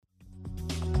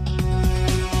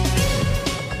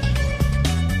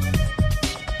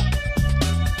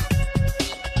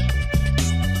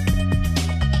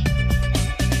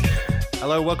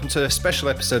Hello, welcome to a special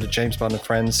episode of James Bond and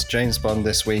Friends. James Bond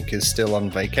this week is still on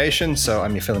vacation, so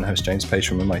I'm your fill-in host, James Page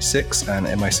from MI6 and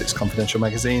MI6 Confidential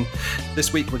Magazine.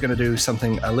 This week we're going to do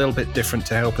something a little bit different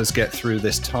to help us get through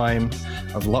this time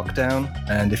of lockdown.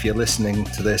 And if you're listening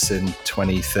to this in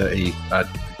 2030,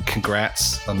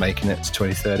 congrats on making it to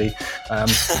 2030.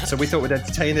 So we thought we'd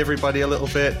entertain everybody a little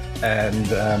bit, and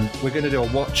we're going to do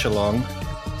a watch-along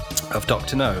of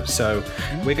Dr. No. So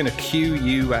we're going to cue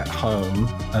you at home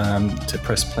to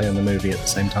press play on the movie at the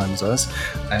same time as us,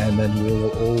 and then we'll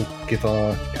all give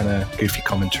our kind of goofy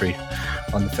commentary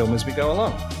on the film as we go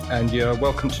along. And you're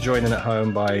welcome to join in at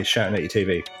home by shouting at your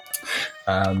TV.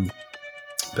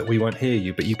 But we won't hear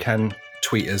you, but you can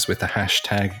tweet us with the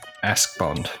hashtag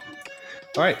AskBond.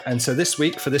 All right, and so this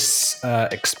week, for this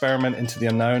experiment into the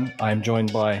unknown, I'm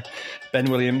joined by Ben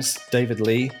Williams, David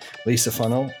Lee, Lisa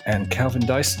Funnell, and Calvin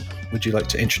Dyson. Would you like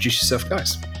to introduce yourself,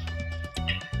 guys?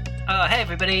 Hey,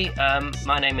 everybody.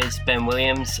 My name is Ben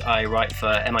Williams. I write for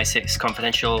MI6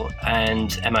 Confidential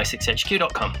and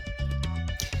MI6HQ.com.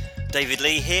 David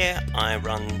Lee here. I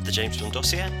run the James Bond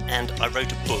dossier, and I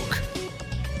wrote a book.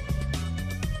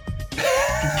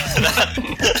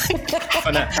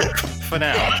 For now.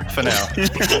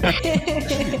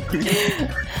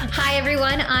 Hi,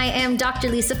 everyone. I am Dr.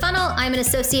 Lisa Funnell. I'm an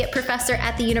associate professor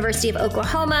at the University of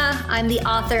Oklahoma. I'm the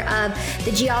author of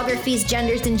The Geographies,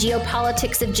 Genders, and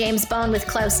Geopolitics of James Bond with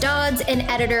Klaus Dodds, and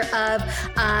editor of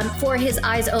For His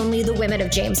Eyes Only, The Women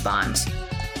of James Bond.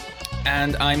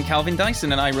 And I'm Calvin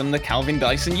Dyson, and I run the Calvin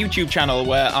Dyson YouTube channel,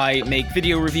 where I make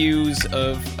video reviews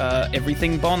of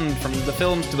everything Bond, from the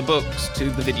films to the books to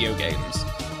the video games.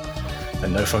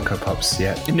 And no Funko Pops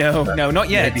yet. No, not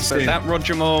yet. But that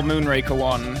Roger Moore Moonraker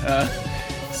one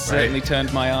certainly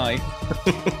turned my eye.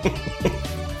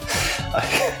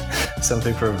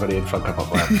 Something for everybody in Funko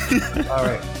Pop land.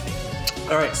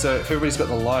 All right. So if everybody's got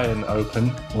the line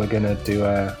open, we're gonna do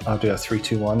I'll do a 3,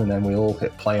 2, 1, and then we'll all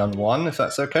hit play on 1, if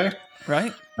that's okay.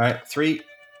 Right. All right. 3,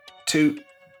 2,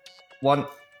 1.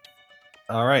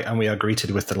 All right, and we are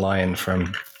greeted with the lion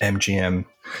from MGM.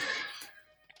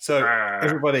 So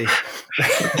everybody. So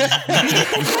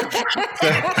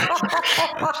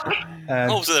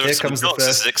there are some dots.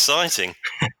 This is exciting.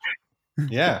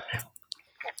 Yeah.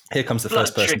 Here comes the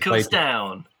first person to play.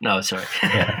 Down. No, sorry.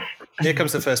 Yeah. Here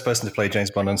comes the first person to play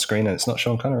James Bond on screen, and it's not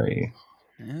Sean Connery.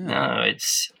 No,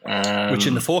 it's... Which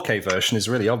in the 4K version is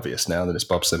really obvious now that it's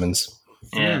Bob Simmons.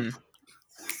 Yeah.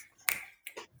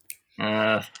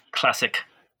 Classic.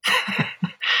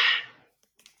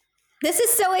 This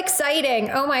is so exciting.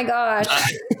 Oh my gosh.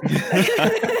 When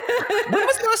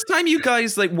was the last time you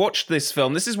guys watched this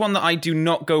film? This is one that I do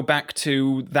not go back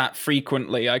to that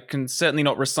frequently. I can certainly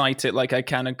not recite it like I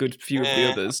can a good few of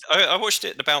the others. I watched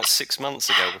it about 6 months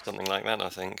ago or something like that, I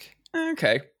think.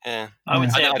 Okay. Yeah. I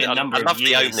would say I love the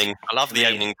years. opening. I love the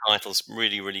opening titles.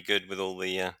 Really, really good with all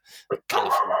the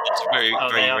colourful. It's very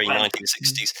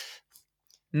 1960s.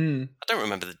 I don't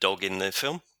remember the dog in the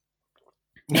film.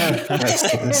 No,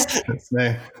 that's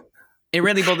no. It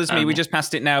really bothers me. We just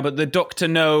passed it now, but the Dr.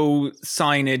 No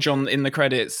signage in the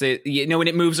credits, when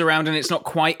it moves around and it's not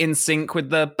quite in sync with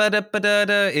the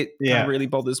ba-da-ba-da-da, it really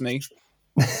bothers me.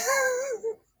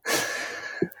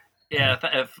 Yeah,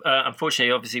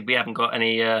 unfortunately, obviously, we haven't got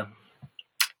any a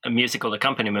musical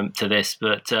accompaniment to this,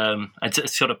 but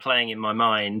it's sort of playing in my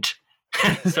mind.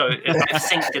 So I've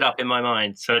synced it up in my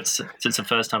mind. So it's the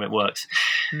first time it works.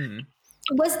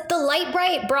 Was the Light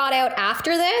Bright brought out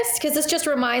after this? Because this just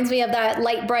reminds me of that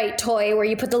Light Bright toy where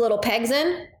you put the little pegs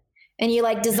in and you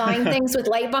design things with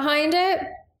light behind it.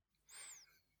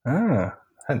 I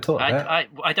hadn't thought of that.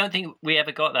 I don't think we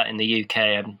ever got that in the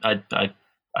UK. I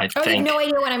think. You have no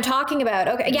idea what I'm talking about.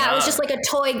 Okay, yeah, no. It was just like a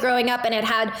toy growing up, and it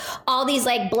had all these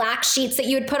black sheets that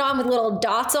you would put on with little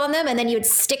dots on them, and then you would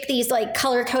stick these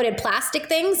color-coded plastic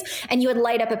things, and you would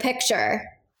light up a picture.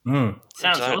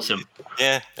 Sounds awesome.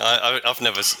 Yeah, I've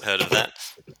never heard of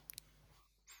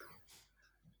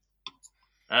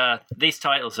that. These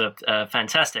titles are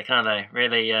fantastic, aren't they?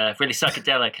 Really, really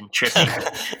psychedelic and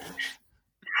trippy.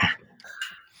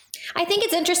 I think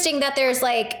it's interesting that there's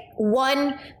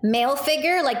one male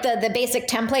figure, the basic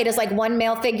template is one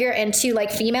male figure and 2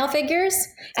 female figures,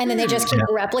 and then they just keep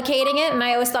replicating it. And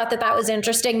I always thought that was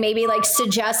interesting, maybe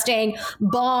suggesting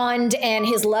Bond and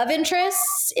his love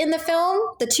interests in the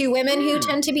film, the 2 women who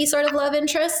tend to be sort of love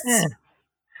interests. Yeah.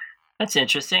 That's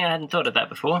interesting. I hadn't thought of that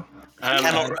before.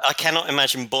 I cannot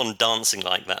imagine Bond dancing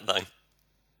like that, though.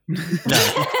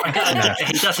 No,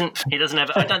 he doesn't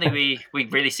ever. I don't think we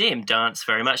really see him dance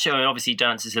very much. I mean, obviously, he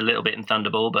dances a little bit in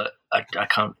Thunderball, but I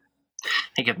can't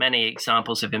think of many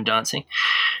examples of him dancing.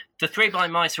 the Three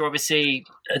Blind Mice are obviously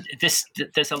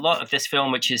there's a lot of this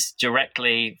film which is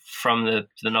directly from the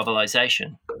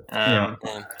novelization. So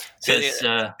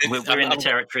we're in the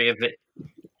territory of it.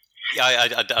 Yeah,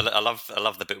 I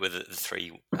love the bit with the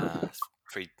three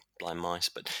blind mice.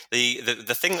 But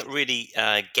the thing that really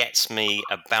gets me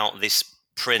about this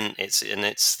print, it's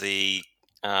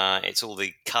all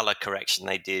the color correction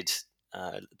they did.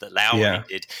 That Lowry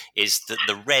did, is that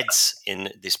the reds in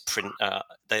this print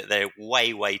they're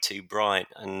way too bright,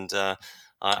 and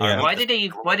why did he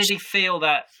feel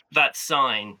that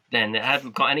sign then? It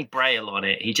hadn't got any braille on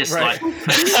it. He just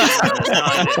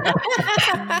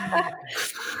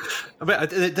But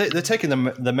they're taking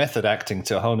the method acting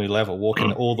to a whole new level,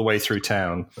 walking all the way through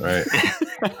town, right?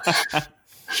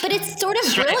 But it's sort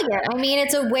of brilliant. I mean,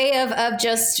 it's a way of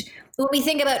just. When we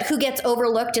think about who gets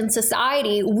overlooked in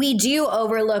society, we do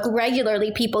overlook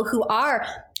regularly people who are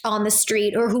on the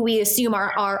street or who we assume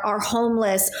are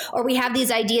homeless, or we have these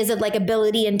ideas of like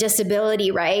ability and disability,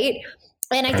 right?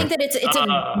 And I think that it's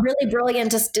a really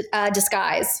brilliant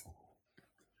disguise.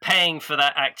 Paying for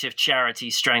that active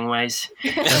charity, Strangways.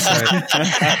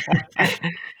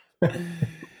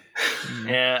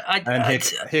 Yeah, and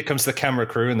here comes the camera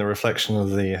crew in the reflection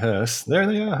of the hearse. There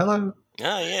they are. Hello.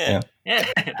 Oh yeah,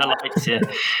 the lights.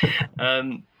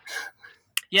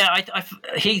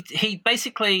 He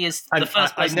basically is the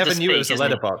first person I never to knew speak, it was a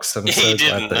letterbox. I'm so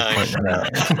glad they pointed out.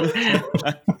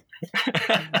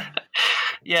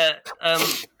 Yeah,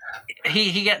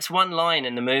 he gets one line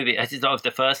in the movie. It's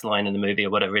the first line in the movie or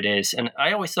whatever it is, and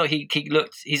I always thought he's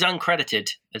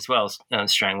uncredited as well,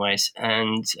 Strangways,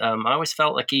 and I always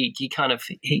felt like he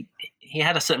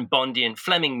had a certain Bondian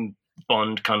Fleming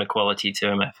Bond kind of quality to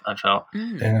him. I felt.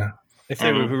 Yeah. If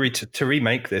they were to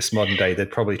remake this modern day, they'd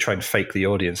probably try and fake the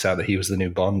audience out that he was the new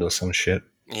Bond or some shit.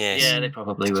 Yes. Yeah, they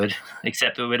probably would.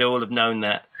 Except that we'd all have known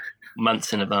that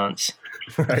months in advance.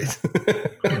 Right.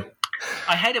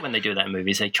 I hate it when they do that in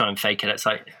movies. They try and fake it. It's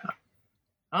like,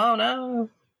 oh no.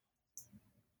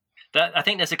 I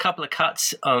think there's a couple of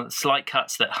cuts, slight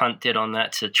cuts that Hunt did on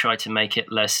that to try to make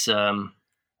it less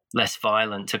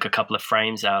violent. Took a couple of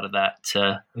frames out of that.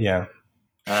 Yeah.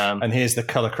 And here's the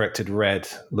color corrected red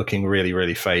looking really,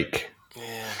 really fake.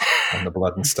 Yeah. And the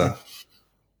blood and stuff.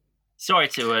 Sorry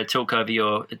to talk over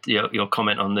your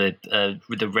comment on the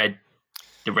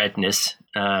redness.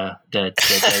 David.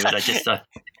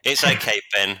 It's okay,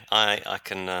 Ben. I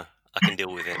can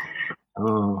deal with it.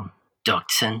 Oh,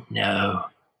 Doctor, no.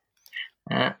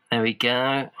 There we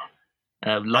go.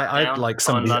 I'd like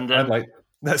somebody.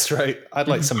 That's right. I'd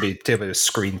like somebody to be able to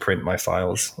screen print my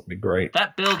files. That'd be great.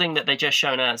 That building that they just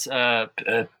shown us at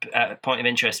Point of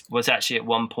Interest was actually at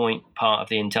one point part of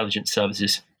the intelligence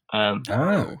services. And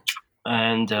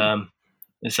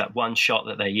there's that one shot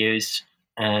that they used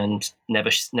and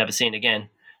never seen again.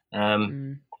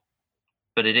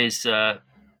 But it is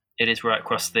right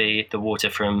across the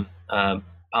water from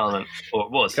Parliament, or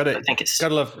it was. I think it's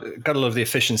gotta love the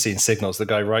efficiency in signals. The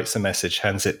guy writes a message,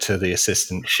 hands it to the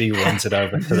assistant. She runs it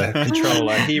over to the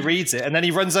controller. He reads it, and then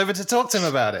he runs over to talk to him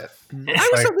about it. I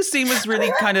always thought the scene was really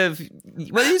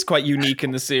it is quite unique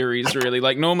in the series, really.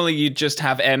 Like normally you'd just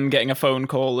have M getting a phone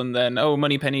call and then,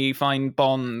 Moneypenny, find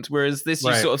Bond. Whereas this,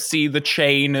 you sort of see the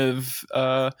chain of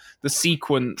the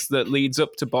sequence that leads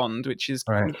up to Bond, which is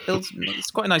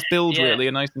it's quite a nice build, really,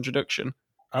 a nice introduction.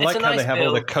 I like how they have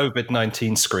all the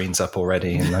COVID-19 screens up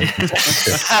already.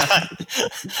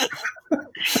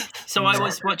 So I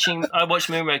watched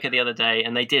Moonraker the other day,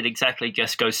 and they did exactly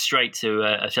just go straight to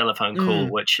a telephone call,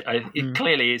 which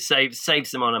clearly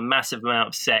saves them on a massive amount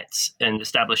of sets and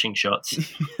establishing shots.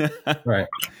 Right.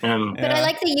 But I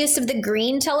like the use of the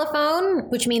green telephone,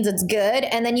 which means it's good,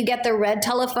 and then you get the red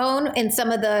telephone in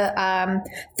some of the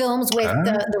films with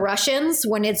the Russians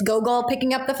when it's Gogol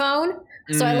picking up the phone.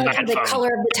 So I like how the color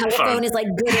of the telephone is like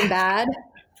good and bad.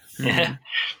 Yeah.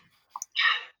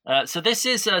 So this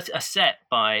is a set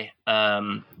by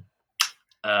Ken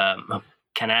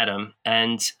Adam,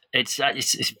 and it's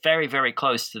very, very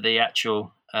close to the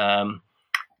actual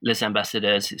Les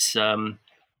Ambassadeurs. It's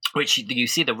which you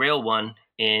see the real one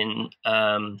in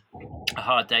A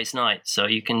Hard Day's Night. So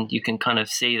you can kind of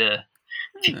see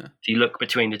if you look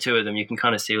between the two of them, you can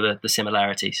kind of see the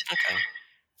similarities. Okay.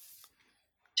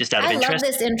 Just out of interest. I love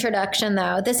this introduction,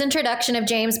 though. This introduction of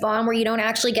James Bond where you don't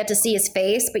actually get to see his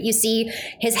face, but you see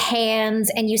his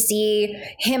hands and you see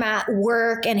him at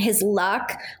work and his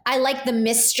luck. I like the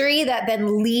mystery that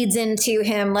then leads into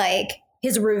him, like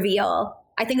his reveal.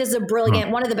 I think this is a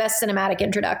brilliant, one of the best cinematic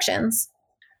introductions.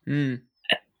 He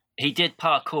did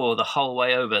parkour the whole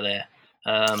way over there.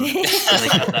 So they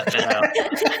cut that bit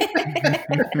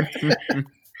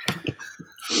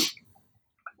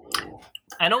out.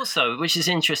 And also, which is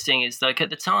interesting, is like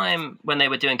at the time when they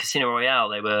were doing Casino Royale,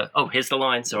 they were, oh, here's the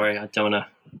line. Sorry, I don't want to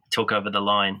talk over the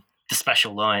line, the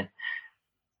special line.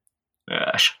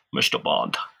 Yes, Mr.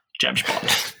 Bond, James Bond.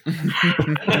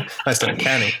 That's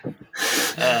uncanny.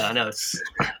 I know.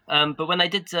 But when they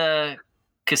did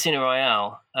Casino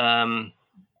Royale, I've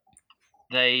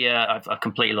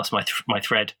completely lost my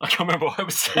thread. I can't remember what I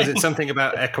was saying. Was it something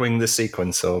about echoing the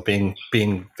sequence or being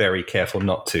very careful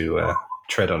not to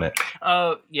tread on it?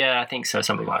 Oh, yeah, I think so.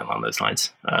 Something along those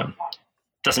lines.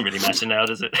 Doesn't really matter now,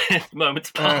 does it?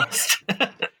 Moments past.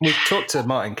 We talked to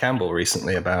Martin Campbell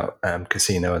recently about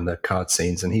Casino and the card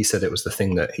scenes, and he said it was the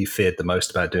thing that he feared the most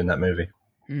about doing that movie.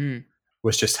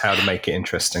 Was just how to make it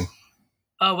interesting.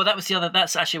 Oh, well,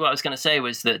 that's actually what I was going to say,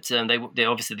 was that they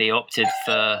obviously opted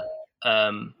for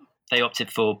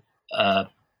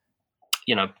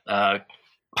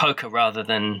poker rather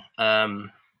than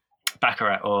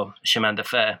Baccarat or Chemin de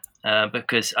Fer,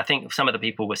 because I think some of the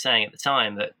people were saying at the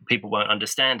time that people won't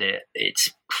understand it. It's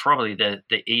probably the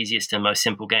easiest and most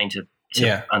simple game to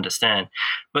understand,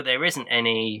 but there isn't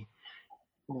any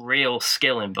real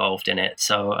skill involved in it.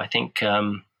 So I think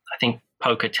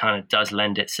poker kind of does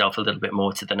lend itself a little bit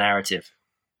more to the narrative.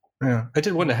 Yeah, I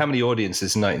did wonder how many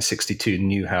audiences in 1962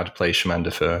 knew how to play Chemin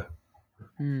de Fer.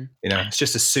 It's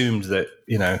just assumed that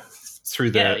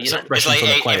through the expression from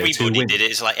the player, everybody did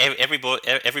it. It's like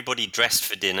everybody dressed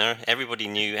for dinner. Everybody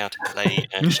knew how to play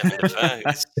Chemin de Fer.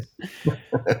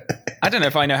 I don't know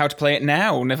if I know how to play it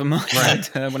now. Never mind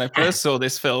when I first saw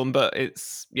this film, but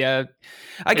it's I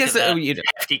guess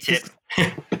hefty tip.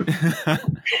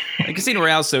 Casino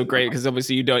Royale's so great because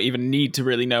obviously you don't even need to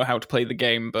really know how to play the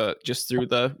game, but just through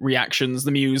the reactions,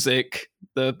 the music,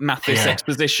 the Mathis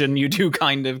exposition, you do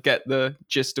kind of get the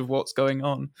gist of what's going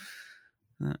on.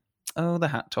 Oh, the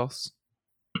hat toss.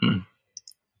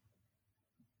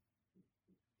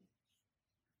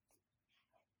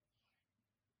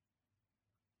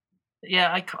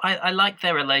 Yeah, I like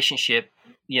their relationship.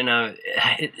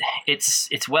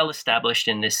 It's well established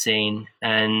in this scene,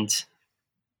 and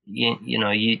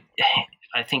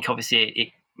I think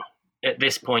obviously at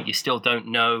this point you still don't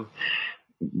know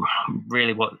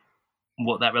really what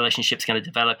that relationship's going to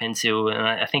develop into, and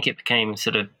I think it became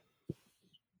sort of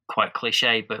quite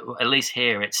cliche, but at least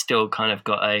here it's still kind of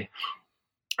got a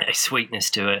sweetness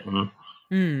to it. And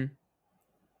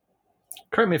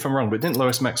correct me if I'm wrong, but didn't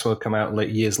Lois Maxwell come out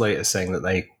years later saying that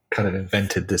they kind of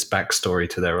invented this backstory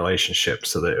to their relationship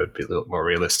so that it would be a little more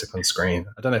realistic on screen?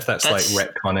 I don't know if that's like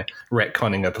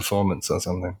retconning a performance or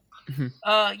something.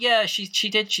 Yeah, she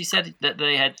did. She said that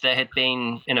they had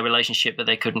been in a relationship, but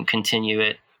they couldn't continue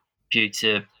it due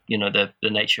to the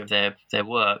nature of their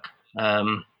work,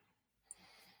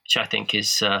 which I think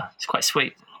is quite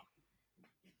sweet.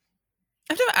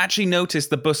 I've never actually noticed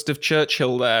the bust of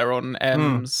Churchill there on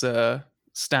M's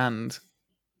stand.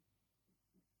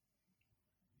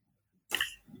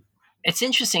 It's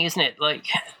interesting, isn't it? Like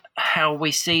how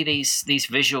we see these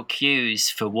visual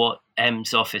cues for what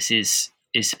M's office is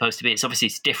supposed to be. It's obviously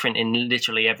different in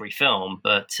literally every film,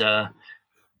 but there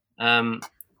are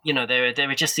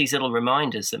just these little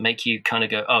reminders that make you kind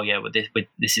of go, "Oh yeah, well,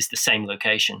 this is the same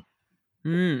location."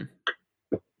 Lee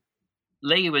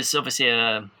was obviously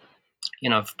a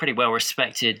pretty well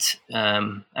respected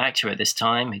actor at this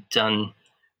time. He'd done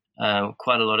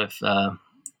quite a lot of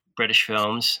British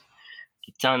films.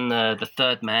 He'd done The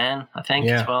Third Man, I think,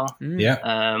 as well.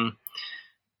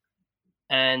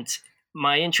 And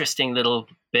my interesting little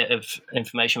bit of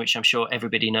information, which I'm sure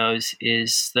everybody knows,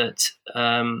 is that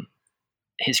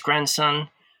his grandson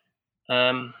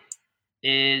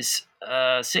is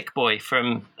Sick Boy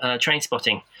from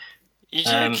Trainspotting. You're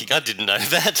joking? I didn't know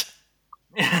that.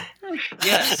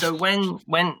 Yeah, so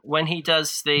when he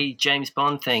does the James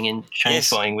Bond thing in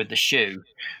Trainspotting with the shoe,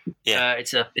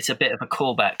 it's a bit of a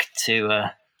callback to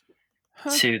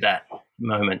that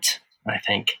moment, I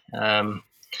think.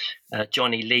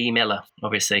 Johnny Lee Miller,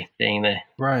 obviously, being the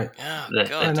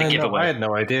giveaway. I had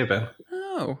no idea, Ben.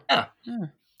 Oh, yeah.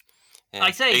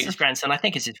 I say it's his grandson. I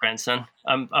think it's his grandson.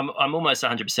 I'm almost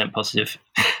 100% positive.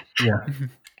 Yeah.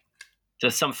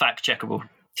 There's some fact checker will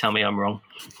tell me I'm wrong.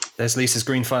 There's Lisa's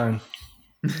green phone.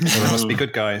 So they must be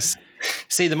good guys.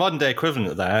 See, the modern day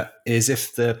equivalent of that is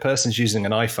if the person's using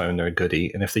an iPhone, they're a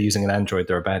goodie, and if they're using an Android,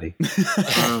 they're a baddie.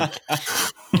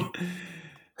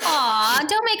 Aw,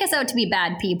 don't make us out to be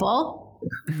bad people.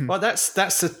 Well,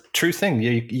 that's a true thing.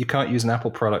 You can't use an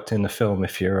Apple product in the film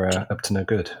if you're up to no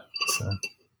good. So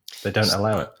they don't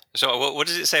allow it. So what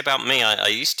does it say about me? I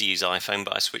used to use iPhone,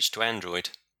 but I switched to Android.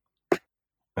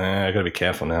 I got to be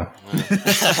careful now.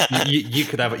 you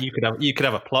could have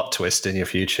a plot twist in your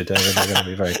future, David. You're going to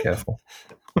be very careful.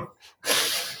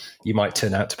 you might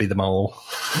turn out to be the mole.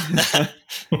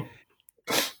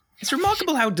 It's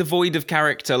remarkable how devoid of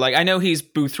character. Like, I know he's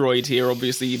Boothroyd here.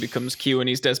 Obviously, he becomes Q, and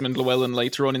he's Desmond Llewellyn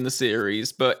later on in the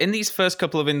series. But in these first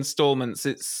couple of installments,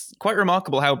 it's quite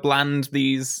remarkable how bland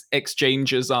these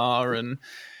exchanges are and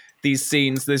these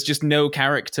scenes. There's just no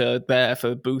character there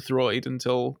for Boothroyd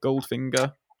until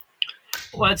Goldfinger.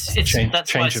 Well, that's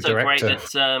why it's so great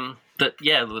that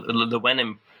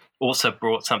Llewellyn also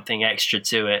brought something extra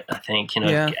to it. I think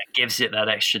gives it that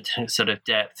extra sort of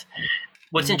depth.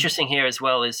 What's interesting here as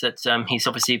well is that he's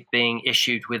obviously being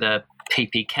issued with a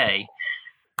PPK.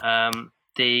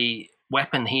 The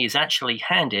weapon he is actually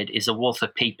handed is a Walther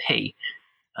PP.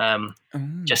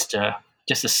 Just a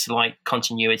slight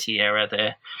continuity error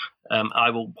there.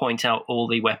 I will point out all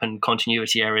the weapon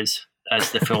continuity errors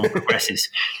as the film progresses.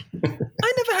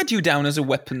 I never had you down as a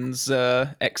weapons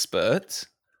expert.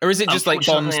 Or is it just like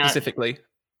Bond specifically?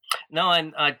 No,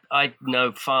 I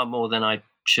know far more than I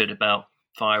should about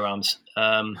firearms.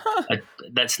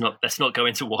 Let's not go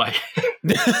into why.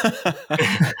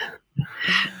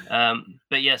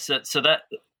 But yes, so that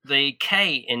the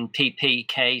K in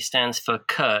PPK stands for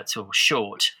Kurt or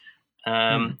short,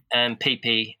 and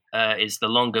PP is the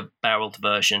longer barreled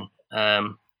version,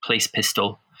 police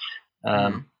pistol,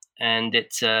 and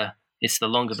it's the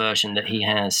longer version that he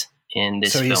has in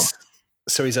this film.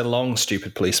 So he's a long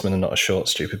stupid policeman and not a short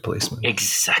stupid policeman.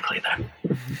 Exactly that.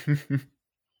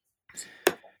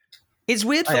 It's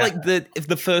weird for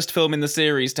the first film in the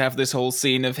series to have this whole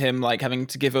scene of him like having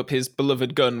to give up his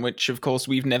beloved gun, which of course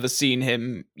we've never seen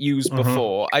him use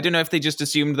before. I don't know if they just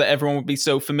assumed that everyone would be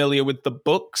so familiar with the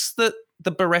books that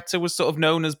the Beretta was sort of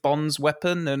known as Bond's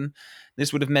weapon, and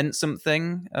this would have meant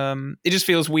something. It just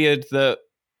feels weird that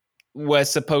we're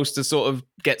supposed to sort of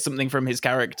get something from his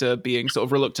character being sort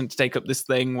of reluctant to take up this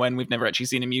thing when we've never actually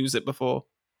seen him use it before.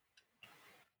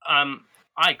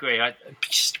 I agree.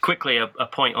 Just quickly, a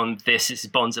point on this. This is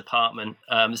Bond's apartment.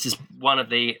 This is one of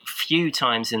the few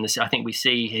times in this. I think we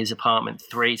see his apartment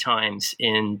 3 times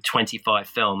in 25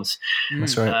 films.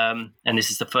 That's right. And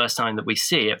this is the first time that we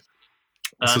see it.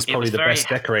 This is probably the best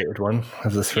decorated one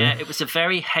of the 3. Yeah, it was a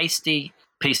very hasty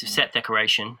piece of set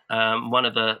decoration. One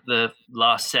of the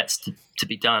last sets to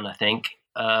be done, I think,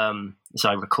 as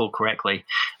I recall correctly.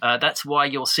 That's why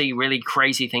you'll see really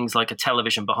crazy things like a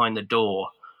television behind the door.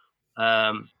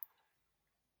 Bond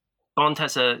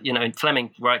has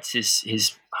Fleming writes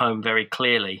his home very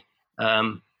clearly,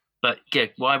 but yeah,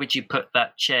 why would you put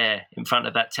that chair in front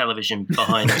of that television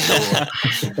behind the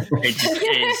door? It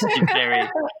is very,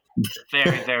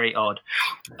 very, very odd.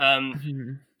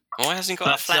 Why hasn't he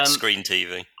got a flat screen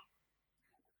TV?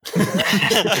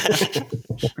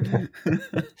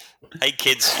 Hey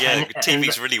kids, yeah,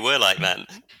 TVs really were like that.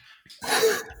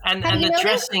 And the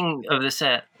dressing of the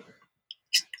set.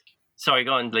 Sorry,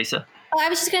 go on, Lisa. Oh, I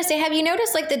was just going to say, have you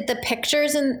noticed like the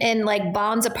pictures in like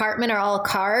Bond's apartment are all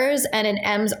cars, and in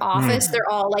M's office, they're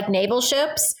all like naval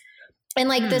ships. And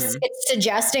like this, it's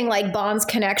suggesting like Bond's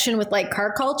connection with like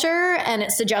car culture, and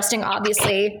it's suggesting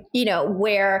obviously,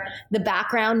 where the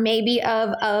background maybe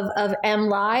of M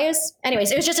lies.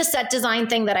 Anyways, it was just a set design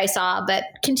thing that I saw, but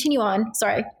continue on.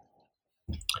 Sorry.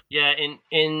 Yeah,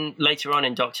 in later on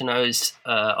in Dr. No's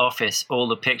office, all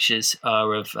the pictures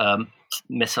are of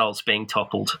missiles being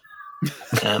toppled.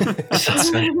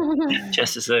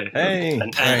 Just as a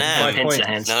and 5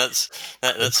 points. No,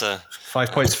 that's a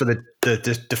 5 points for the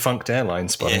defunct airline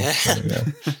spot.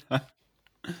 Yeah.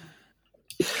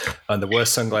 And the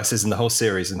worst sunglasses in the whole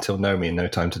series until Nomi in No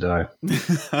Time to Die.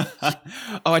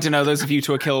 I don't know. Those of you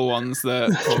to a kill ones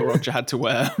that Paul Roger had to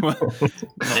wear.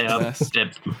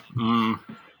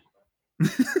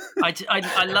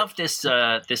 I love this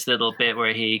little bit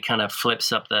where he kind of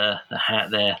flips up the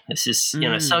hat there. This is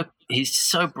so he's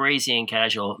so breezy and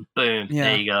casual. Boom,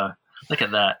 there you go. Look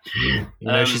at that.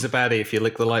 She's a baddie if you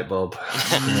lick the light bulb.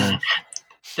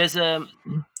 There's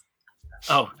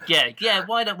oh yeah.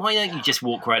 Why don't you just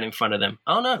walk right in front of them?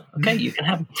 Oh no, okay, you can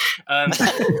have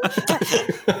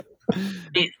them.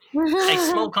 A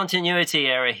small continuity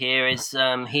error here is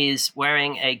he's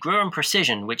wearing a Gruen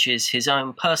Precision, which is his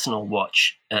own personal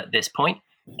watch at this point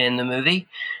in the movie.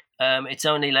 It's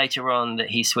only later on that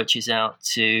he switches out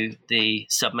to the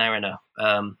Submariner,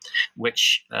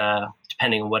 which,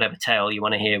 depending on whatever tale you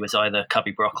want to hear, was either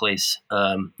Cubby Broccoli's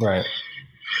right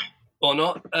or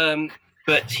not.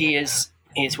 But he is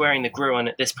wearing the Gruen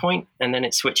at this point, and then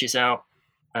it switches out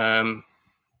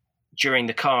during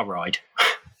the car ride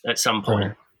at some point.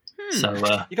 Right. So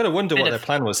you got to wonder what their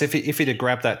plan was. If he'd have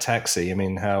grabbed that taxi, I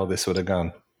mean, how this would have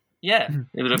gone. Yeah,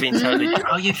 it would have been totally.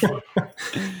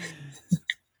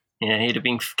 Yeah, he'd have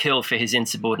been killed for his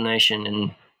insubordination,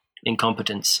 and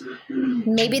incompetence.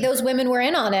 Maybe those women were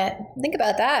in on it. Think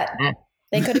about that. Yeah.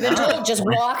 They could have been told, just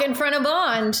walk in front of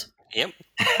Bond. Yep.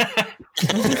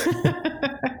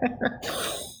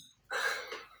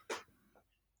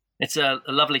 It's a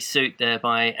lovely suit there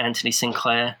by Anthony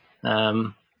Sinclair,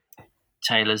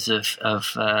 tailors of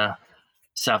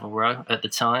Savile Row at the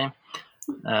time,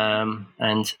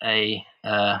 and a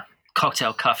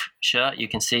cocktail cuff shirt you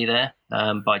can see there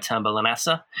by Tambor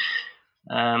Lanassa.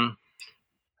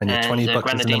 And your 20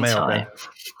 bucks is in the mail, Ben.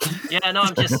 Yeah, no,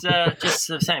 I'm just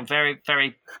saying, very,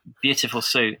 very beautiful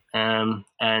suit, and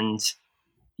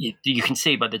you can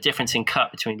see by the difference in cut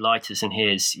between Leiter's and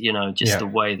his, the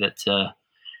way that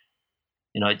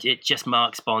it just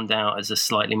marks Bond out as a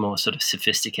slightly more sort of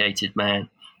sophisticated man.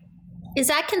 Is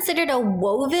that considered a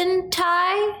woven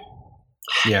tie?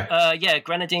 Yeah.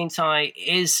 Grenadine tie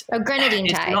is a grenadine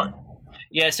tie.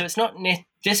 So it's not knit.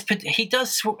 He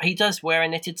does wear a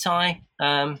knitted tie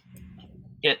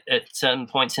at certain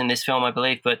points in this film, I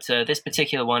believe, but this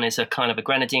particular one is a kind of a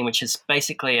grenadine, which is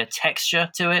basically a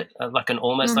texture to it, like a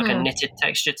knitted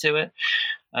texture to it.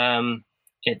 And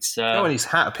his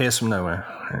hat appears from nowhere.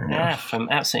 Yeah, from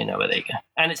absolutely nowhere. There you go.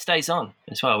 And it stays on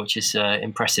as well, which is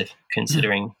impressive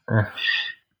considering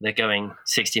they're going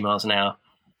 60 miles an hour.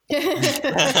 They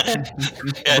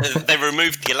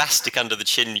removed the elastic under the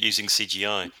chin using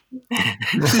CGI.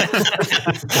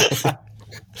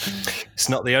 It's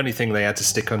not the only thing they had to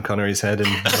stick on Connery's head. I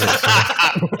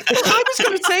was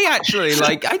going to say, actually,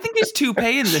 I think his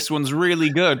toupee in this one's really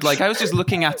good. I was just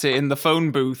looking at it in the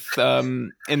phone booth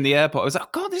in the airport. I was like, oh,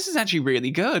 God, this is actually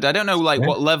really good. I don't know,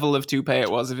 what level of toupee it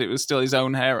was, if it was still his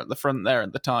own hair at the front there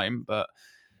at the time, but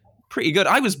pretty good.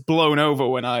 I was blown over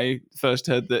when I first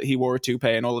heard that he wore a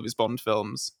toupee in all of his Bond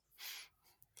films.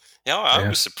 Yeah, I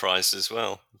was surprised as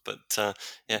well. But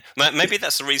maybe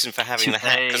that's the reason for having the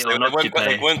hat, because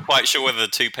they weren't quite sure whether the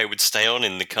toupee would stay on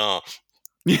in the car.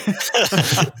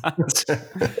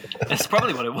 That's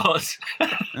probably what it was.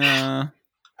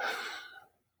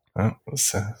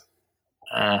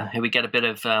 Here we get a bit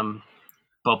of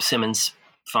Bob Simmons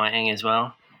fighting as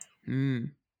well.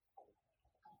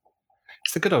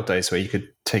 It's the good old days where you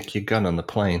could take your gun on the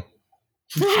plane.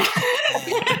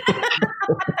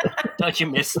 Don't you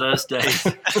miss those days?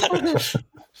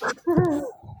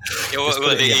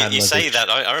 You say that.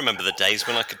 I remember the days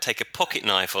when I could take a pocket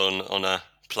knife on a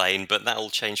plane, but that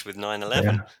all changed with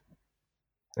 9/11.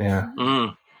 Yeah.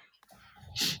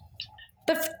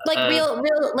 But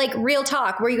real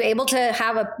talk. Were you able to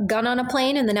have a gun on a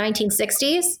plane in the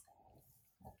 1960s?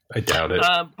 I doubt it.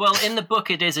 Well, in the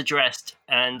book it is addressed,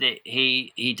 and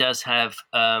he does have.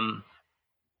 No,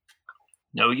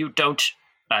 you don't,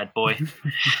 bad boy.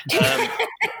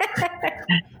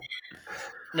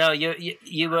 No,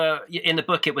 you were in the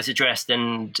book. It was addressed,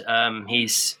 and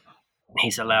he's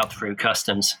allowed through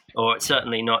customs, or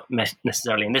certainly not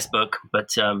necessarily in this book,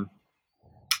 but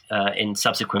in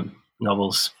subsequent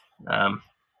novels.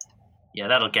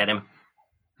 That'll get him.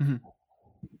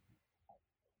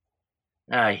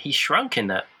 He shrunk in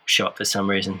that shot for some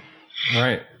reason.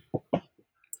 Right.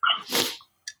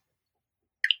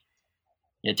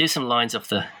 Yeah, do some lines off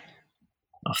the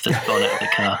bonnet of the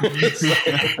car.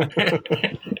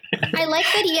 I like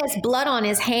that he has blood on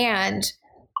his hand,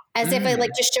 as if it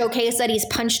to showcase that he's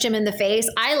punched him in the face.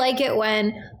 I like it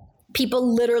when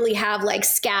people literally have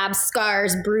scabs,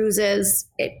 scars, bruises.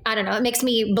 I don't know. It makes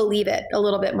me believe it a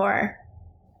little bit more.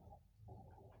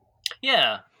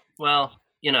 Yeah. Well,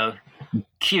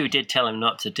 Q did tell him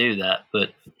not to do that,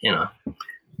 but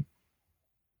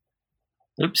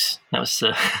oops, that was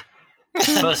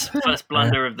first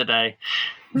blunder of the day.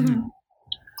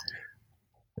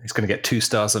 He's going to get 2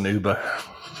 stars on Uber.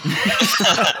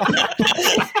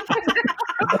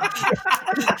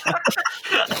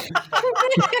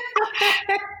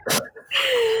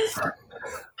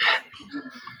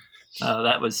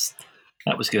 That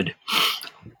was good.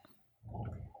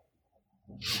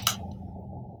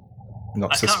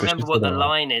 Not I can't remember what the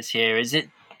line is here. Is it?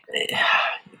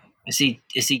 Is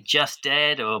he just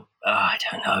dead, or I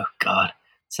don't know. God,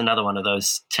 it's another one of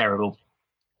those terrible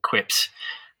quips.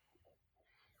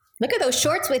 Look at those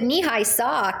shorts with knee-high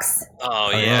socks.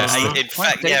 Oh yeah. In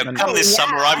fact, come this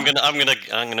summer, I'm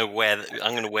gonna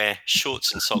wear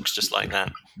shorts and socks just like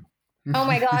that. Oh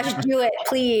my gosh, do it,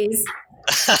 please.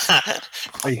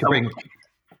 You can bring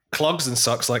clogs and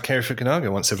socks like Cary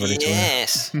Fukunaga wants everybody to wear.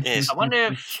 Yes.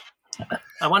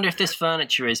 I wonder if this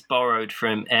furniture is borrowed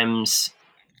from M's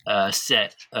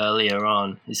set earlier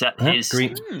on. Is that his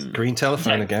green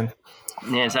telephone again?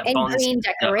 Yeah, is that and Bond's green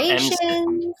decorations?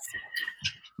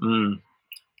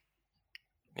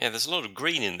 Yeah, there's a lot of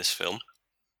green in this film.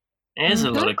 It is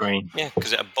a lot of green. Yeah,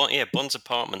 because Bond's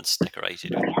apartment's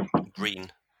decorated with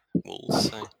green walls.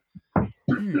 So.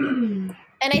 And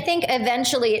I think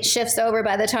eventually it shifts over.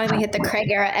 By the time we hit the Craig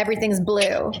era, everything's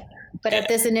blue. But at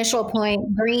this initial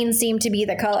point, green seemed to be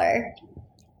the color.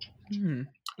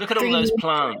 Look at all those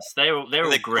plants. They're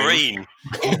all green.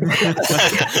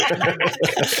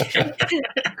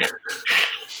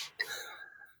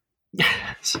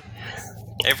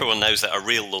 Everyone knows that a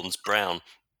real lawn's brown.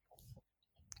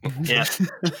 Yeah.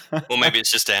 Or maybe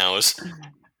it's just ours.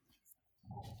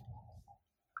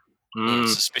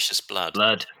 Suspicious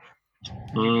blood.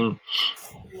 Hold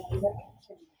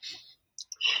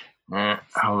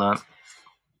on.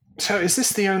 So is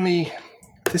this the only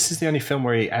film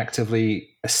where he actively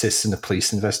assists in a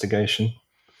police investigation?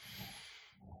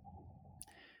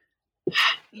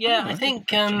 Yeah, I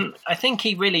think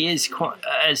he really is quite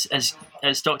as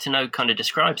Dr. No kind of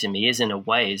describes him. He is in a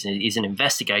way he's an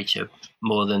investigator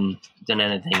more than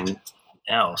anything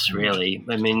else, really.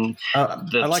 I mean, I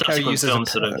like how he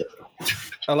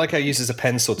uses a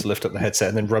pencil to lift up the headset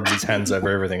and then rubs his hands over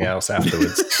everything else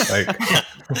afterwards.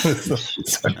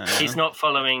 He's not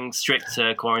following strict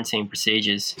quarantine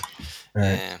procedures.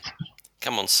 Right. Yeah.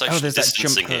 Come on, social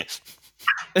distancing here.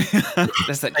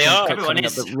 There's that everyone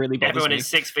is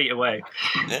 6 feet away.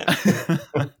 Yeah.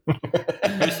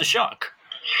 Who's the shock?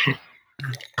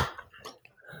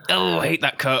 Oh, I hate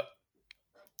that cut.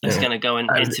 He's going to go and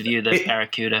interview the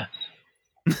Barracuda.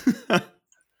 It's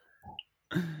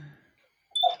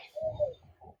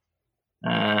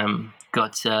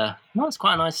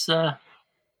quite a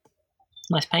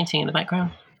nice painting in the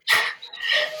background.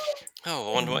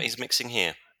 Oh, I wonder what he's mixing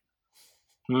here.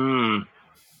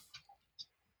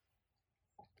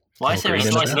 Why is there a I'm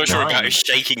slice of not sure lime? about his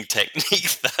shaking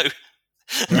technique, though.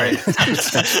 Right.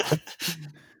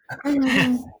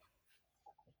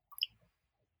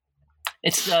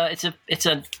 It's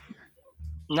a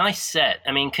nice set.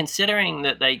 I mean, considering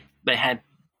that they had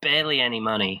barely any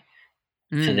money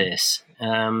for this,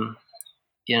 Ken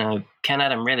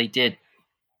Adam really did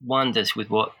wonders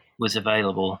with what was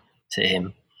available to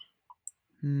him.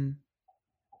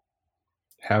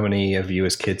 How many of you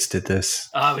as kids did this?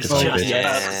 I was just about to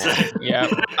say. Yeah,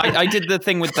 I did the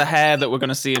thing with the hair that we're going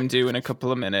to see him do in a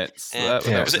couple of minutes. Yeah.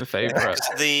 That was my favourite.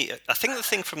 I think the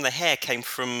thing from the hair came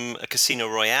from a Casino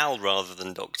Royale rather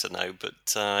than Dr. No, but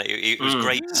it was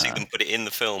great to see them put it in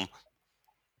the film.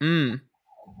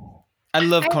 I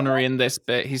love Connery in this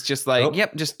bit. He's just like,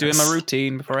 just doing my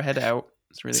routine before I head out.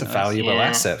 It's really a valuable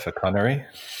asset for Connery.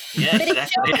 Yeah, but it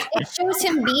shows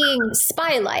him being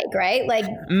spy-like, right? Like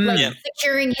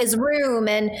securing his room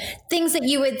and things that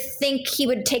you would think he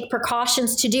would take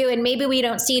precautions to do. And maybe we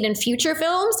don't see it in future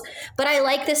films, but I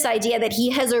like this idea that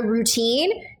he has a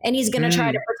routine and he's going to try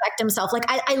to protect himself. Like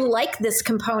I like this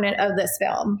component of this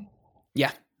film.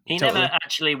 Yeah. He never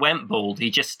actually went bald. He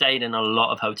just stayed in a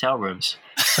lot of hotel rooms.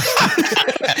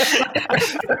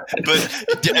 But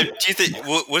do you think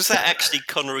was that actually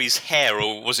Connery's hair,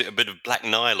 or was it a bit of black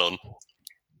nylon?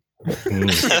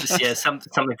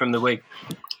 Something from the wig.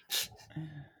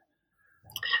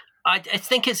 I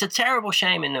think it's a terrible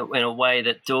shame in a way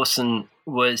that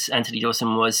Anthony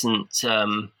Dawson wasn't. I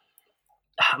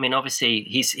mean, obviously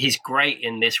he's great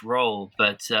in this role,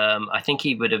 but I think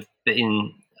he would have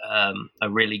been a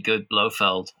really good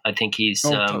Blofeld. I think he's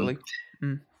totally.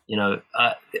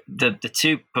 The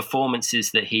two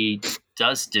performances that he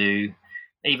does do,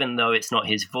 even though it's not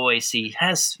his voice, he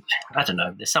has, I don't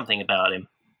know, there's something about him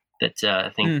that I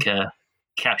think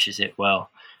captures it well.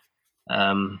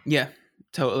 Yeah,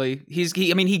 totally.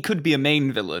 He could be a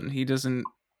main villain. He doesn't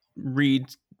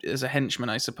read as a henchman,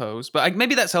 I suppose. But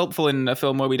maybe that's helpful in a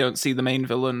film where we don't see the main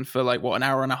villain for an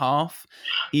hour and a half.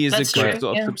 He is a good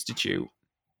sort of substitute.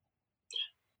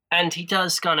 And he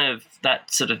does kind of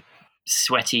that sort of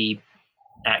sweaty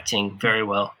acting very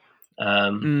well.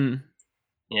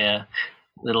 Yeah,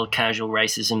 little casual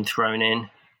racism thrown in.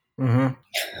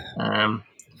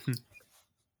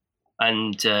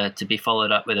 And to be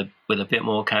followed up with a bit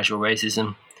more casual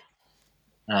racism.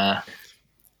 But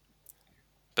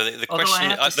the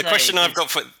question I've got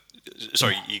for...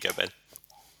 Sorry, you go, Ben.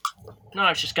 No,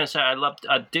 I was just going to say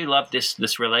I do love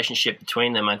this relationship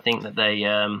between them. I think that they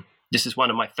this is one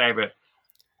of my favorite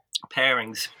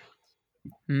pairings.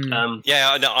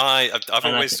 I've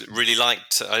always really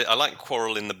liked. I like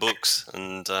Quarrel in the books,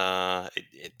 and I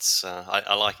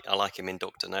like him in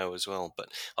Dr. No as well. But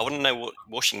I want to know what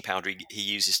washing powder he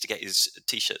uses to get his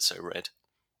t-shirt so red.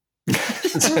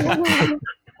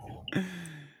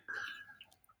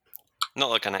 Not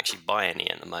that I can actually buy any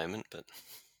at the moment, but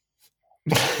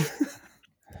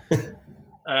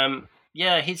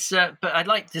Yeah, he's. But I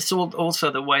like this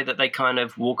also the way that they kind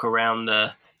of walk around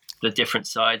the different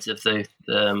sides of the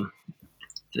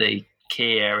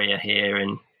key area here,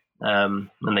 and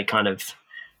when they kind of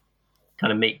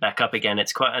meet back up again,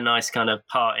 it's quite a nice kind of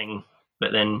parting.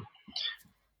 But then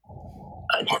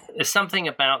there's something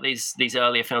about these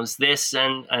earlier films, this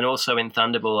and also in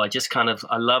Thunderball.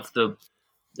 I love the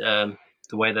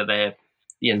way that they're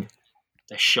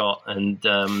shot, and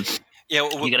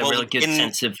you get a really good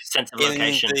sense of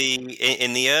location.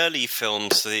 In the early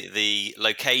films, the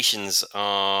locations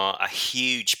are a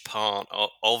huge part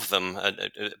of them, a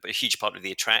huge part of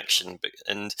the attraction.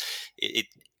 And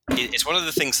it's one of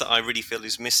the things that I really feel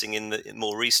is missing in the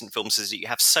more recent films, is that you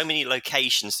have so many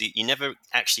locations that you never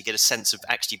actually get a sense of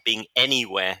actually being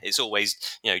anywhere. It's always,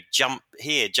 jump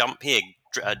here, jump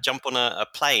on a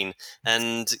plane,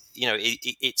 and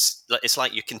it's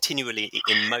like you're continually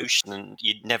in motion and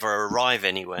you never arrive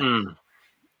anywhere.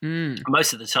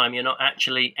 Most of the time you're not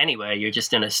actually anywhere, you're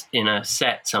just in a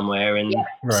set somewhere, and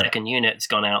second unit's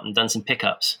gone out and done some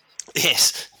pickups.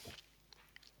 Yes.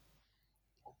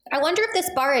 I wonder if this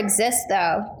bar exists,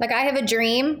 though. Like, I have a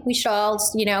dream. We should all,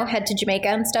 head to Jamaica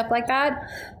and stuff like that.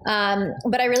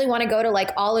 But I really want to go to,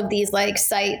 like, all of these, like,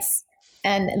 sites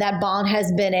and that Bond has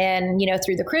been in,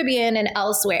 through the Caribbean and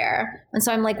elsewhere. And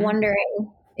so I'm, like,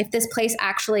 wondering if this place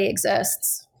actually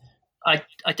exists. I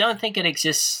don't think it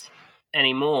exists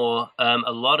anymore.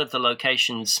 A lot of the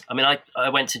locations... I mean, I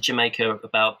went to Jamaica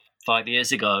about 5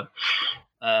 years ago.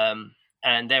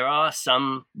 And there are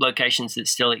some locations that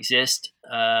still exist,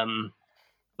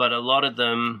 but a lot of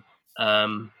them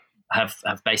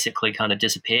have basically kind of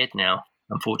disappeared now,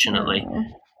 unfortunately.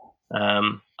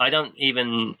 I don't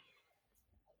even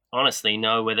honestly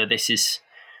know whether this is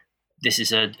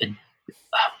a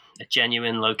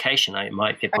genuine location. It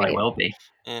might well be.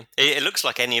 Yeah. It looks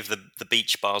like any of the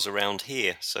beach bars around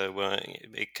here, so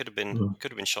it could have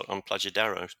been shot on Playa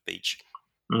Darro beach.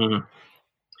 Mm.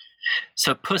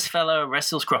 So Pussfella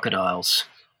wrestles crocodiles.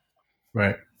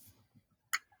 Right.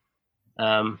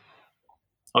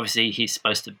 Obviously, he's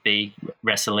supposed to be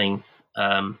wrestling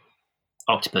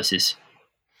octopuses.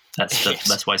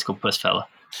 That's why it's called Pussfella.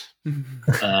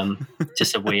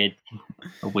 Just a weird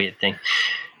thing.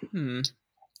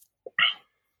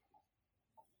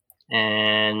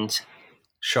 And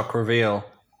shock reveal.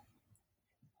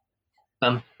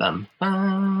 Bum bum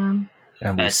bum.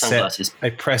 And we set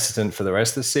a precedent for the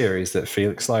rest of the series that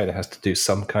Felix Leiter has to do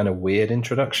some kind of weird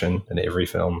introduction in every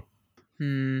film.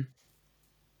 But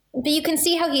you can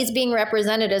see how he's being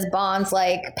represented as Bond's,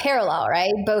 like, parallel,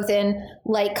 right? Both in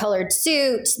light-colored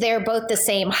suits. They're both the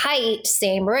same height,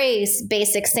 same race,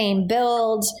 basic same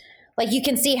build. Like, you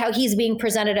can see how he's being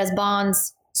presented as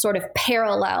Bond's sort of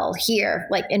parallel here,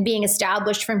 like, and being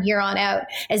established from here on out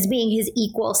as being his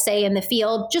equal, say, in the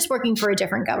field, just working for a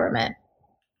different government.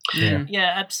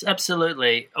 Yeah,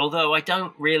 absolutely. Although I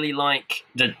don't really like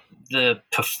the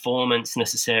performance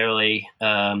necessarily.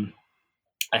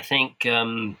 I think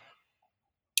Bond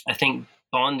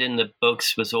in the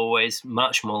books was always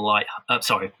much more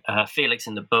Felix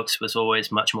in the books was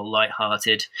always much more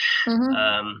lighthearted,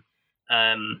 and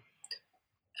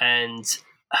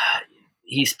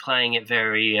he's playing it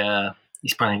very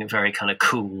kind of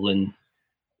cool and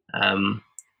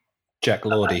Jack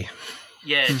Lordy.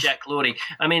 Jack Lordy.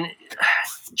 I mean,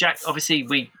 Jack. Obviously,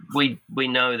 we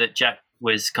know that Jack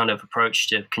was kind of approached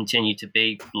to continue to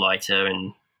be lighter,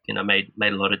 and made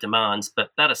a lot of demands. But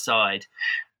that aside,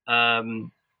 I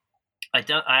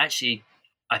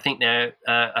think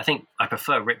I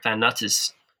prefer Rick Van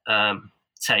Nutter's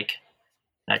take,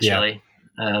 actually.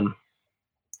 And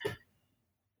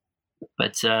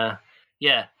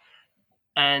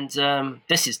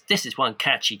this is one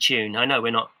catchy tune. I know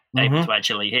we're not able to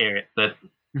actually hear it, but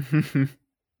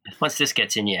once this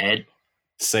gets in your head,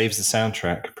 saves the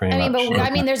soundtrack pretty much.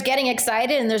 But there's getting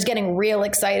excited and there's getting real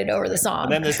excited over the song.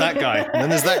 And then there's that guy.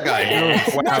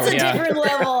 Wow, that's a different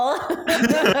level.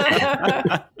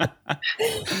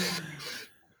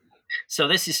 So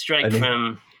this is straight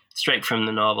from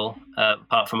the novel,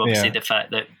 apart from obviously the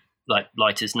fact that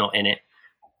Leiter's not in it.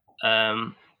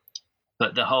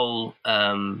 But the whole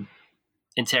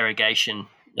interrogation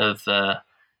of the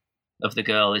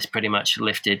girl is pretty much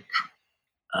lifted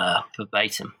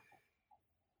verbatim.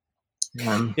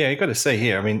 You got to say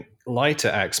here, I mean, Leiter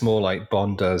acts more like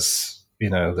Bond does,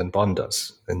 than Bond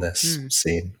does in this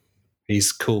scene.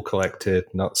 He's cool, collected,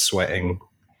 not sweating,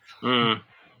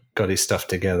 got his stuff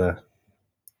together.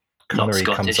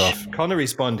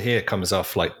 Connery's Bond here comes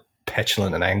off like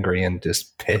petulant and angry and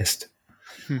just pissed.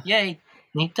 Yeah,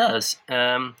 he does.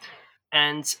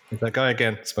 And that guy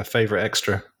again, it's my favorite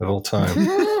extra of all time.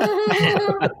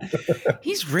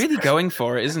 He's really going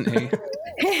for it, isn't he?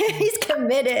 He's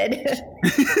committed.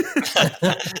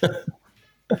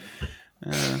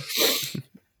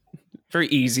 Very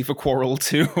easy for Quarrel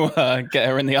to get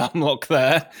her in the arm lock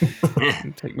there.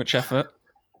 Didn't take much effort.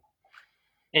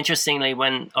 Interestingly,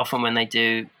 when they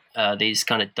do these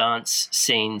kind of dance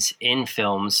scenes in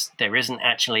films, there isn't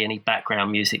actually any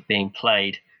background music being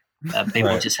played.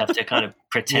 People just have to kind of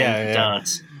pretend to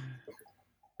dance.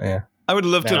 Yeah. I would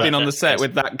love to have been on the set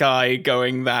with that guy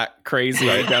going that crazy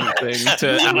dancing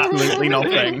to absolutely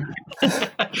nothing.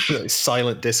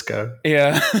 Silent disco.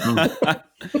 Yeah.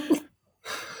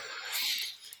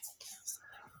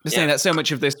 Just saying that so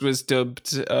much of this was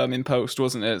dubbed in post,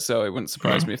 wasn't it? So it wouldn't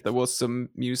surprise me if there was some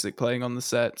music playing on the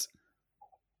set.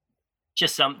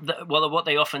 Just what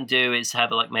they often do is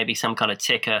have maybe some kind of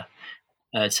ticker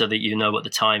so that you know what the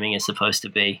timing is supposed to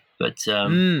be. But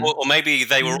or maybe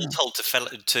they were all told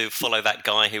to follow that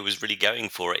guy who was really going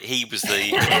for it. He was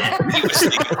the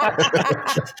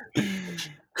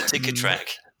ticker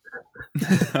track.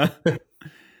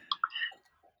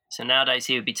 So nowadays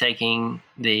he would be taking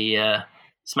the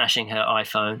smashing her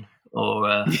iPhone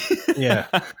or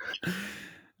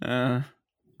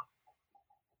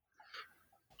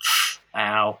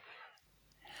ow,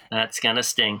 that's gonna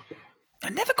sting. I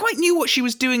never quite knew what she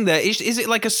was doing there. Is it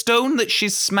like a stone that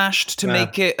she's smashed to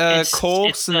make it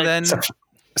coarse, and then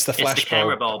it's the flash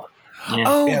camera bulb? Yeah.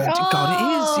 Oh, God, it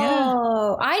is, yeah.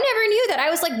 Oh, I never knew that. I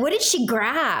was like, what did she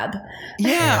grab?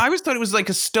 Yeah, I always thought it was like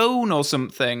a stone or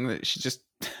something that she just...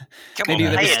 Maybe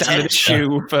on, the standard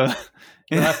shoe for...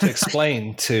 You'll have to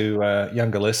explain to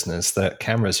younger listeners that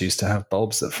cameras used to have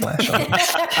bulbs that flash on them.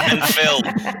 And film.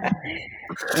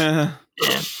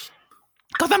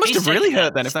 God, that must have really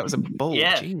hurt then if that was a bulb.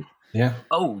 Yeah. Gee. Yeah.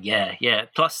 Oh, yeah.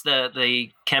 Plus the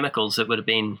chemicals that would have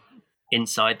been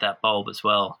inside that bulb as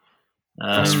well.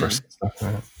 Phosphorus stuff,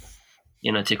 right?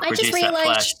 To produce I just that flash.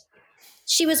 realized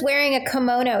she was wearing a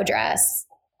kimono dress.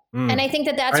 And I think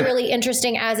that's really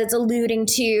interesting as it's alluding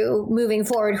to moving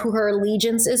forward who her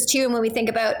allegiance is to. And when we think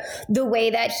about the way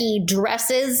that he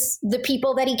dresses the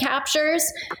people that he captures,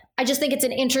 I just think it's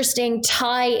an interesting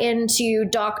tie into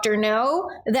Dr.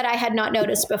 No that I had not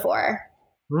noticed before.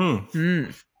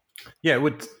 Yeah, it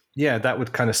would. Yeah, that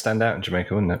would kind of stand out in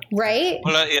Jamaica, wouldn't it? Right?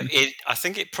 Well, I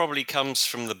think it probably comes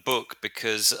from the book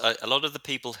because a lot of the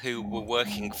people who were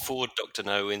working for Dr.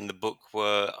 No in the book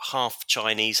were half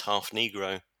Chinese, half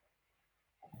Negro.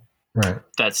 Right.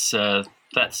 That's That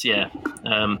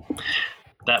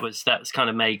was kind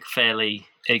of made fairly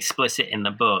explicit in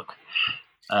the book.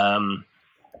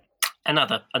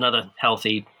 Another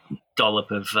healthy dollop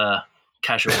of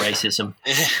casual racism.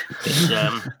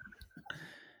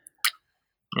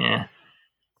 Yeah.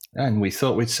 And we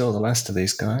thought we'd saw the last of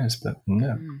these guys, but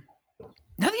no.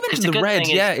 Now that you mentioned the red,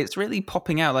 it's really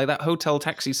popping out like that hotel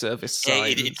taxi service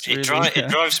side. It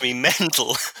drives me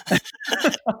mental.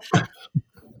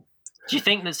 Do you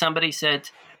think that somebody said,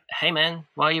 "Hey man,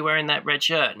 why are you wearing that red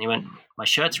shirt?" And he went, "My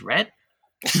shirt's red."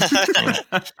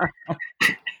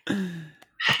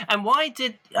 And why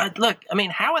did look? I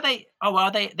mean, how are they? Oh,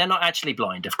 are they? They're not actually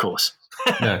blind, of course.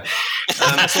 No,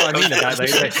 that's what I mean about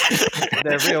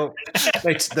they're real.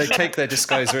 They take their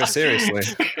disguise very seriously.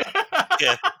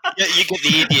 Yeah, you get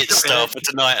the idiot star for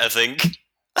tonight, I think.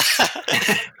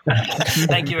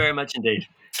 Thank you very much indeed.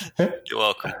 You're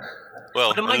welcome.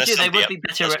 Well, but mind you, they would be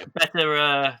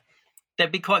better.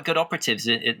 They'd be quite good operatives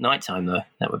at night time, though.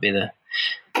 That would be the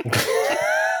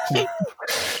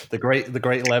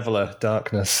great leveler,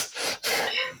 darkness.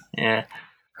 Yeah.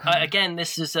 Again,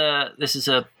 this is a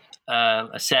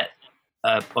set,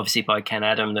 obviously by Ken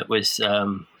Adam. That was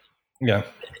yeah.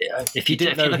 If you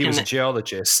didn't know he was a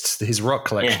geologist, his rock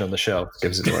collection on the shelf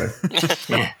gives it away.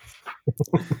 Yeah.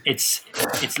 It's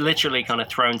literally kind of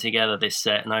thrown together, this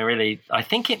set, and I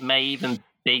think it may even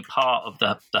be part of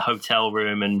the hotel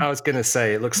room. And I was going to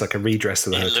say it looks like a redress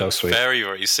of the hotel suite. Very,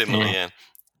 very similar, yeah.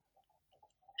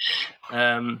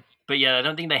 But yeah, I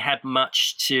don't think they had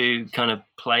much to kind of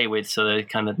play with, so they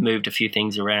kind of moved a few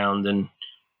things around, and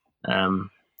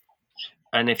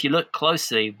if you look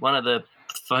closely, one of the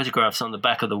photographs on the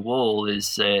back of the wall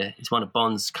is one of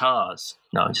Bond's cars.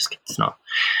 No, I'm just kidding. It's not.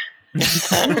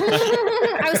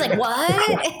 I was like, what?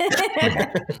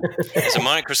 There's a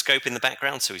microscope in the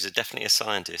background, so he's definitely a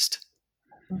scientist.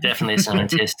 Definitely a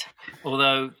scientist.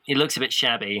 Although he looks a bit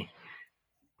shabby.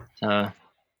 Oh,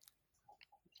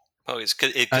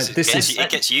 it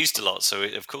gets used a lot, so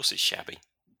of course it's shabby.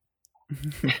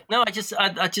 No, I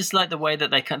just like the way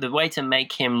that the way to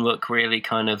make him look really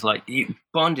kind of like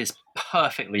Bond is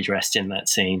perfectly dressed in that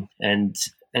scene, and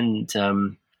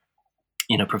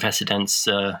Professor Dent's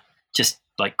just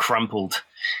like crumpled,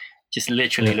 just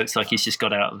literally looks like he's just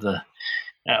got out of the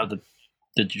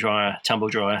dryer, tumble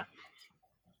dryer.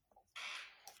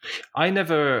 I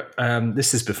never,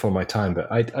 this is before my time,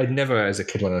 but I never, as a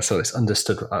kid when I saw this,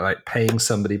 understood like paying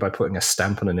somebody by putting a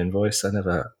stamp on an invoice. I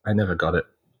never got it.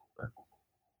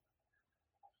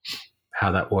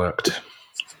 How that worked.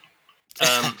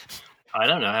 I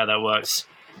don't know how that works.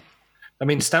 I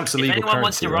mean, stamps are legal currency. If anyone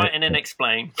wants to write right? in and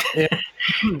explain. Yeah.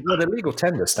 Well, they're legal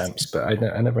tender stamps, but I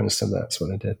never understood that. That's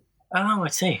what I did. Oh, I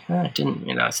see. I didn't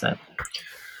realize that.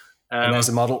 And there's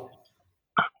a model.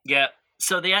 Yeah.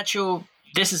 So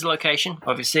this is the location,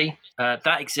 obviously.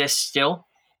 That exists still.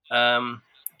 When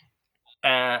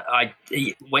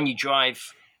you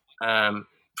drive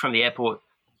from the airport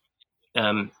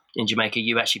in Jamaica,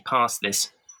 you actually pass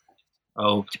this.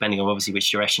 Oh, depending on obviously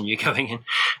which direction you're going in.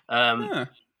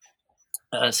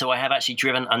 So I have actually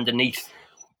driven underneath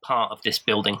part of this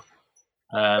building.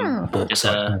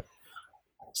 So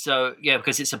yeah,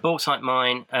 because it's a bauxite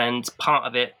mine, and part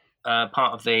of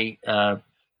the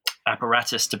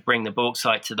apparatus to bring the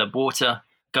bauxite to the water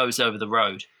goes over the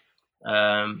road,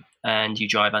 and you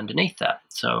drive underneath that.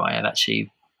 So I have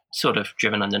actually sort of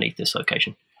driven underneath this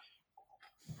location.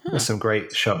 There's some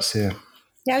great shots here.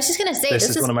 Yeah, I was just gonna say this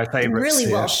is one of my favorites.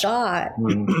 Really well shot.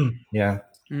 Yeah.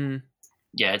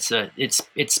 Yeah,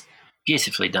 it's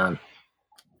beautifully done.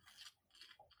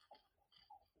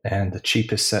 And the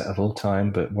cheapest set of all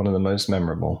time, but one of the most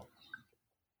memorable.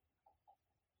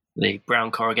 The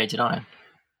brown corrugated iron.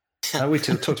 We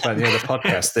talked about in the other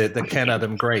podcast, the Ken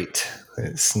Adam Great.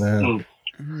 It's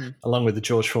along with the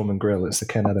George Foreman grill, it's the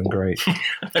Ken Adam Great. And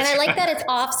I like that it's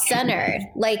off-centered.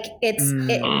 Like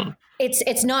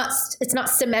it's not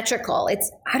symmetrical.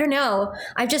 I don't know.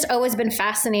 I've just always been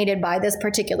fascinated by this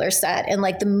particular set and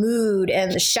like the mood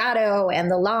and the shadow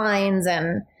and the lines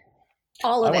and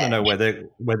all of it. I want to know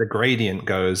where the gradient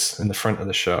goes in the front of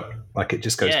the shot. Like it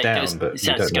just goes down, but it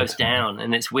just goes down,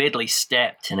 and it's weirdly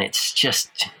stepped, and it's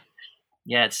just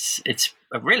it's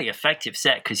a really effective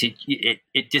set because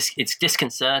it's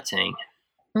disconcerting,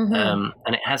 and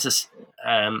it has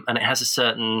a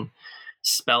certain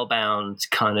spellbound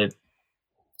kind of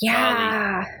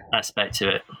aspect to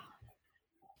it.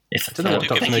 I don't know what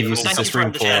Dr. No uses this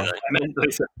room for.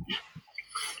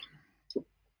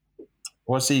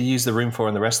 What's he use the room for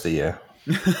in the rest of the year?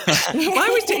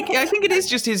 I think it is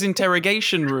just his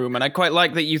interrogation room, and I quite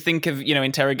like that you think of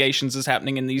interrogations as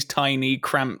happening in these tiny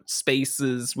cramped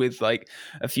spaces with like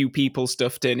a few people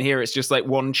stuffed in. Here it's just like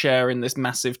one chair in this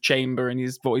massive chamber and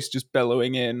his voice just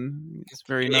bellowing in. It's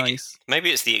very nice. Maybe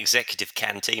it's the executive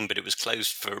canteen, but it was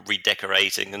closed for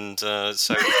redecorating, and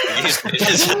so we used it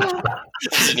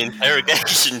as an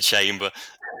interrogation chamber.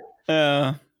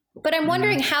 But I'm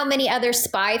wondering how many other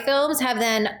spy films have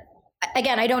then,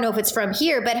 again, I don't know if it's from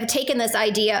here, but have taken this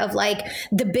idea of like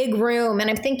the big room. And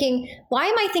I'm thinking, why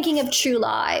am I thinking of True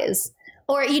Lies?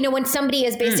 Or, when somebody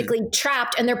is basically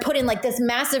trapped and they're put in like this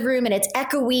massive room and it's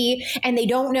echoey and they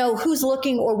don't know who's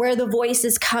looking or where the voice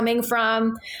is coming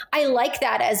from. I like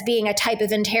that as being a type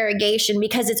of interrogation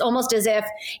because it's almost as if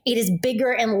it is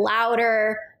bigger and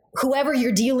louder. Whoever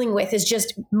you're dealing with is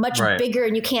just much bigger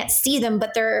and you can't see them,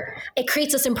 but it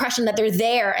creates this impression that they're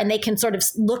there and they can sort of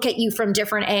look at you from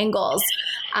different angles.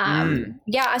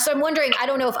 Yeah. So I'm wondering, I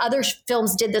don't know if other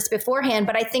films did this beforehand,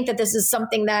 but I think that this is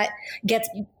something that gets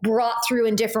brought through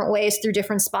in different ways through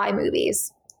different spy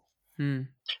movies.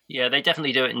 Yeah, they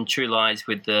definitely do it in True Lies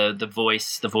with the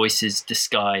voice. The voice is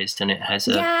disguised and it has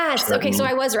a... Yes. Okay. So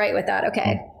I was right with that.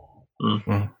 Okay.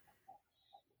 Mm-hmm.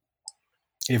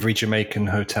 Every Jamaican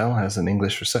hotel has an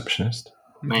English receptionist.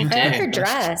 I like her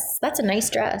dress. That's a nice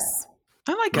dress.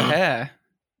 I like her hair.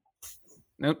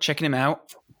 Nope, checking him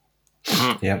out.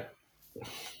 Yep.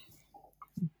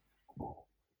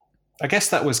 I guess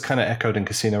that was kind of echoed in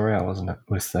Casino Royale, wasn't it?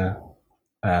 With the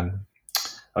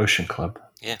Ocean Club.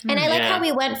 Yeah. And I like how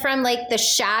we went from like the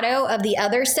shadow of the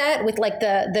other set with like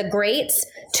the grates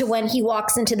to when he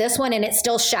walks into this one and it's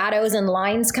still shadows and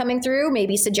lines coming through,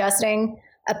 maybe suggesting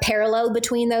a parallel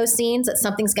between those scenes, that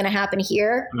something's going to happen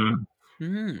here.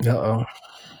 Uh-oh.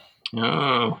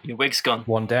 Oh, your wig's gone.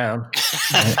 One down.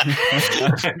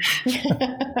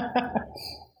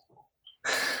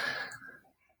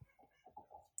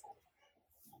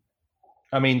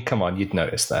 I mean, come on, you'd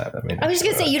notice that. I was just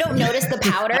going to say, you don't notice the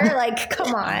powder? Like,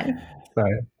 come on.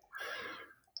 Right.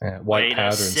 Yeah, white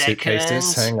powder in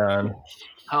suitcases. Hang on.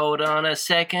 Hold on a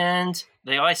second.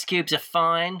 The ice cubes are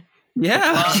fine.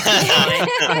 Yeah.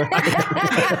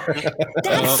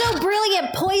 That's so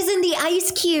brilliant. Poison the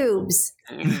ice cubes.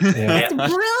 That's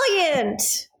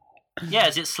brilliant. Yeah,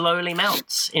 as it slowly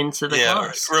melts into the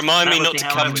glass. Remind That me would not be to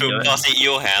how I come would to do a it. party at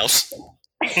your house.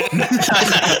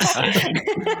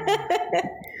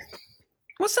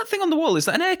 What's that thing on the wall? Is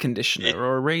that an air conditioner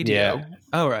or a radio? Yeah.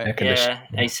 Oh, right. Yeah,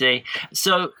 I see.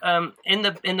 So in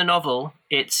the novel,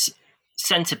 it's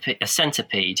a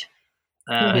centipede.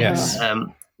 Yes.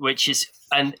 Which is,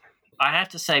 and I have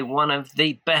to say, one of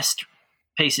the best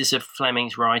pieces of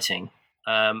Fleming's writing.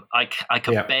 I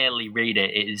could barely read it.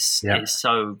 It is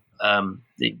so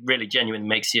it really genuinely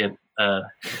makes your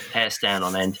hair stand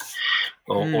on end,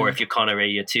 or if you're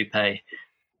Connery, your toupee.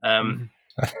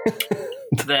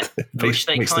 Which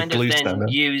they kind of then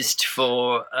used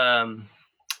for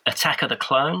Attack of the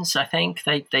Clones. I think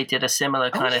they did a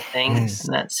similar kind of thing in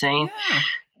that scene. Yeah.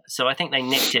 So I think they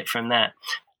nicked it from that.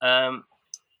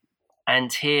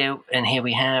 And here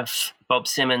we have Bob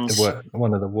Simmons.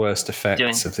 One of the worst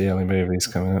effects of the early movies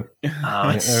coming up.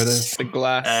 Oh, there it is. The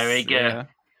glass. There we go. Yeah.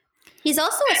 He's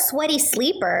also a sweaty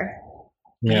sleeper.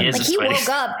 Yeah. He woke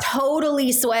up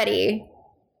totally sweaty.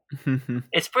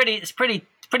 It's pretty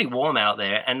warm out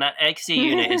there, and that XC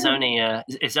unit is only a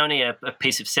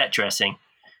piece of set dressing.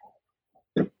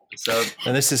 So,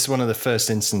 and this is one of the first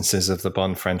instances of the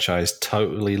Bond franchise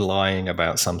totally lying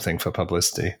about something for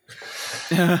publicity.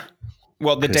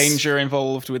 Well, the danger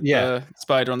involved with the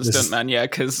spider on the stuntman,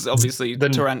 because obviously the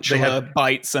tarantula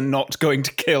bites and not going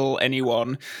to kill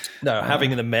anyone. No, having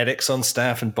the medics on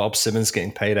staff and Bob Simmons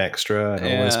getting paid extra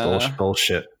and all this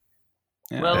bullshit.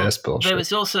 Yeah. Well, there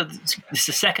was also it's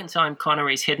the second time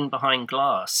Connery's hidden behind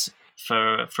glass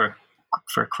for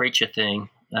a creature thing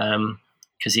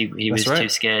because he was too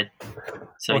scared.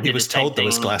 So he was told there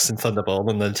was glass in Thunderball,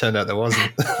 and then it turned out there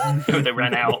wasn't. They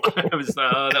ran out. It was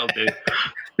that'll do.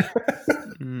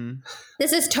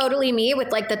 This is totally me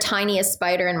with like the tiniest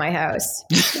spider in my house.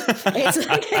 It's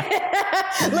like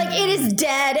it is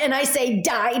dead, and I say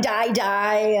die, die,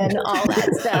 die, and all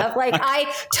that stuff. Like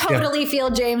I totally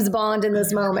feel James Bond in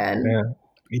this moment. Yeah.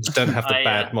 You just don't have the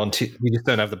bad Monty. You just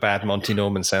don't have the bad Monty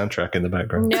Norman soundtrack in the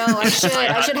background. No, I should.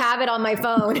 I should have it on my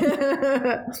phone.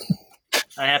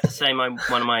 I have to say, one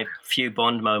of my few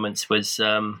Bond moments was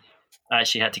I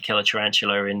actually had to kill a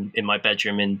tarantula in my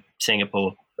bedroom in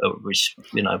Singapore. Which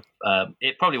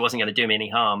it probably wasn't going to do me any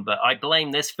harm, but I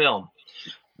blame this film.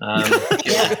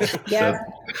 Yeah.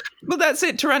 Well, that's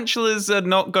it. Tarantulas are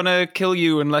not gonna kill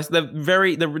you unless they're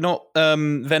not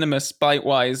venomous bite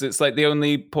wise. It's like the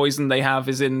only poison they have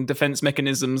is in defense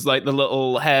mechanisms, like the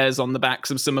little hairs on the backs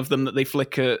of some of them that they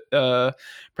flick at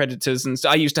predators. And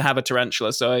I used to have a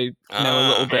tarantula, so I know a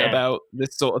little bit about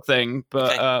this sort of thing.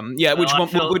 But which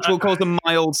will cause a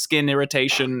mild skin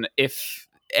irritation, if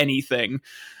anything.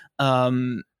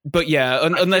 But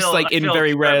unless in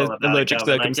very rare allergic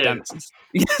circumstances.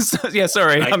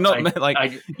 Sorry, I'm not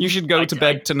you should go to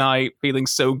bed tonight feeling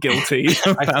so guilty.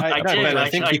 I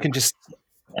think you can just.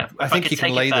 I think you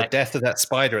can lay the death of that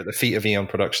spider at the feet of Eon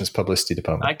Productions publicity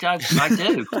department. I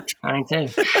do.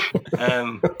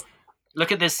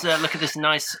 Look at this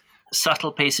nice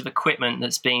subtle piece of equipment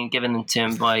that's being given to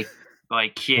him by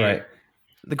Q. Right.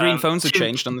 The green phones have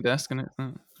changed on the desk, and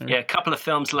a couple of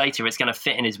films later, it's going to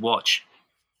fit in his watch.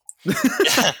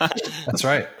 That's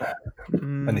right.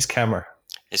 And his camera.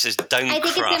 It says "Don't I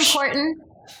think crush." It's important.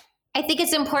 I think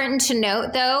it's important to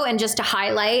note, though, and just to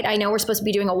highlight, I know we're supposed to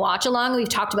be doing a watch along. We've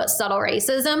talked about subtle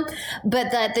racism,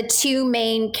 but that the two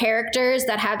main characters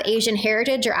that have Asian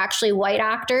heritage are actually white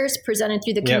actors presented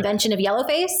through the convention of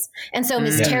yellowface. And so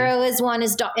Miss Taro is one,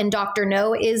 and Dr.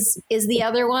 No is the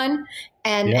other one.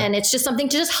 And it's just something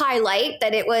to just highlight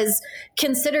that it was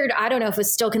considered, I don't know if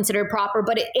it's still considered proper,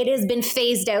 but it has been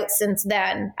phased out since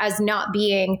then as not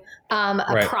being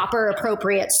a proper,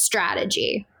 appropriate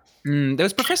strategy. There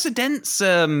was Professor Dent's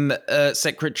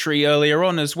secretary earlier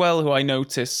on as well, who I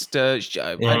noticed. I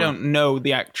don't know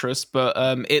the actress, but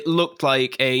it looked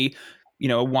like a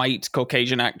white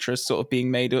Caucasian actress sort of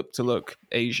being made up to look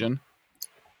Asian.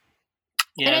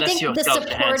 Yeah, and I think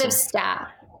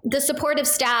the supportive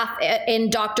staff in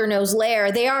Dr. No's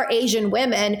lair, they are Asian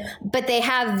women, but they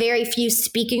have very few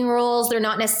speaking roles. They're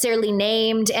not necessarily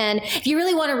named. And if you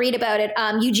really want to read about it,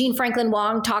 Eugene Franklin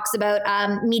Wong talks about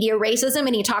media racism,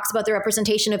 and he talks about the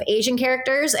representation of Asian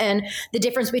characters and the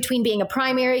difference between being a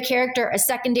primary character, a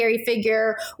secondary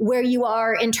figure, where you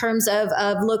are in terms of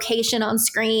location on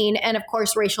screen, and of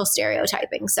course, racial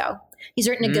stereotyping. So he's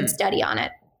written a good study on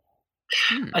it.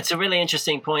 It's a really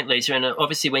interesting point, Lisa. And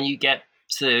obviously when you get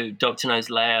to Dr. No's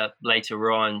lair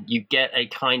later on, you get a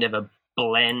kind of a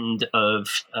blend of,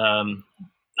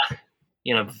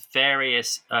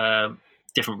 various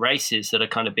different races that are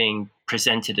kind of being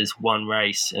presented as one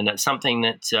race. And that's something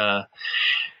that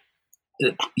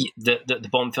the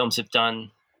Bond films have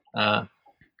done,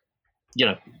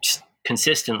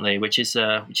 consistently, which is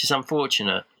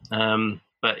unfortunate.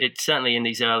 But it's certainly in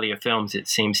these earlier films, it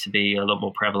seems to be a lot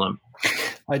more prevalent.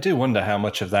 I do wonder how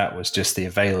much of that was just the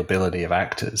availability of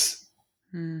actors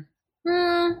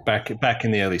back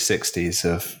in the early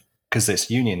 60s, because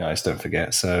it's unionized, don't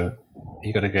forget. So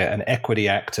you got to get an equity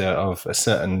actor of a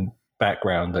certain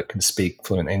background that can speak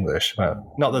fluent English.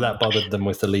 Well, not that bothered them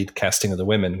with the lead casting of the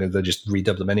women, because they just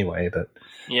redub them anyway. But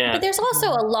there's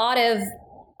also a lot of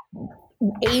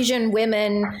Asian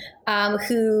women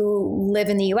who live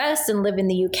in the US and live in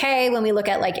the UK. When we look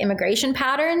at like immigration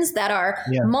patterns that are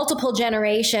multiple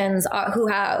generations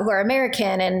who are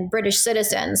American and British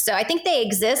citizens. So I think they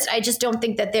exist. I just don't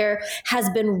think that there has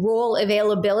been role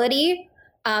availability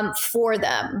for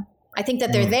them. I think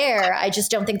that they're there. I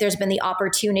just don't think there's been the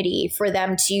opportunity for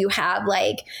them to have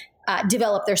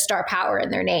develop their star power in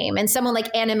their name. And someone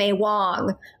like Anna May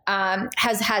Wong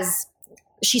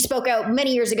she spoke out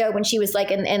many years ago when she was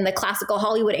like in the classical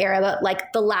Hollywood era about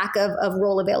like the lack of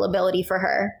role availability for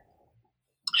her.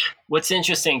 What's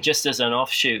interesting, just as an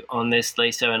offshoot on this,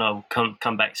 Lisa, and I'll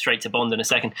come back straight to Bond in a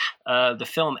second, the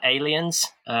film Aliens,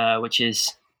 which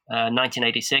is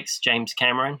 1986, James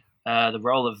Cameron, the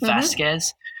role of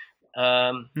Vasquez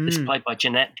is played by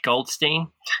Jeanette Goldstein.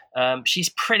 She's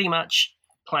pretty much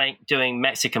doing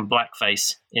Mexican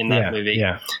blackface in that movie.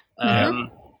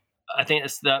 I think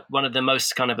it's one of the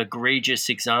most kind of egregious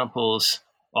examples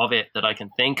of it that I can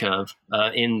think of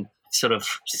in sort of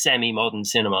semi-modern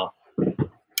cinema.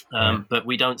 But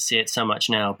we don't see it so much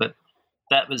now. But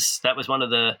that was one of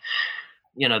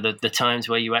the times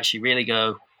where you actually really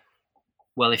go,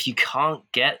 well, if you can't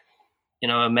get,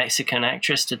 a Mexican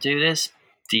actress to do this,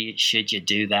 should you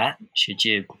do that? Should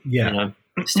you,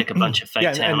 stick a bunch of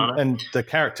fake tan on it? And the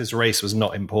character's race was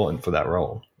not important for that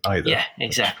role either. Yeah,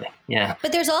 exactly. Yeah.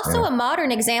 But there's also a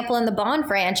modern example in the Bond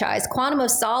franchise. Quantum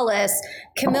of Solace,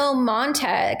 Camille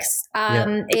Montex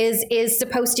is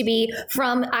supposed to be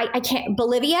from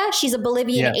Bolivia. She's a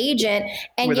Bolivian agent,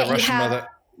 and with yet a Russian mother.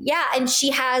 Yeah, and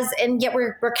yet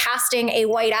we're casting a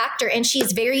white actor, and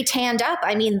she's very tanned up.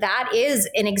 I mean, that is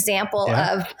an example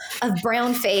of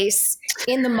brown face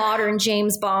in the modern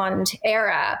James Bond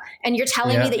era. And you're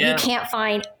telling me that you can't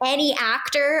find any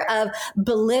actor of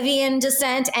Bolivian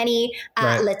descent, any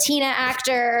Latina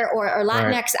actor or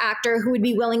Latinx actor who would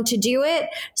be willing to do it.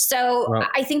 So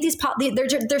I think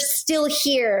they're still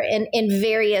here in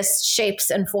various shapes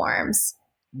and forms.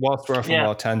 Whilst we're off on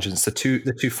wild tangents, the two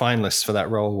finalists for that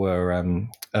role were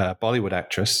Bollywood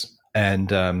actress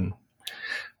and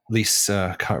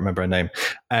Lisa, I can't remember her name,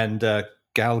 and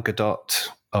Gal Gadot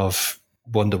of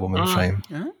Wonder Woman fame.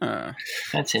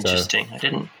 That's interesting. I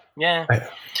didn't. Yeah.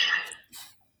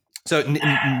 So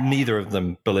neither of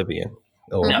them Bolivian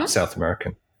or South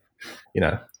American.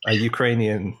 A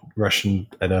Ukrainian, Russian,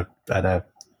 and a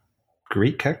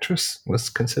Greek actress was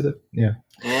considered. Yeah.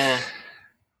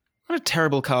 What a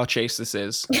terrible car chase this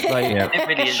is. It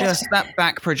really is. Just that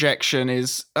back projection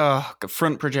is,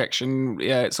 front projection.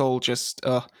 Yeah, it's all just,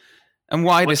 and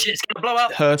why this it's going to blow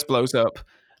up. hearse blows up.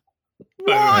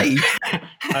 Why?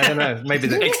 I don't know. Maybe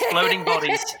the exploding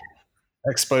bodies.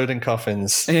 Exploding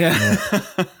coffins. Yeah.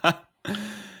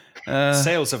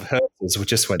 Sales of hearses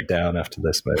just went down after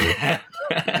this movie.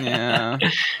 Yeah.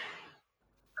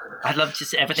 I'd love to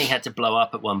see everything had to blow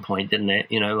up at one point, didn't it?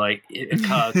 Like a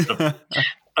car sort of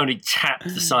only tapped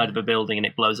the side of a building and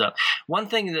it blows up. One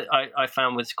thing that I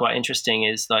found was quite interesting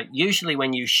is like usually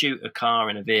when you shoot a car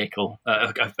in a vehicle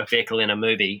in a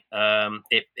movie,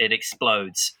 it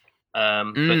explodes.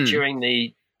 But during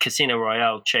the Casino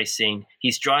Royale chase scene,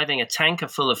 he's driving a tanker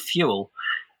full of fuel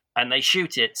and they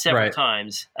shoot it several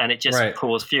times and it just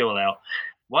pours fuel out.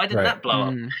 Why didn't that blow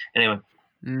up? Anyway.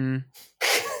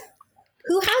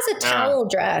 Who has a towel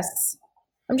dress?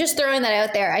 I'm just throwing that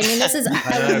out there. I mean, this is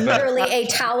literally a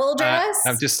towel dress.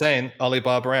 I'm just saying,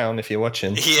 Oliver Brown, if you're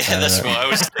watching. Yeah, that's what I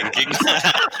was thinking.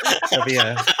 That'd be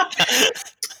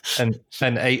an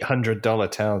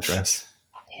 $800 towel dress.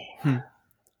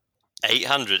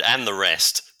 800 and the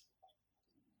rest.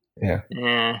 Yeah.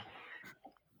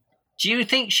 Do you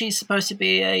think she's supposed to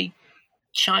be a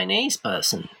Chinese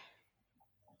person?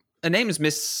 Her name is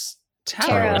Miss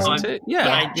Taro, isn't it?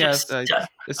 Yeah.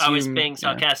 I was being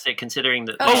sarcastic considering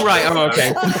that. Oh, right. Oh,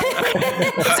 okay.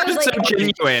 Sounds so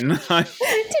genuine.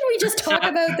 Did we just talk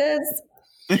about this?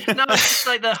 No, it's just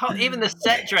like even the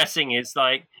set dressing is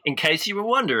like, in case you were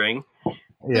wondering.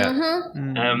 Yeah.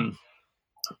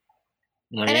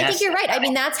 And I think you're right. I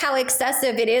mean, that's how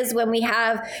excessive it is when we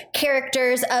have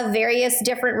characters of various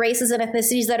different races and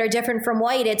ethnicities that are different from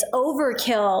white. It's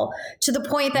overkill to the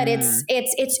point that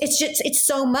it's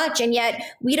so much, and yet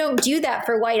we don't do that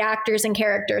for white actors and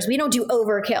characters. We don't do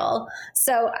overkill.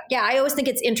 So yeah, I always think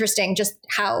it's interesting just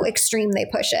how extreme they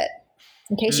push it.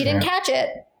 In case you didn't catch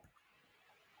it.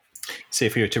 See,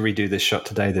 if we were to redo this shot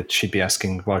today, that she'd be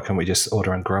asking, why can't we just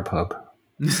order on Grubhub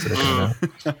instead of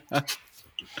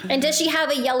And does she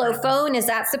have a yellow phone? Is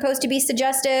that supposed to be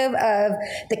suggestive of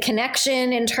the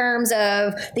connection in terms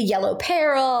of the yellow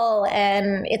peril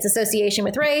and its association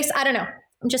with race? I don't know.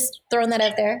 I'm just throwing that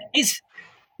out there. He's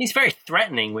very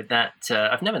threatening with that.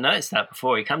 I've never noticed that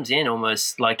before. He comes in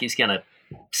almost like he's going to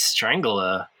strangle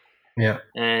her. Yeah.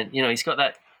 And, he's got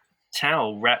that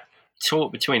towel wrapped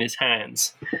taut between his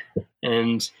hands.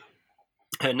 And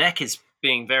her neck is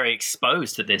being very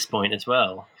exposed at this point as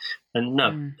well. And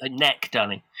a neck,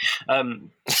 darling. And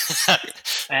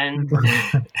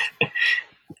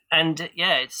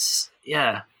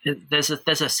there's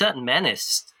a certain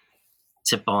menace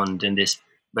to Bond in this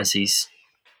as he's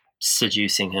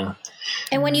seducing her.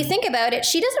 And when you think about it,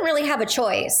 she doesn't really have a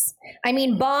choice. I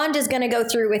mean, Bond is going to go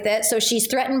through with it, so she's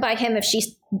threatened by him if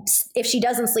she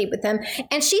doesn't sleep with him,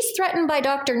 and she's threatened by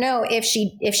Dr. No if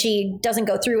she doesn't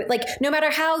go through it. Like, no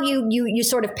matter how you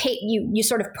sort of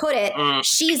put it,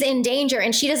 she's in danger,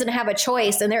 and she doesn't have a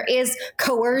choice. And there is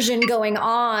coercion going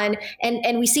on,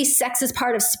 and we see sex as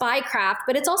part of spycraft,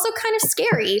 but it's also kind of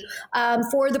scary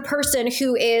for the person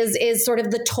who is sort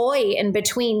of the toy in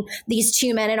between these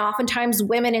two men. And oftentimes,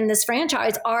 women in this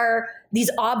franchise are these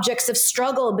objects of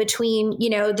struggle between,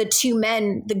 the two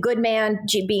men, the good man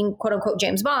being quote unquote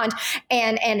James Bond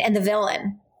and the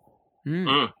villain.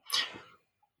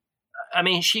 I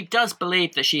mean, she does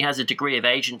believe that she has a degree of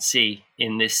agency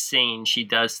in this scene. She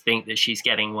does think that she's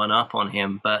getting one up on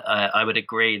him, but I would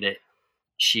agree that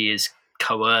she is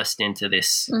coerced into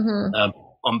this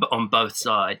on both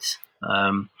sides.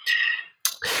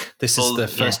 This is the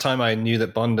first time I knew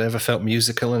that Bond ever felt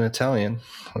musical in Italian.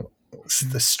 It's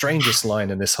the strangest line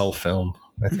in this whole film,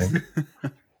 I think.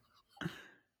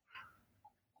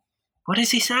 What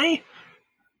does he say?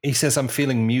 He says, I'm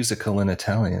feeling musical in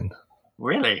Italian.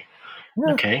 Really?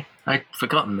 Yeah. Okay. I'd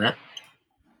forgotten that.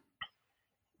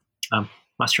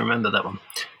 Must remember that one.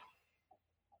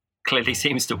 Clearly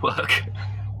seems to work.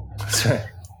 That's right.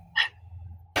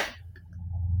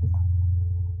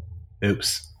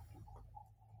 Oops.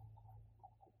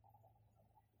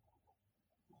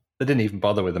 They didn't even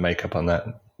bother with the makeup on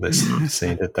this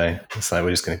scene, did they? It's like,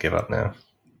 we're just going to give up now.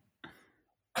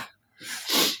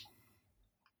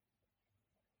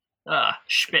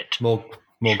 Spit. More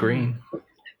green.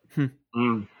 It's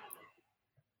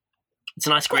a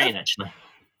nice green, actually.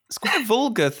 It's quite a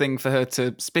vulgar thing for her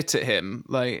to spit at him.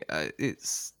 Like,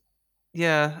 it's...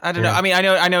 Yeah, I don't know. I mean,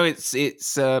 I know it's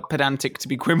pedantic to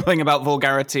be quibbling about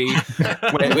vulgarity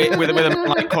with a man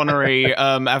like Connery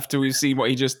after we've seen what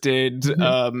he just did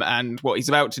and what he's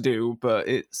about to do, but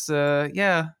it's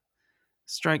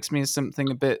strikes me as something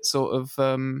a bit sort of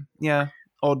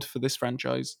odd for this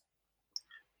franchise.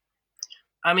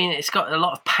 I mean, it's got a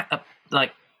lot of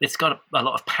it's got a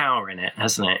lot of power in it,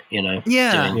 hasn't it?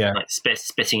 Yeah.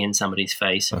 Spitting in somebody's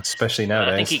face, especially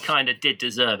nowadays. I think he kind of did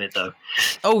deserve it, though.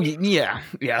 Oh yeah.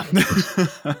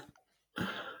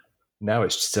 Now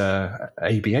it's just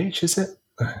ABH, is it?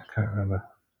 I can't remember.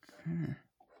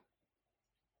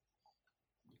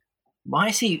 Why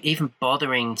is he even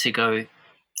bothering to go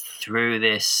through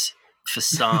this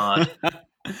facade?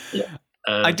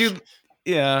 I do.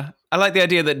 Yeah, I like the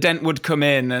idea that Dent would come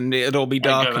in and it'd all be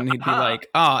dark and he'd be like,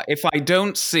 if I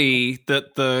don't see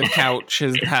that the couch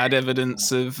has had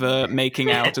evidence of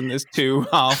making out and there's two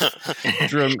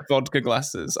half-drunk vodka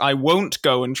glasses, I won't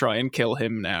go and try and kill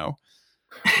him now.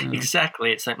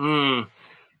 Exactly. It's like, my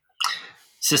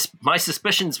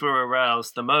suspicions were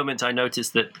aroused the moment I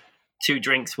noticed that 2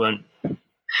 drinks weren't...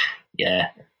 Yeah.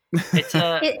 It's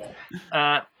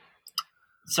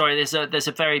sorry, there's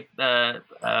a very no,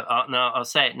 I'll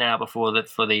say it now before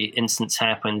the instance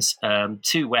happens.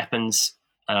 2 weapons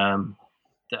that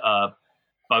are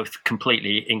both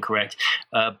completely incorrect.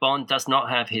 Bond does not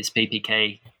have his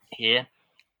PPK here.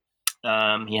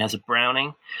 He has a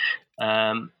Browning,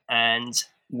 and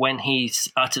when he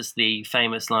utters the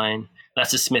famous line,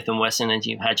 "That's a Smith & Wesson, and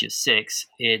you've had your 6,"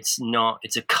 it's not.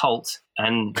 It's a Colt,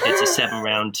 and it's a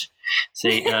 7-round.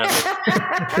 See,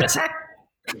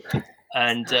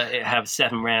 and it have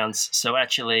 7 rounds. So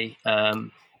actually,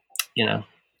 you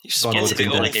spoiled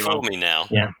it all for me now.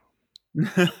 Yeah,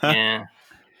 yeah.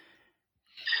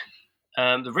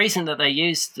 The reason that they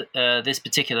used this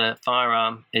particular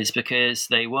firearm is because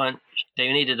they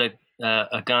needed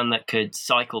a gun that could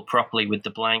cycle properly with the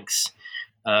blanks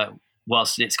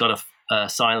whilst it's got a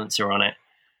silencer on it.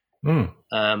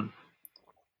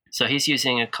 So he's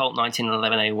using a Colt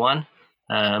 1911A1,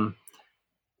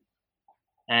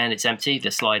 and it's empty.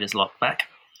 The slide is locked back.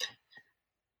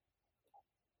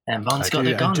 And Bond's got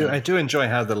the gun. I do enjoy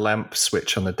how the lamp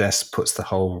switch on the desk puts the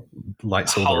whole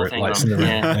lights in the room.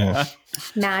 Yeah.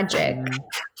 Magic.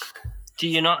 Do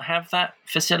you not have that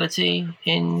facility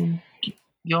in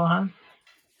your home?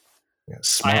 Yeah,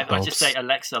 I just say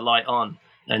Alexa, light on,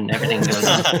 and everything goes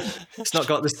on. It's not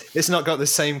got this. It's not got the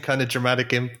same kind of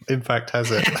dramatic impact,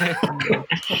 has it?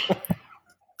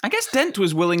 I guess Dent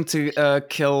was willing to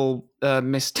kill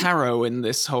Miss Tarot in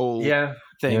this whole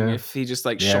thing if he just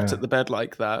shot at the bed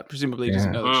like that. Presumably he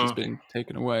doesn't know that she's been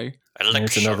taken away.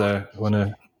 It's another one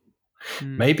of...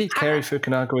 Maybe Cary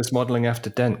Fukunaga was modelling after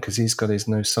Dent because he's got his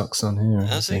no socks on here.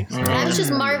 Has he? I was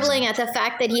just marveling at the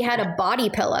fact that he had a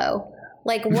body pillow.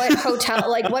 Like what hotel,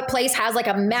 what place has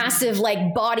a massive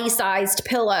body-sized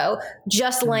pillow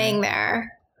just laying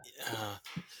there?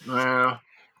 Well...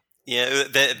 Yeah,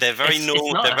 they're very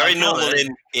normal. They're very normal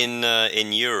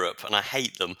in Europe, and I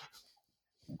hate them.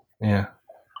 Yeah.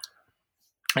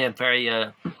 Yeah, very.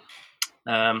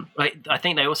 I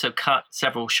think they also cut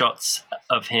several shots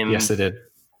of him. Yes, they did.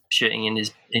 Shooting in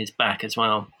his back as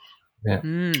well. Yeah.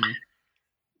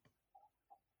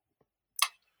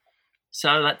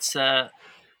 So that's that,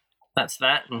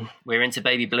 and we're into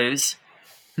baby blues.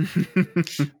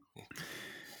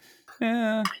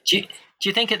 Yeah. Do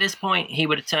you think at this point he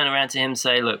would have turned around to him and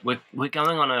say, "Look, we're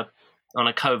going on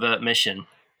a covert mission.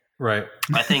 Right.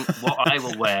 I think what I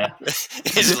will wear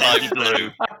is light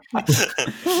blue.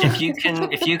 If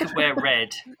you could wear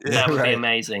red, that would be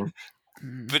amazing."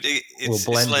 But we'll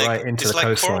blend right into the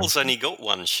coastline. Quarrel's only got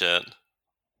one shirt.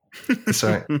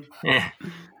 Sorry. Yeah.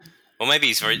 Or maybe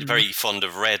he's very, very fond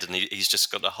of red, and he's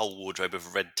just got a whole wardrobe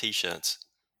of red T-shirts.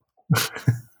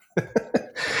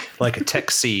 Like a tech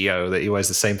CEO that he wears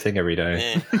the same thing every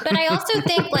day. Yeah. But I also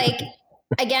think,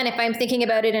 again, if I'm thinking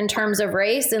about it in terms of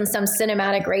race and some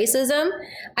cinematic racism,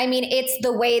 I mean, it's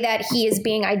the way that he is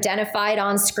being identified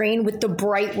on screen with the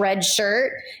bright red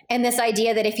shirt, and this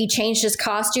idea that if he changed his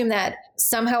costume that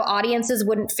somehow audiences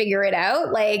wouldn't figure it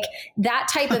out. That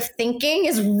type of thinking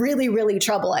is really, really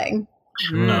troubling.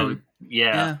 No,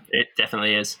 yeah, it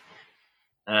definitely is.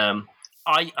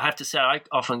 I have to say, I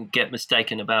often get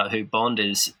mistaken about who Bond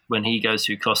is when he goes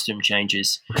through costume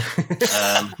changes.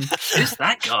 Who's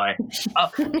that guy? Oh.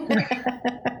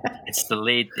 It's the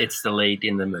lead. It's the lead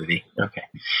in the movie. Okay.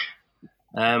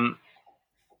 Why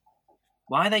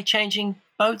are they changing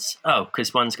boats? Oh,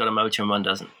 because one's got a motor and one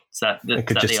doesn't. Is that the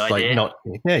idea?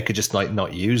 It could just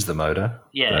not use the motor.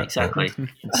 Yeah, exactly.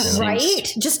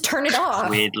 Right? Just turn it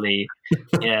off. Weirdly,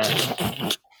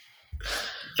 yeah.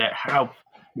 How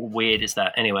weird is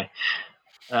that? Anyway,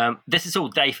 this is all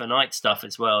day for night stuff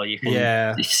as well. You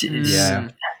can, it's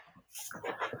the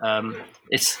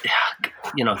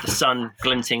sun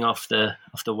glinting off the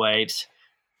waves.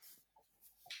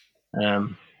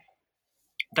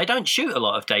 They don't shoot a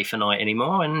lot of day for night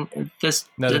anymore, and this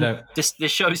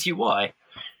shows you why.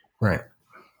 Right.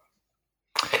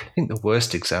 I think the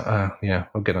worst example.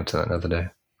 We'll get onto that another day.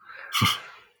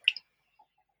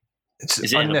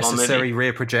 It's unnecessary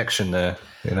rear projection there.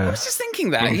 I was just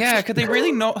thinking that. Yeah, could they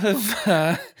really not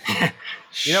have?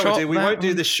 You know what we won't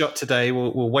do this shot today.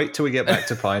 We'll wait till we get back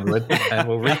to Pinewood, and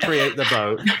we'll recreate the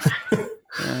boat.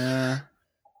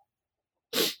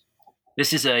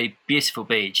 This is a beautiful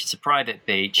beach. It's a private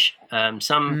beach.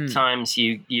 Sometimes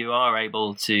you are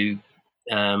able to,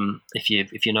 if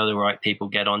you know the right people,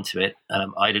 get onto it.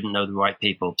 I didn't know the right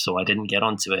people, so I didn't get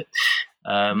onto it.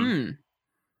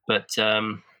 But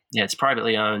it's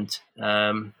privately owned,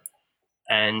 and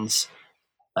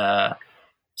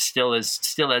still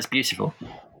as beautiful.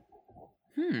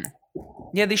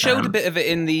 Yeah, they showed a bit of it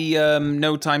in the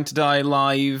No Time to Die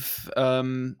live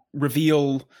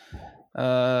reveal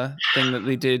thing that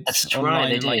they did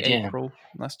online in April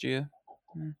last year.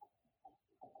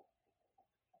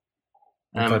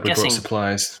 I'm glad we brought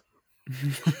supplies.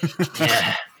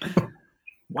 Yeah.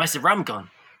 Why's the rum gone?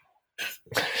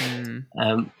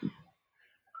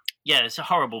 It's a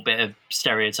horrible bit of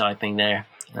stereotyping there.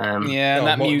 And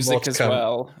that music as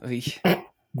well.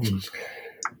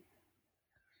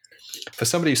 For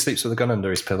somebody who sleeps with a gun under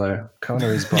his pillow,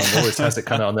 Connery's Bond always has it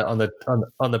kind of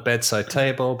on the bedside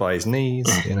table by his knees,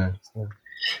 So.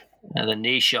 The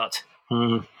knee shot.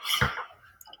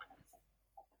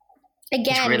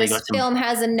 Again, this film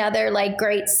has another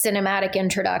great cinematic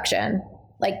introduction.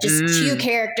 Like just two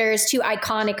characters, two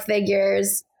iconic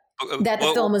figures that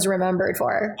the film was remembered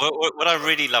for. What I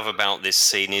really love about this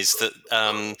scene is that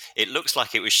it looks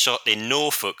like it was shot in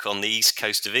Norfolk on the east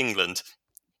coast of England.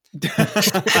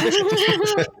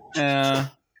 Yeah.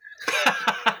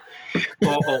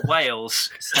 or Wales,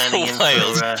 standing in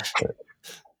Wales.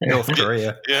 for North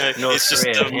Korea. Yeah, North it's just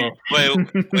Korea, well,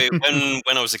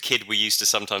 when I was a kid, we used to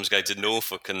sometimes go to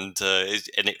Norfolk, and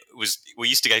we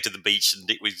used to go to the beach, and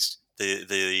it was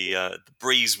the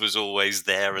breeze was always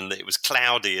there, and it was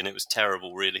cloudy, and it was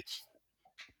terrible, really.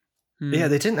 Yeah,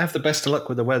 they didn't have the best of luck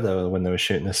with the weather when they were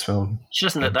shooting this film. She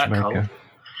doesn't look that cold.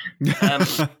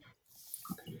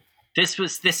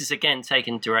 This is again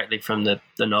taken directly from the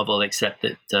novel, except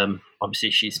that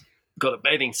obviously she's got a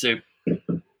bathing suit.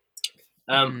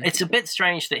 It's a bit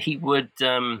strange that he would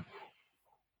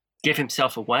give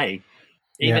himself away,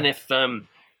 even if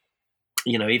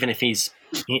even if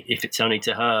if it's only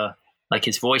to her. Like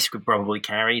his voice could probably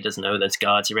carry. He doesn't know there's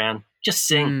guards around. Just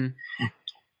sing.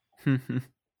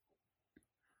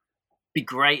 Be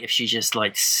great if she just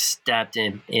like stabbed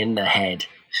him in the head.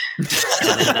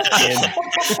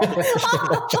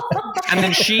 And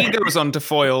then she goes on to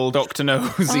foil Dr.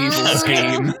 No's evil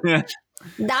scheme.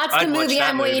 That's the movie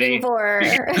I'm waiting for.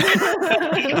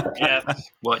 Yeah,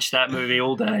 watch that movie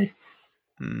all day.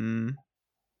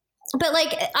 But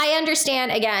like, I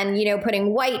understand again,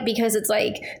 putting white because it's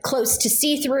like close to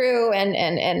see-through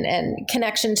and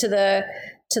connection to the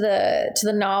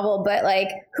novel. But like,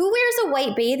 who wears a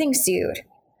white bathing suit?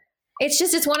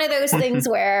 It's one of those things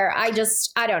where I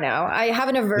don't know. I have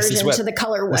an aversion to the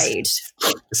color white.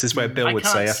 This is where Bill would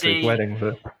say after his wedding.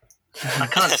 But I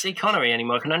can't see Connery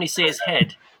anymore. I can only see his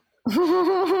head. He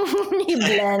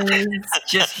blends.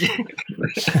 Just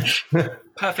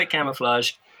perfect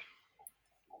camouflage.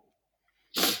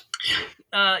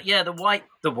 The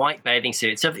white bathing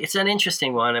suit. So it's an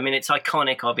interesting one. I mean, it's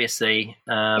iconic, obviously,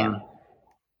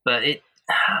 but it.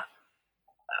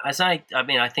 I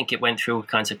think it went through all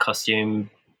kinds of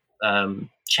costume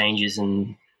changes,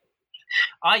 and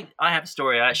I have a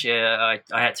story. Actually, I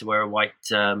had to wear a white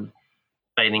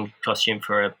bathing costume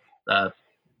for an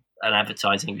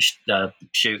advertising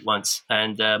shoot once,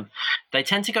 and they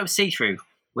tend to go see-through,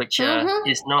 which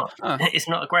is not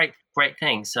a great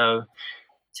thing. So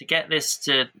to get this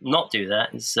to not do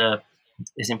that is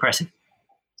impressive.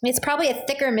 It's probably a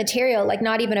thicker material, like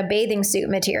not even a bathing suit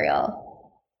material.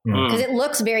 Because it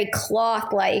looks very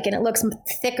cloth-like and it looks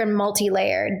thick and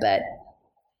multi-layered, but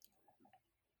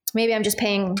maybe I'm just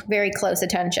paying very close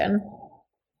attention.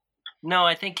 No,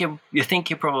 I think you're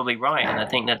probably right, and I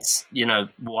think that's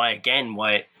why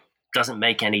it doesn't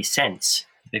make any sense,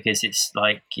 because it's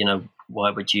like why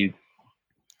would you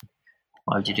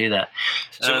do that?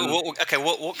 So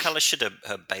what colour should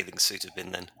her bathing suit have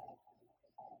been then?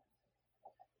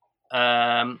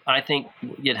 I think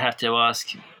you'd have to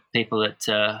ask people at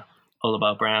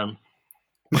Oliver Brown.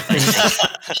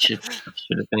 should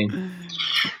have been.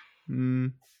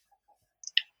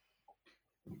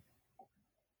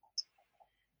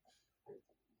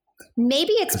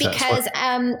 Maybe it's because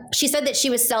she said that she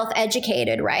was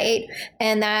self-educated, right?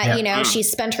 And that, she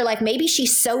spent her life, maybe she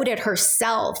sewed it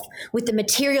herself with the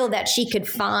material that she could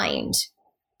find.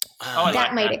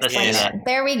 That might explain it.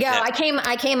 There we go. Yeah. I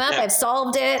came up, I've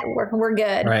solved it. We're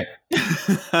good. Right.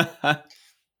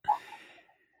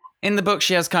 In the book,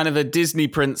 she has kind of a Disney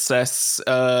princess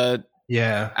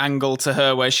angle to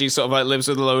her, where she sort of like lives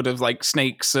with a load of like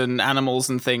snakes and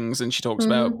animals and things, and she talks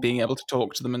about being able to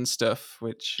talk to them and stuff,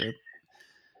 which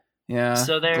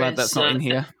so glad that's not in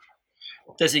here.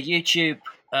 There's a YouTube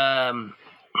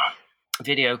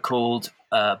video called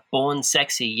Born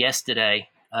Sexy Yesterday,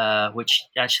 which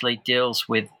actually deals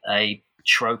with a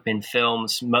trope in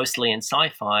films, mostly in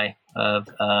sci-fi, of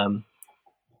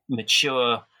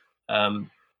mature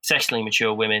sexually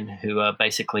mature women who are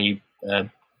basically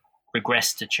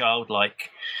regressed to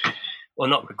childlike, or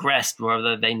not regressed,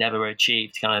 rather they never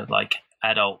achieved kind of like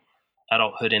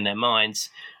adulthood in their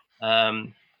minds,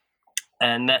 and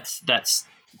that's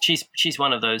she's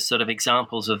one of those sort of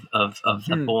examples of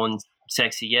Born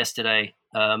Sexy Yesterday,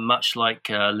 much like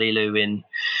Lilu in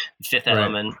Fifth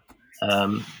Element.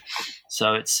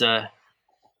 So it's a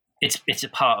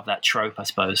part of that trope, I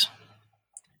suppose,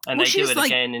 and they do it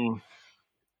again in.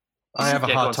 I have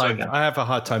a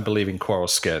hard time believing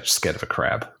Quarrel's scared of a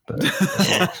crab. But,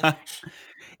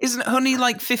 Isn't Honey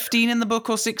like 15 in the book,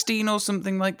 or 16 or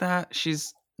something like that?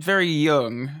 She's very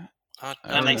young.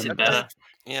 That makes it better.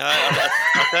 Yeah, I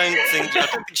don't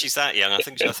think she's that young. I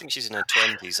think she's in her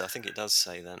 20s. I think it does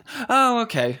say then. Oh,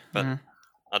 okay. But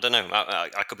I don't know.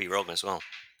 I could be wrong as well.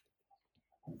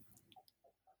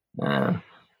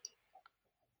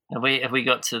 Have we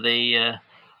got to the?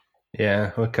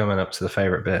 Yeah, we're coming up to the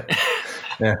favorite bit.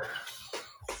 Yeah.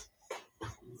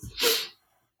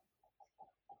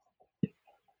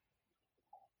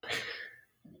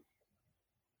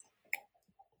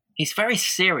 He's very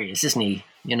serious, isn't he?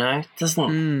 You know,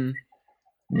 doesn't.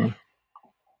 Yeah.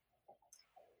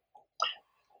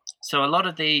 So a lot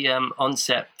of the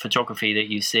on-set photography that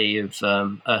you see of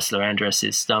Ursula Andress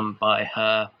is done by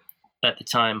her, at the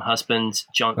time, husband,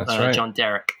 John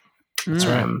Derek. That's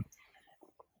right.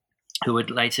 Who would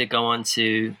later go on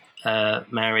to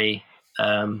marry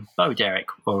Bo Derek,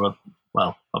 well,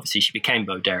 obviously she became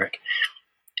Bo Derek.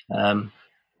 I'm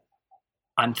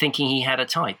thinking he had a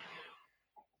type.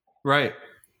 Right.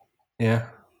 Yeah.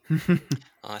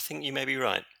 I think you may be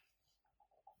right.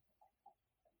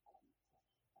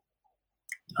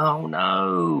 Oh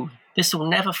no, this will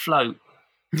never float.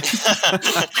 I'm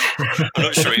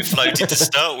not sure it floated to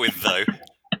start with, though.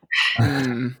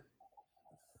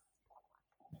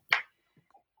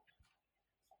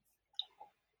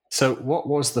 So what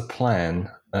was the plan?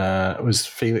 Was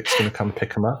Felix going to come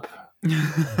pick him up?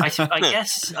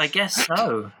 I guess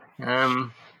so.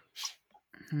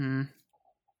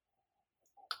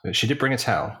 She did bring a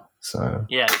towel, so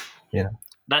Yeah.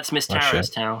 That's Miss Tara's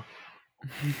towel.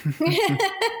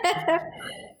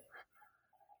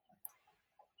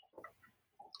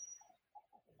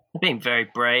 They're being very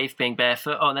brave, being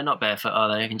barefoot. Oh, they're not barefoot, are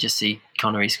they? I can just see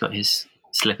Connery's got his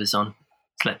slippers on,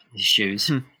 his shoes.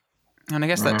 And I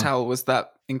guess that towel was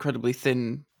that incredibly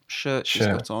thin shirt she's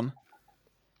got on.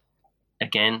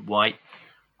 Again, white.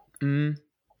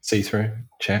 See-through,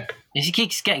 check. He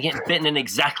keeps getting bitten in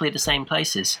exactly the same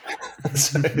places.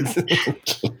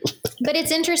 But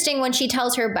it's interesting when she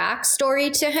tells her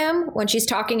backstory to him, when she's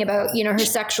talking about, her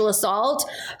sexual assault,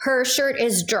 her shirt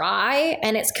is dry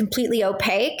and it's completely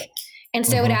opaque. And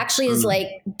so it actually is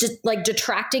like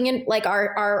detracting and like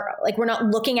our we're not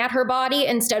looking at her body.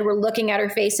 Instead, we're looking at her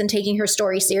face and taking her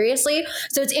story seriously.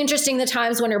 So it's interesting the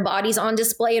times when her body's on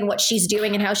display and what she's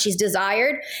doing and how she's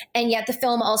desired. And yet the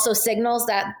film also signals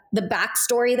that the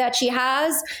backstory that she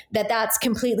has, that's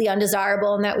completely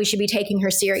undesirable and that we should be taking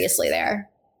her seriously there.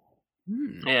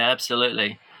 Yeah,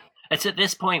 absolutely. It's at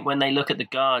this point when they look at the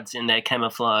guards in their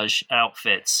camouflage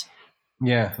outfits.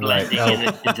 Yeah, blending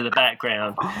into the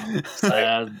background,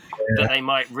 that they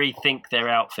might rethink their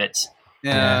outfits.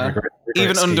 Yeah,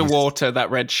 even underwater, that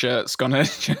red shirt's gonna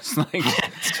just like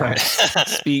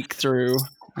speak through.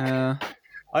 I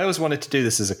always wanted to do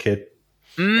this as a kid.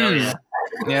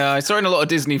 Yeah, I saw it in a lot of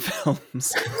Disney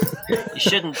films. You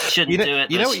shouldn't do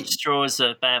it. Straws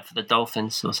are bad for the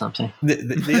dolphins or something.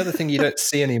 The other thing you don't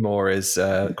see anymore is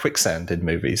quicksand in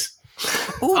movies.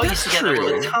 I used to get that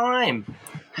all the time.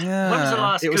 Yeah. When was the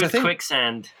last good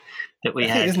quicksand that we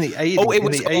had? In the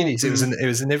 80s, it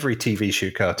was in every TV show,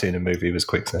 cartoon, and movie was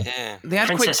quicksand. Yeah. They had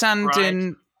Princess quicksand Bride.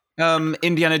 in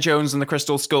Indiana Jones and the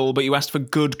Crystal Skull, but you asked for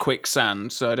good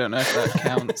quicksand, so I don't know if that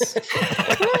counts.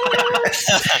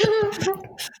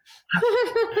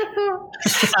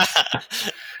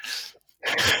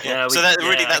 Yeah, so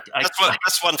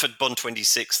that's one for Bond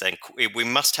 26 then. We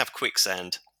must have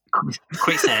quicksand.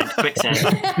 Quicksand.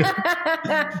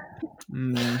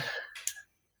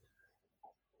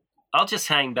 I'll just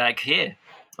hang back here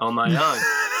on my own.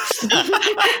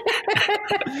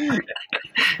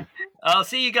 I'll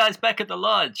see you guys back at the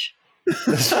lodge.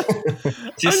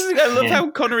 I love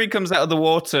how Connery comes out of the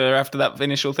water after that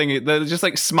initial thing. They're just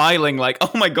like smiling, like,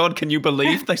 "Oh my god, can you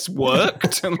believe this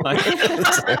worked?" And like,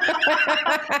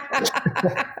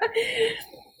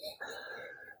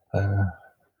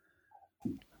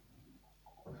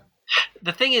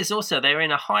 the thing is also they're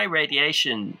in a high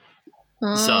radiation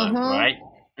zone, right?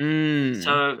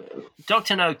 So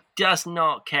Dr. No does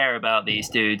not care about these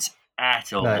dudes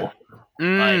at all.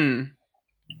 No.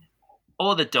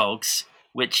 Or the dogs,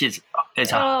 which is a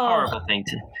horrible thing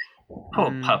to...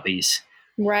 Poor puppies.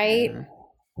 Right?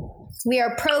 We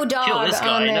are pro-dog on this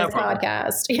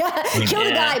podcast. Yeah, kill the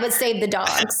guy, but save the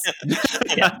dogs.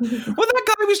 Yeah. Well,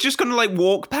 that guy was just going to like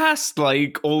walk past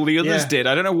like all the others did.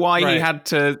 I don't know why he had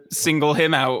to single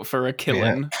him out for a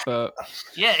killing. But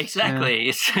yeah,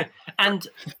 exactly. Yeah. And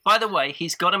by the way,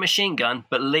 he's got a machine gun,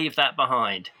 but leave that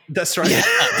behind. That's right.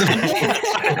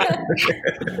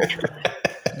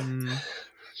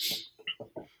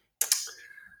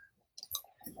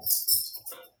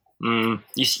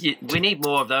 We need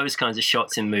more of those kinds of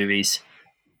shots in movies.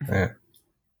 Yeah.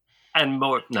 And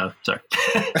more... No, sorry.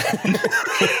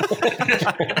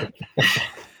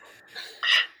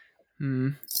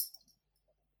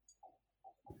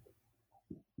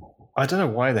 I don't know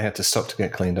why they had to stop to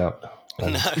get cleaned up.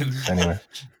 Anyway.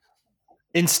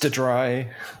 Insta-dry.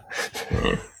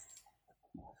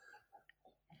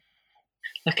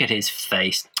 Look at his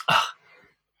face. Ugh.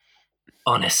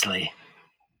 Honestly,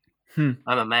 I'm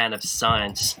a man of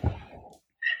science.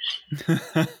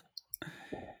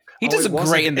 He does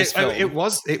great in this film. It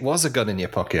was a gun in your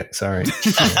pocket. Sorry.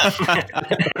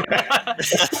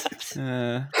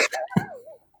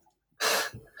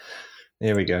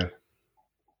 Here we go.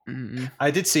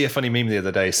 I did see a funny meme the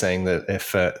other day saying that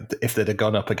if they'd have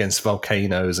gone up against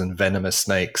volcanoes and venomous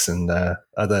snakes and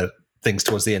other things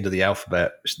towards the end of the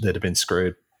alphabet, they'd have been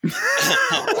screwed.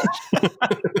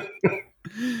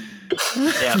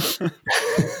 Yeah.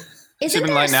 Isn't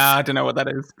Even like, nah, I don't know what that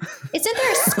is. Isn't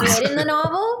there a squid in the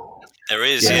novel? There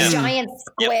is, A yeah. giant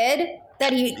squid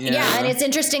that and it's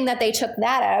interesting that they took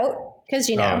that out because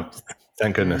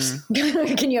Thank goodness.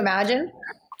 Can you imagine?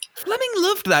 Fleming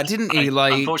loved that, didn't he?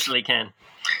 Like, unfortunately, can.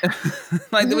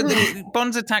 Like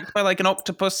Bond's attacked by like an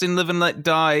octopus in Live and Let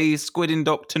Die, squid in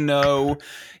Doctor No,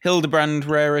 Hildebrand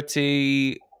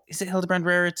Rarity. Is it Hildebrand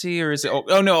Rarity or is it?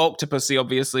 Oh no, Octopussy.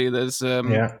 Obviously, there's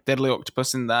Deadly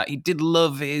Octopus in that. He did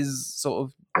love his sort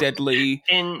of deadly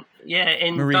in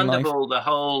Thunderball.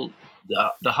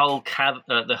 The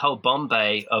whole bomb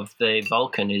bay of the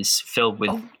Vulcan is filled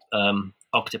with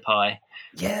octopi.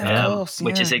 Yeah, of course.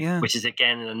 Which is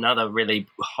again another really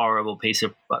horrible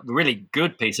really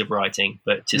good piece of writing,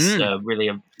 but just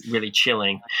really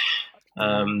chilling.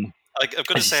 I've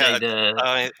got to say,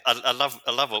 I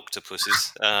love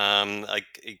octopuses. I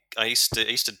used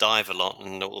to dive a lot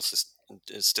and also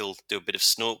still do a bit of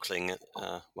snorkeling.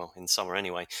 In summer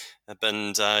anyway.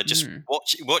 And just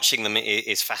watching them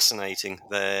is fascinating.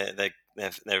 They're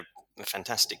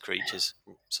fantastic creatures.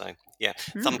 So yeah,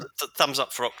 thumbs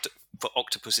up for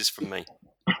octopuses from me.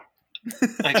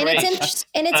 And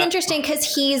it's interesting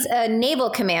because he's a naval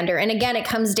commander, and again, it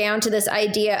comes down to this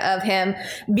idea of him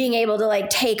being able to like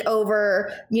take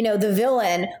over, the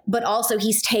villain, but also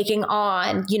he's taking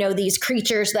on, these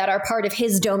creatures that are part of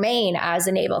his domain as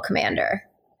a naval commander.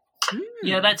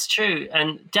 Yeah, that's true,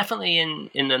 and definitely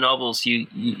in the novels, you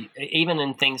even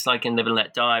in things like in Live and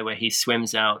Let Die, where he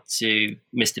swims out to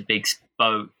Mr. Big's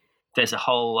boat. There's a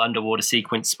whole underwater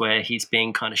sequence where he's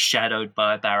being kind of shadowed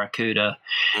by a barracuda.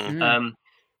 Mm-hmm.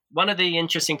 One of the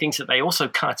interesting things that they also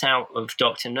cut out of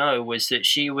Dr. No was that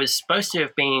she was supposed to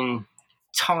have been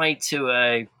tied to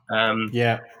a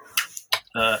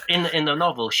in the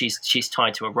novel she's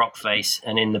tied to a rock face,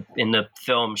 and in the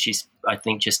film she's I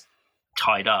think just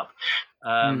tied up,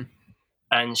 and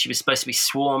she was supposed to be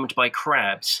swarmed by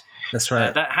crabs. That's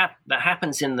right. That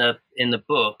happens in the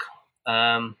book.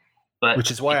 But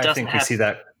which is why I think we see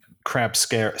that crab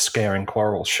scaring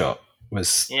Quarrel shot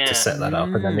was to set that up,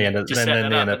 and then they ended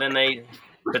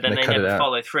But then they never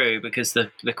follow through because the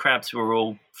crabs were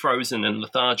all frozen and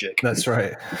lethargic. That's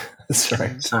right.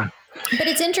 But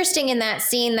it's interesting in that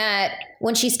scene that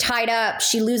when she's tied up,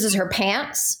 she loses her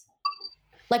pants.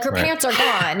 Like her pants are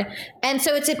gone. And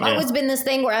so it's always been this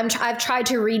thing where I've tried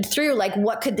to read through, like,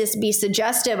 what could this be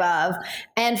suggestive of?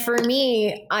 And for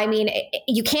me, I mean,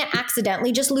 you can't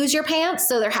accidentally just lose your pants.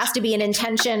 So there has to be an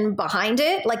intention behind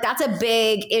it. Like that's a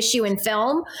big issue in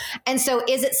film. And so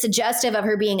is it suggestive of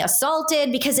her being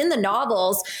assaulted? Because in the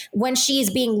novels, when she's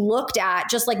being looked at,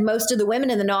 just like most of the women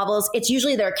in the novels, it's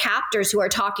usually their captors who are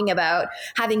talking about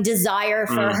having desire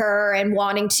for her and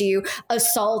wanting to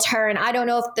assault her. And I don't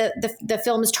know if the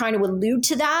film is trying to allude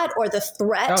to that or the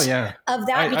threat of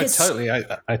that.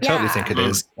 I totally think it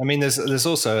is. I mean, there's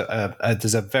also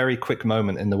there's a very quick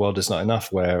moment in The World Is Not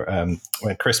Enough where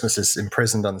when Christmas is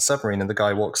imprisoned on the submarine and the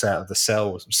guy walks out of the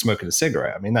cell smoking a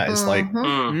cigarette. I mean, that is like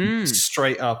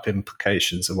straight up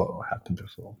implications of what happened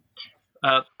before.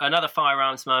 Another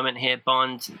firearms moment here.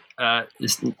 Bond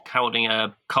is holding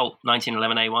a Colt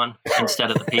 1911A1 instead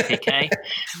of the PPK.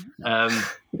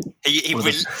 He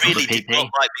really did not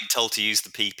like being told to use the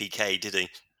PPK, did he?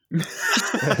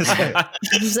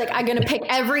 He's like, I'm going to pick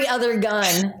every other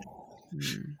gun.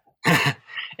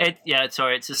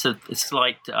 It's just it's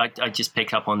like I just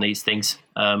pick up on these things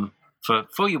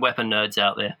for you weapon nerds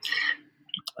out there.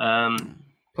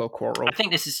 Poor Quarrel. I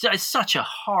think this is such a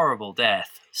horrible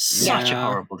death. Such a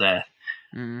horrible death.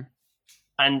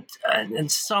 And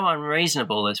so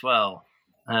unreasonable as well.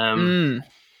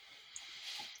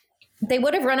 They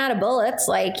would have run out of bullets.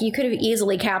 Like, you could have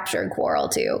easily captured Quarrel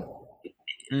too.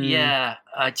 Yeah,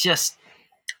 it's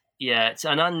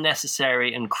an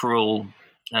unnecessary and cruel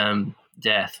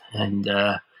death. And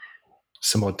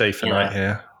some more day for night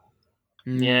here.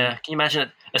 Yeah, can you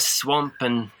imagine a swamp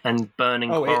and burning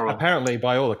coral? Apparently,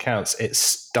 by all accounts, it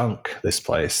stunk, this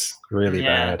place. Really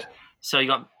bad. So you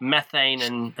got methane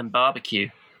and barbecue.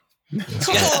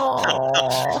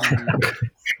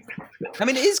 I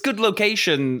mean, it is good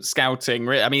location scouting,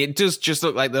 right? I mean, it does just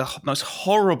look like the most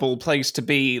horrible place to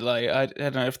be. Like, I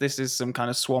don't know if this is some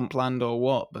kind of swampland or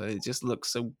what, but it just looks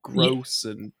so gross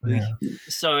and.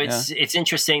 So it's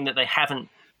interesting that they haven't.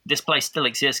 This place still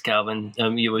exists, Calvin.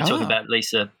 You were talking about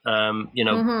Lisa.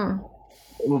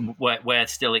 Where it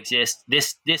still exists.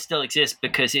 This still exists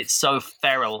because it's so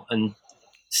feral and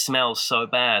smells so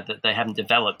bad that they haven't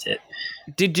developed it.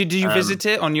 Did you visit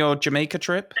it on your Jamaica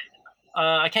trip?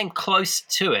 I came close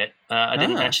to it. I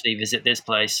didn't actually visit this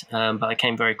place, but I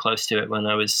came very close to it when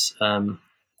I was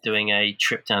doing a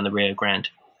trip down the Rio Grande.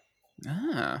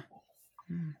 I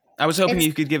was hoping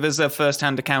you could give us a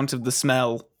first-hand account of the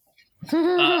smell.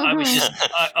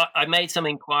 I made some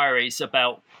inquiries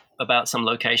about some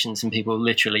locations, and people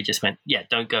literally just went, "Yeah,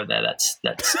 don't go there. That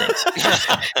stinks."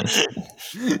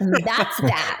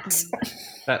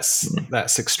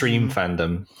 That's extreme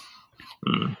fandom.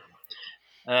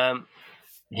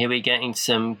 Here we're getting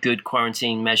some good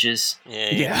quarantine measures.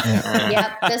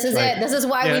 Yep, this is it. This is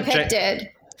why we picked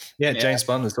it. Yeah, James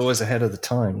Bond is always ahead of the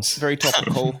times. Very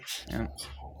topical.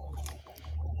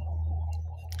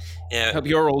 I hope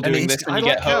you're all doing this when you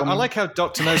get home. I like how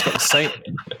Dr. No's got the same.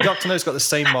 Dr. No's got the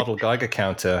same model Geiger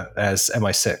counter as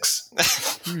MI6.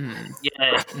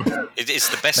 Yeah, it's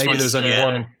the best. Maybe there's only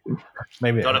one.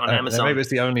 Maybe got it on Amazon. Maybe it's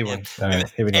the only one.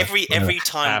 Every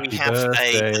time we have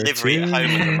a delivery at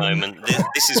home at the moment,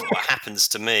 this is what happens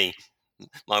to me.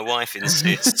 My wife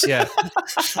insists. Yeah.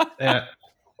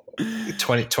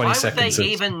 20 Why seconds. would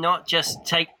they even not just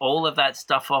take all of that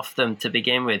stuff off them to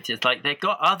begin with? It's like they've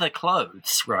got other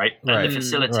clothes, right? At the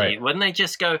facility. Right. Wouldn't they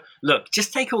just go, look,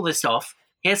 just take all this off.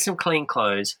 Here's some clean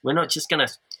clothes. We're not just going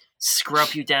to scrub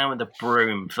you down with a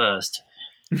broom first.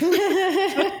 I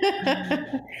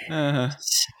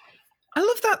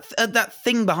love that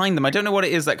thing behind them. I don't know what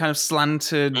it is, that kind of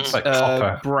slanted like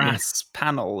brass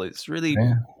panel. It's really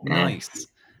nice.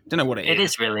 Don't know what it is. It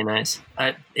is really nice.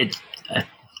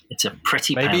 It's a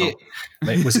pretty panel.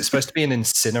 Maybe was it supposed to be an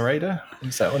incinerator?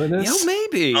 Is that what it is? Yeah,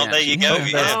 maybe. Oh, there you go.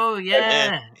 Oh,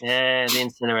 yeah, the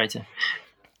incinerator.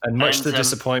 And much to the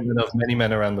disappointment of many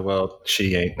men around the world,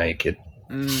 she ain't naked.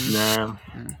 No.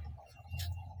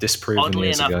 Disproven. Oddly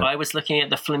years enough, ago. I was looking at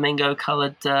the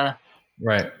flamingo-coloured.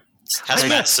 Right.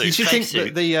 Hazmat suit. Do you think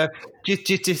that do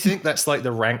you think that's like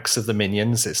the ranks of the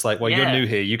minions? It's like, well, you're new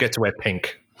here, you get to wear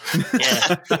pink.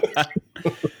 Yeah.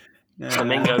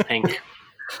 Flamingo pink.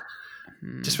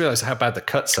 Just realised how bad the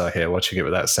cuts are here. Watching it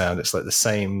with that sound, it's like the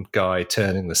same guy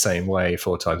turning the same way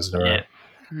 4 times in a row.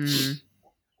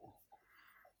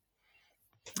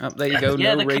 Oh, there you go.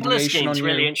 Yeah, no the colour scheme's on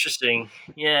really you. interesting.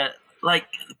 Yeah, like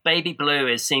baby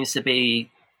blue seems to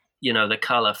be, the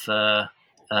colour for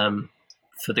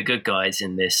the good guys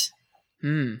in this,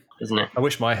 isn't it? I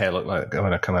wish my hair looked like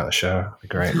when I come out of the shower. It'd be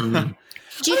great.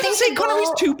 Do you think Connery's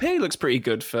toupee looks pretty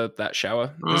good for that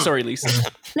shower? Sorry,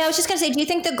 Lisa. No, I was just going to say, do you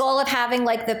think the goal of having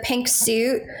like the pink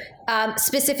suit,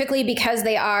 specifically because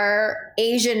they are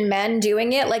Asian men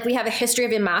doing it, like we have a history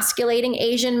of emasculating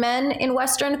Asian men in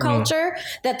Western culture,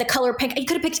 that the color pink, you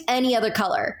could have picked any other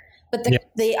color, but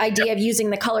the idea of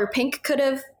using the color pink could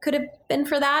have been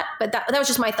for that. But that was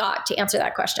just my thought to answer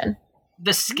that question.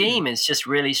 The scheme is just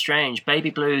really strange. Baby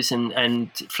blues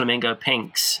and flamingo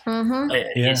pinks.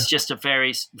 It's just a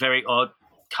very, very odd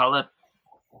color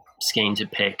scheme to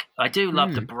pick. I do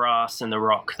love the brass and the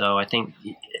rock, though. I think,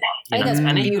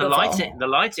 and even the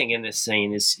lighting in this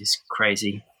scene is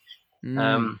crazy.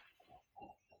 Ken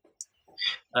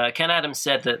Adams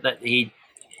said that he,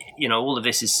 all of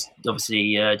this is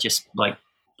obviously just like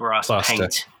brass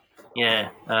paint. Yeah,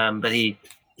 but he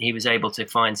was able to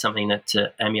find something that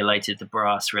emulated the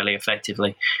brass really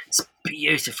effectively. It's a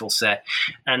beautiful set.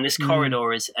 And this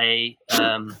corridor is a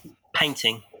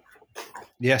painting.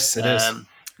 Yes, it is.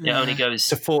 It only goes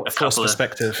to forced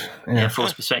perspective.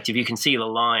 Forced perspective. You can see the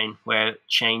line where it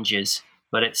changes,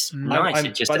 but it's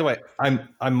nice. By the way,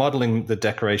 I'm modeling the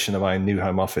decoration of my new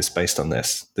home office based on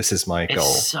this. This is my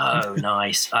goal. It's so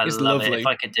nice. I love it. If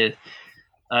I could do,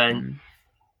 and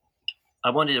I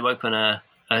wanted to open a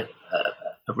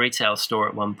retail store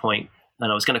at one point, and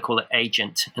I was going to call it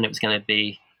Agent, and it was going to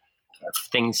be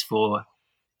things for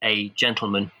a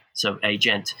gentleman, so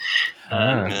agent.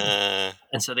 And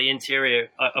so the interior,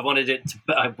 I wanted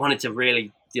to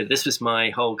really, this was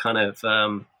my whole kind of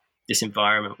this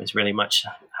environment was really much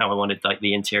how I wanted like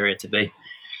the interior to be.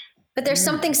 But there's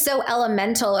something so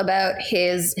elemental about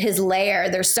his lair.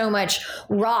 There's so much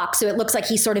rock, so it looks like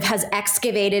he sort of has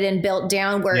excavated and built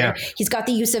downward. Yeah. He's got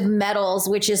the use of metals,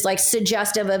 which is like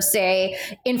suggestive of, say,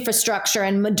 infrastructure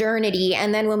and modernity.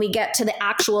 And then when we get to the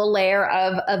actual lair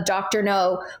of Dr.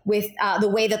 No, with the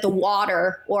way that the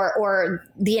water or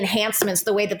the enhancements,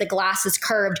 the way that the glass is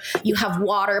curved, you have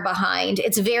water behind.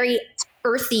 It's very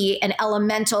earthy and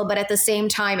elemental, but at the same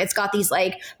time, it's got these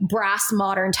like brass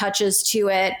modern touches to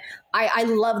it. I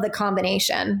love the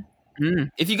combination.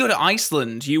 If you go to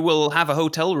Iceland, you will have a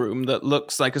hotel room that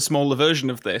looks like a smaller version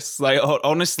of this. Like,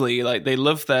 honestly, like they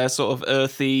love their sort of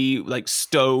earthy, like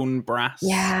stone brass.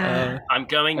 Yeah. I'm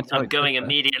going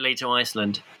immediately to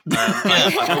Iceland.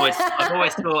 I've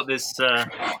always thought this.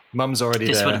 Mum's already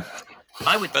this there.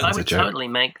 I would totally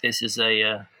make this as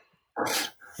a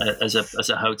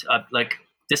hotel. Like,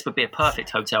 this would be a perfect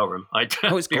hotel room. I'd be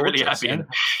gorgeous, really happy. yeah.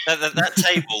 That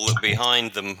table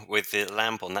behind them with the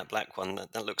lamp on, that black one,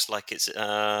 that looks like it's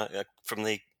from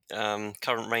the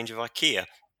current range of IKEA.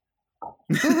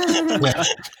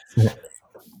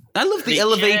 I love the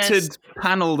elevated chairs,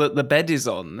 panel that the bed is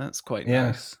on. That's quite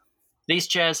nice. These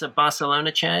chairs are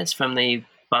Barcelona chairs from the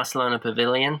Barcelona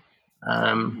Pavilion,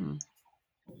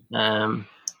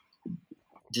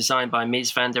 designed by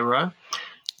Mies van der Rohe.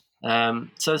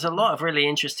 So there's a lot of really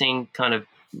interesting kind of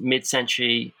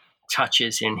mid-century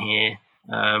touches in here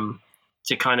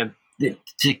to kind of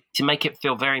to make it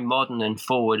feel very modern and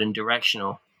forward and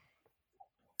directional.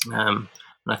 And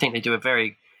I think they do a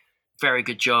very, very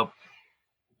good job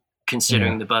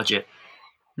considering the budget.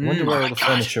 I wonder where all the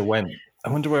furniture went.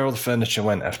 I wonder where all the furniture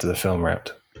went after the film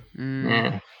wrapped.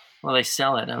 Yeah. Well, they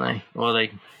sell it, don't they? Or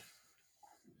they.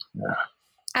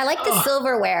 I like the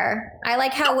silverware. I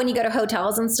like how when you go to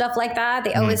hotels and stuff like that,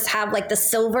 they always have like the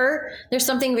silver. There's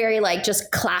something very like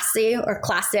just classy or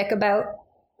classic about,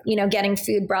 getting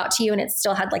food brought to you, and it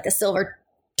still had like the silver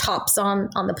tops on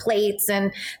the plates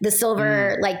and the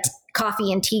silver like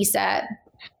coffee and tea set.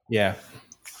 Yeah.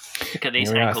 Look at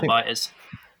these ankle biters.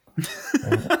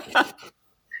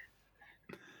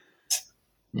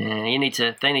 Yeah, they need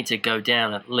to go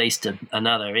down at least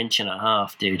another 1.5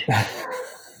 inches, dude.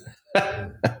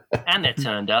 And they're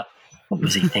turned up. What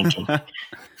was he thinking?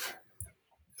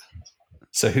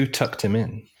 So who tucked him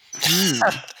in?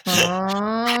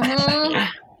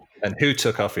 And who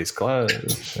took off his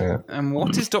clothes? Yeah. And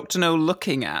what is Dr. No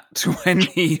looking at when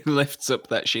he lifts up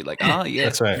that sheet? Like, yeah,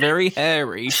 that's right. Very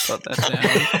hairy. Put that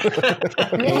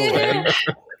down.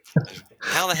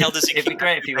 How the hell does it? It'd be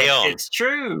great if he was. It's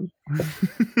true.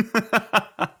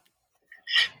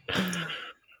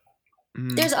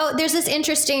 There's this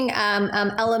interesting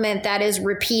element that is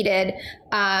repeated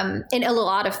in a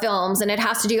lot of films, and it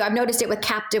has to do, I've noticed it with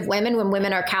captive women. When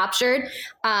women are captured,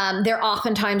 they're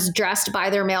oftentimes dressed by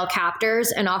their male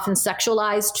captors and often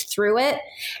sexualized through it.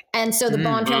 And so the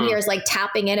Bond film here is like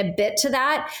tapping in a bit to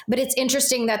that. But it's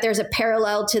interesting that there's a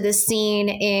parallel to this scene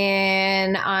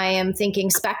in, I am thinking,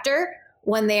 Spectre,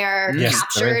 when they're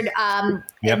captured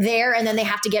there, and then they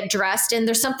have to get dressed. And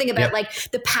there's something about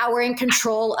like the power and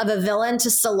control of a villain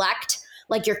to select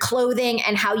like your clothing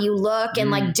and how you look and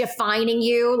like defining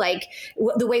you, like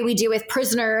the way we do with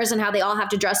prisoners and how they all have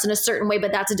to dress in a certain way,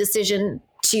 but that's a decision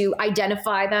to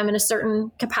identify them in a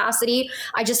certain capacity.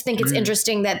 I just think it's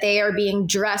interesting that they are being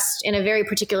dressed in a very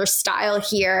particular style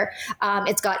here.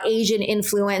 It's got Asian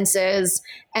influences.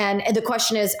 And the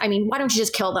question is, I mean, why don't you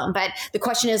just kill them? But the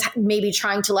question is maybe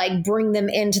trying to like bring them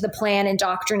into the plan,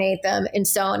 indoctrinate them, and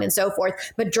so on and so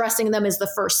forth. But dressing them is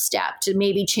the first step to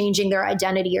maybe changing their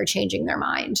identity or changing their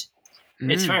mind.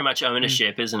 It's very much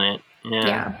ownership, isn't it?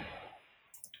 Yeah.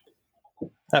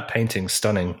 That painting's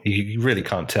stunning. You really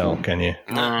can't tell, can you?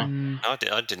 No,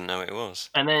 I didn't know it was.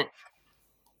 And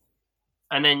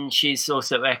then she's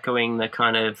also echoing the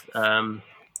kind of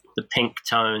the pink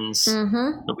tones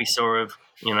that we saw of,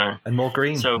 and more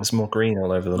green. So there's more green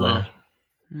all over the layer.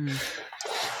 And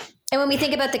when we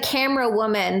think about the camera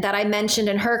woman that I mentioned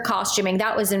in her costuming,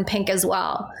 that was in pink as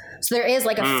well. So there is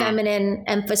like a feminine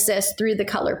emphasis through the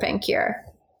color pink here.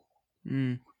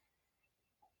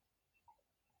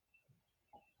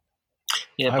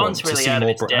 Yeah, Bond's really out of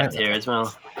its depth here as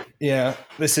well. Yeah,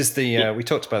 this is the we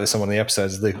talked about this on one of the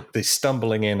episodes. The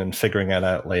stumbling in and figuring it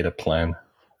out later plan.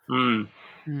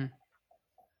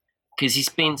 Because he's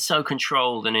been so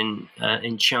controlled and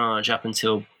in charge up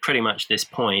until pretty much this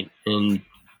point, and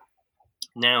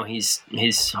now his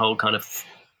whole kind of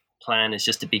plan is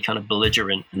just to be kind of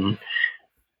belligerent and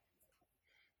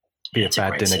be a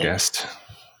bad dinner guest.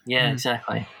 Yeah,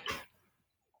 exactly.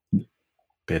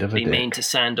 Bit of a be dick. mean to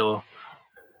Sandor.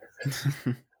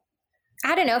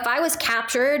 I don't know, if I was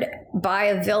captured by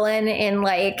a villain in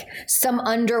like some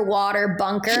underwater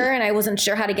bunker and I wasn't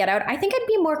sure how to get out, I think I'd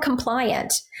be more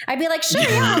compliant. I'd be like, sure,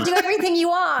 yeah, I'll do everything you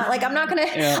want. Like, I'm not going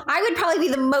to, I would probably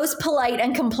be the most polite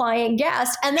and compliant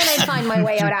guest. And then I'd find my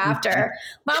way out after.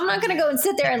 But I'm not going to go and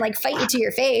sit there and like fight you to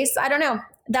your face. I don't know.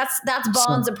 That's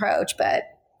Bond's approach, but.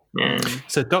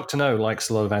 So Dr. No likes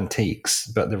a lot of antiques,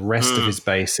 but the rest of his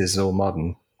base is all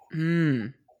modern.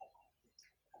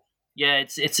 Yeah,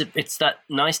 it's that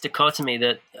nice dichotomy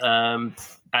that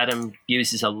Adam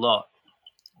uses a lot,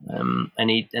 and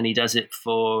he does it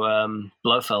for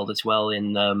Blofeld as well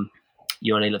in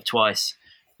You Only Live Twice.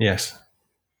 Yes,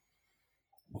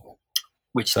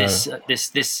 which this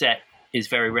set is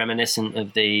very reminiscent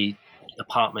of the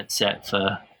apartment set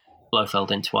for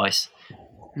Blofeld in Twice.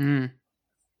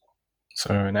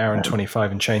 So an hour and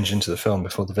 25 and change into the film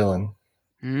before the villain.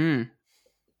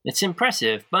 It's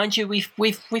impressive, mind you.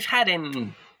 We've had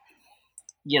him,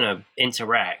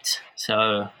 interact.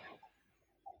 So,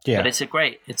 but it's a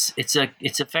great. It's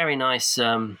a very nice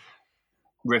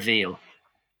reveal.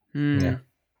 Yeah.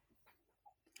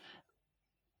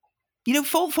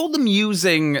 For them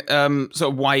using sort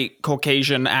of white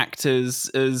Caucasian actors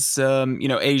as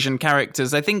Asian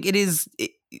characters, I think it is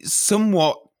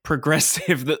somewhat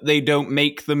progressive that they don't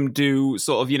make them do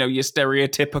sort of your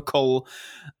stereotypical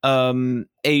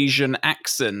Asian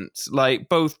accent. Like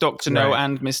both Dr. No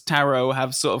and Miss Taro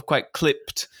have sort of quite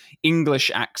clipped English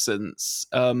accents,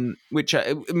 which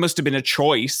it must have been a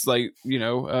choice. Like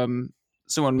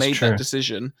someone made that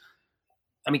decision.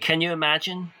 I mean, can you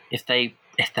imagine if they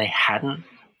hadn't?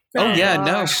 Oh yeah,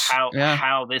 no.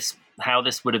 How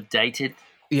this would have dated?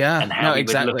 Yeah, and how we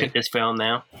would look at this film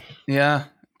now. Yeah,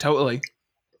 totally.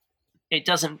 It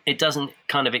doesn't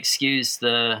kind of excuse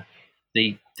the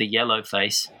yellow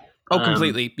face. Oh,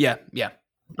 completely. Yeah.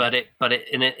 But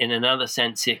in another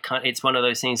sense, it's one of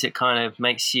those things that kind of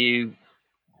makes you.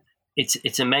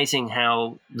 It's amazing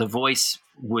how the voice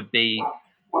would be,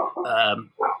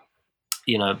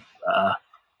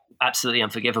 absolutely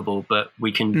unforgivable, but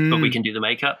we can do the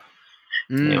makeup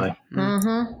anyway.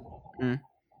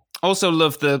 Also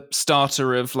love the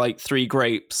starter of like 3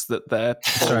 grapes that they're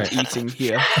eating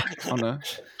here on a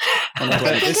I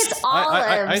think it's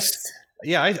olives.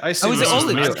 I assume is it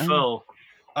olives?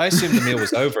 I assumed the meal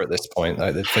was over at this point.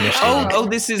 Like they'd finished.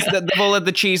 This is they've all had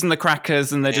the cheese and the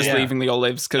crackers, and they're just leaving the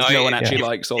olives because no one actually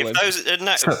likes olives.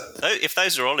 If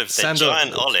those are olives, they're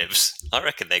giant olives. I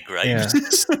reckon they're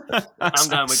grapes. Yeah. I'm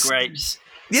going with grapes.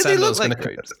 Yeah, they look like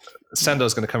grapes.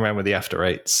 Sandor's going to come around with the After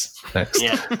Eights next.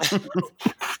 Yeah.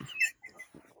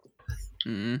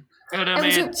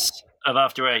 Pyramids of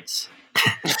After Eights.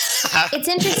 It's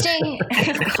interesting.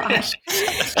 Gosh,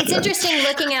 it's interesting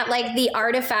looking at like the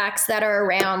artifacts that are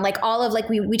around, like all of like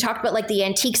we talked about like the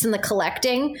antiques and the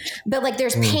collecting, but like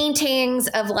there's paintings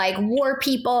of like war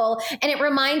people, and it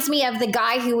reminds me of the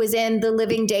guy who was in The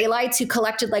Living Daylights who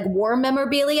collected like war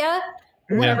memorabilia,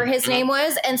 whatever his name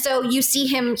was, and so you see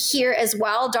him here as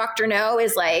well. Dr. No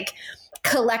is like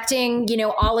collecting,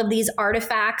 all of these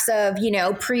artifacts of,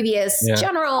 previous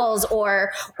generals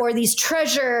or these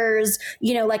treasures,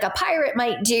 like a pirate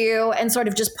might do, and sort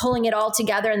of just pulling it all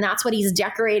together. And that's what he's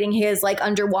decorating his like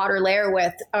underwater lair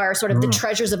with, are sort of the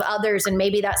treasures of others. And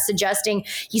maybe that's suggesting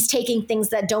he's taking things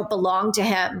that don't belong to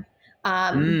him. They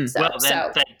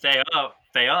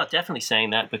are definitely saying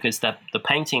that, because the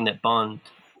painting that Bond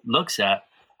looks at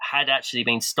had actually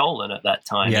been stolen at that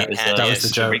time. Yeah, that was the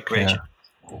joke.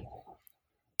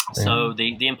 So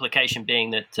the implication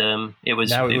being that it was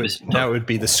now it would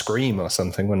be the Scream or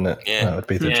something, wouldn't it? Yeah. That would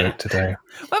be the joke today.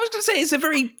 Well, I was going to say it's a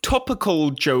very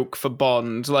topical joke for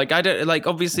Bond. Like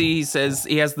obviously he says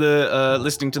he has the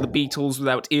listening to the Beatles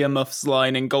without earmuffs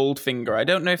line in Goldfinger. I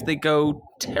don't know if they go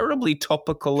terribly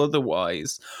topical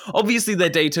otherwise. Obviously they're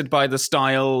dated by the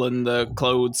style and the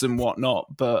clothes and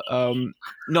whatnot, but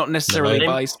not necessarily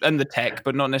and the tech,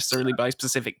 but not necessarily by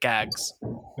specific gags.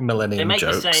 Millennium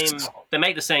jokes. They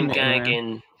make the same gag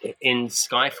in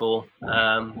Skyfall.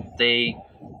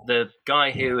 The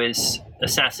guy who is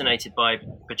assassinated by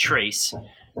Patrice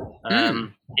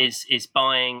is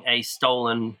buying a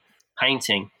stolen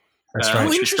painting. That's right.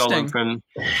 Which was stolen from.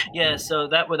 Yeah, so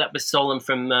that was stolen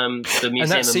from the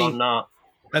Museum of Modern Art.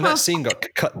 And that scene got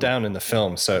cut down in the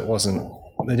film, so it wasn't.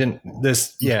 They didn't.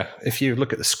 If you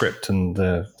look at the script and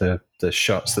the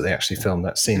shots that they actually filmed,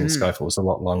 that scene in Skyfall was a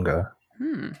lot longer.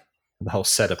 The whole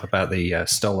setup about the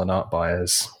stolen art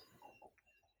buyers.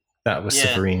 That was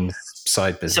Severine's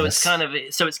side business.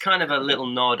 So it's kind of a little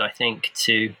nod, I think,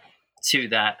 to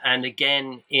that. And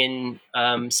again, in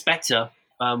Spectre,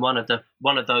 one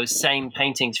of those same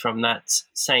paintings from that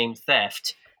same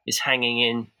theft is hanging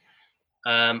in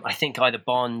I think either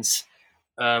Bond's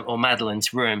or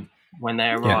Madeline's room when they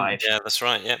arrive. Yeah, that's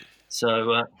right. Yeah.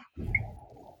 So,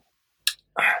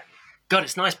 God,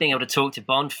 it's nice being able to talk to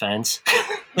Bond fans.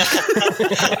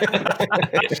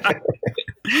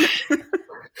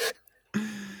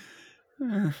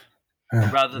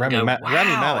 Rather than go, wow,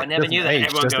 I never knew that.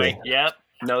 Everyone going, yep,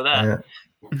 know that.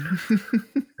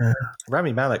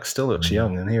 Rami Malek still looks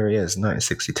young, and here he is,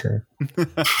 1962.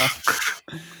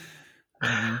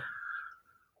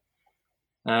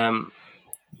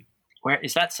 Where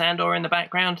is that Sandor in the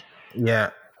background?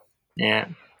 Yeah.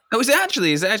 Oh, is it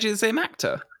actually the same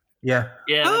actor? Yeah.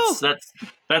 That's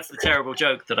the terrible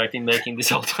joke that I've been making this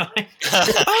whole time.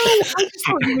 I just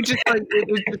thought you were just like,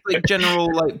 it was just like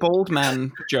general like bald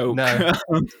man joke. No.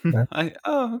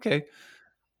 Okay.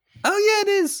 Oh yeah, it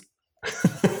is.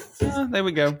 There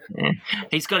we go. Yeah.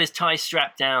 He's got his tie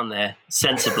strapped down there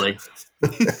sensibly.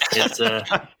 Because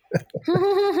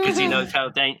he knows how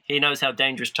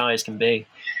dangerous ties can be.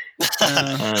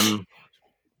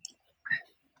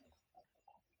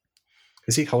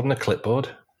 Is he holding a clipboard?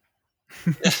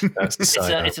 That's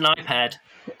the it's an iPad.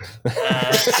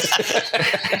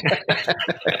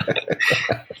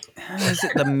 Is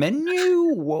it the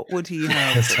menu? What would he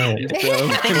have?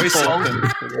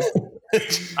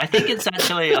 I think it's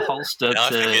actually a holster. I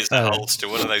think it's a holster,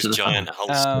 one of those giant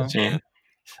holsters.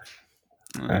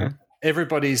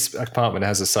 Everybody's apartment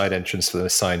has a side entrance for the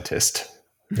scientist.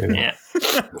 Yeah.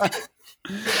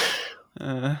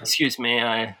 Excuse me,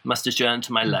 I must adjourn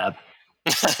to my lab.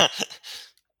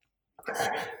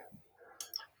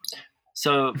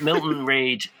 So Milton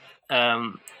Reed,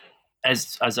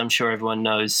 as I'm sure everyone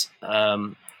knows,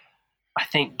 I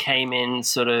think came in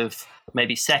sort of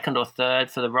maybe second or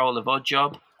third for the role of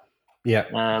Oddjob.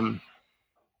 Yeah.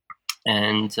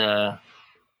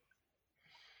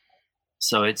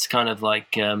 So it's kind of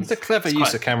like it's a clever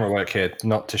use of camera work here,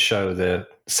 not to show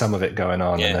some of it going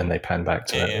on and then they pan back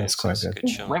to it. It's quite good.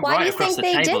 Why do you think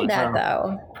they did that,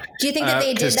 though? Do you think that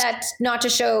they did that not to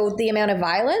show the amount of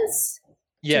violence?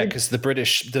 Yeah, because the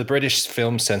British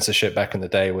film censorship back in the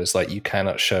day was like you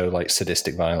cannot show like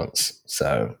sadistic violence.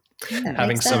 So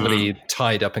having somebody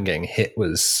tied up and getting hit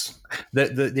was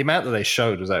the amount that they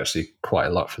showed was actually quite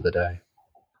a lot for the day.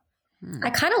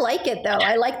 I kind of like it, though.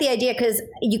 I like the idea because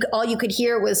all you could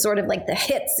hear was sort of like the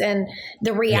hits and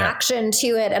the reaction to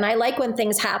it. And I like when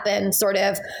things happen sort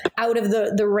of out of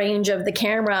the range of the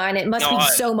camera, and it must be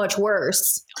so much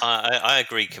worse. I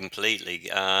agree completely.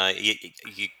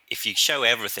 If you show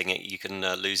everything, you can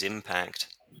lose impact.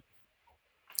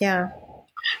 Yeah.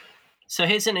 So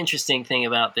here's an interesting thing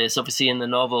about this. Obviously, in the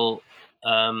novel,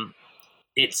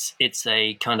 it's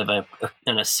a kind of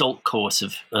an assault course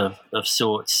of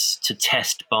sorts to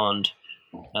test Bond,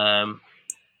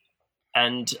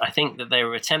 and I think that they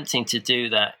were attempting to do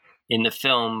that in the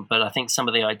film, but I think some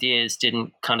of the ideas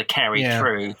didn't kind of carry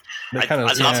through. I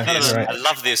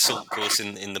love the assault course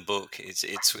in the book.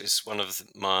 It's one of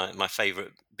my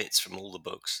favorite bits from all the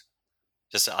books.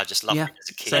 I just love it as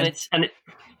a kid.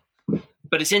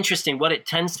 But it's interesting what it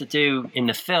tends to do in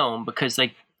the film, because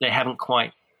they haven't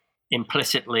quite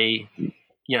implicitly,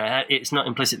 it's not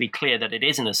implicitly clear that it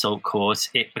is an assault course.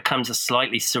 It becomes a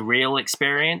slightly surreal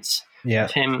experience. Yeah,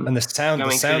 and the sound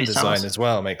design as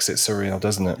well makes it surreal,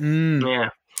 doesn't it? Yeah,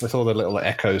 with all the little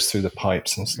echoes through the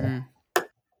pipes and stuff.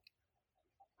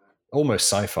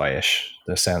 Almost sci-fi-ish,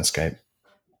 the soundscape.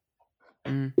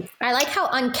 I like how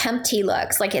unkempt he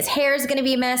looks. Like his hair is going to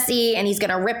be messy and he's going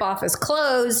to rip off his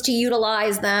clothes to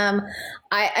utilize them.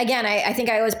 I think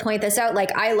I always point this out.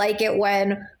 Like, I like it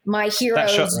when my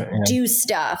heroes do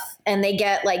stuff and they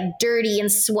get like dirty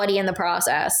and sweaty in the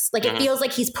process. Like it feels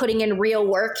like he's putting in real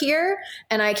work here,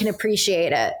 and I can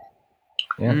appreciate it.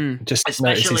 Yeah,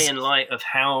 especially in light of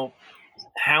how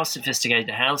sophisticated,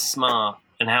 how smart,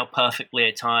 and how perfectly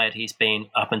attired he's been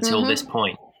up until this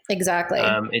point. Exactly.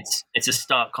 It's a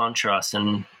stark contrast,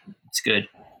 and it's good.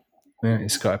 Yeah,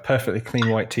 he's got a perfectly clean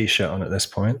white T-shirt on at this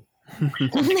point.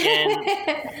 Again,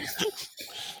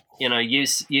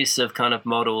 use of kind of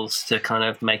models to kind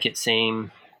of make it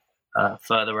seem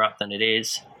further up than it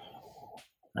is.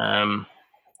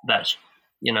 That's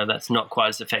not quite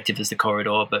as effective as the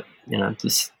corridor, but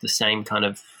the same kind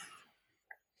of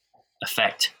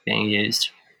effect being used.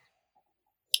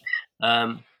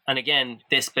 And again,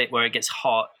 this bit where it gets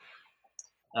hot.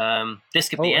 This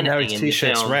could be anything. Now his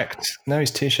T-shirt's wrecked. Now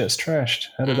his T-shirt's trashed.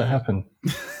 How did that happen?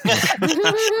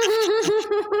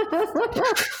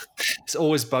 It's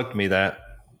always bugged me that.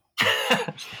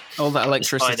 All that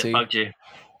electricity. That bugged you.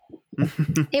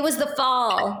 It was the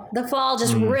fall. The fall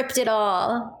just ripped it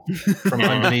all from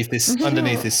underneath his suit.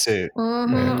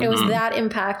 It was that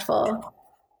impactful.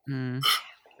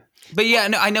 But yeah,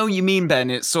 no, I know what you mean, Ben.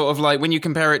 It's sort of like when you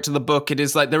compare it to the book, it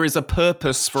is like there is a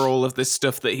purpose for all of this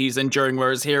stuff that he's enduring,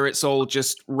 whereas here it's all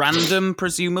just random,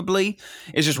 presumably.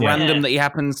 It's just random that he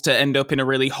happens to end up in a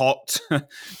really hot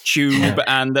tube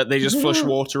and that they just flush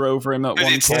water over him at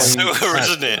one It's point. sewer,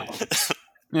 isn't it?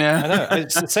 Yeah, I know.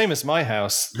 It's the same as my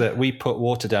house that we put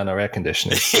water down our air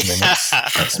conditioners. I mean,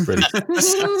 that's pretty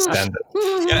standard.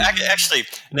 Yeah, actually,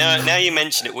 now you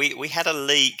mention it, we had a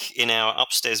leak in our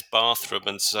upstairs bathroom,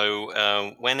 and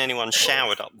so when anyone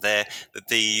showered up there,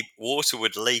 the water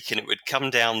would leak and it would come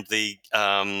down the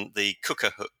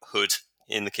cooker hood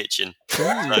in the kitchen. So,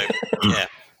 yeah.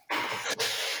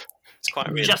 It's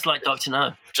quite real. Just like Dr.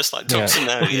 No. Just like Dr.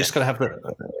 No. You just got to have the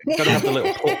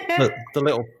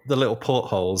little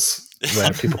portholes where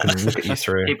people can look at you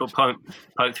through. People poke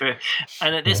through.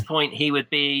 And at this point, he would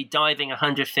be diving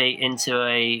 100 feet into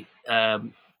a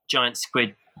giant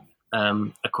squid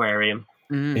aquarium.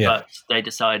 But they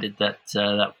decided that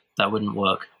that wouldn't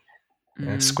work.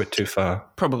 Yeah, squid too far.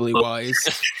 Probably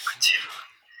wise.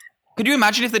 Could you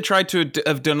imagine if they tried to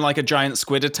have done like a giant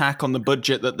squid attack on the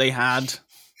budget that they had?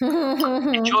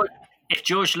 If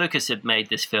George Lucas had made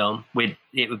this film,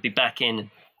 it would be back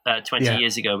in 20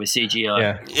 years ago with CGI.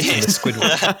 Yeah, and the squid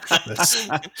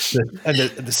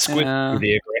the squid would be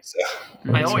the aggressor.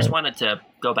 I always wanted to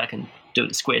go back and do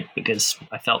the squid because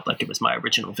I felt like it was my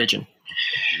original vision.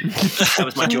 That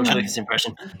was my George Lucas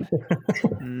impression.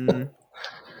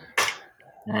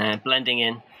 Blending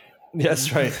in. Yeah,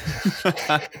 that's right.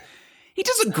 He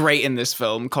does it great in this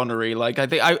film, Connery. Like I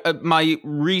think my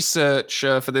research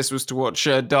for this was to watch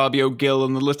Darby O'Gill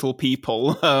and the Little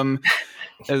People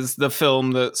as the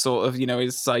film that sort of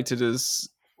is cited as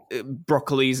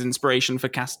Broccoli's inspiration for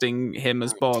casting him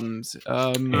as Bond.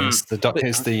 It's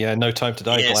the No Time to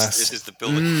Die glass. This is the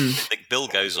bill that Bill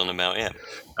goes on about. Yeah.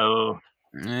 Oh.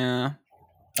 Yeah.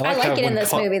 I like it in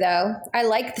this movie, though. I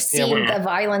like seeing the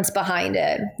violence behind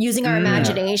it, using our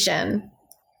imagination.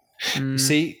 You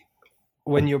see,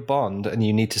 when you're Bond and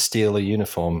you need to steal a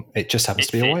uniform, it just happens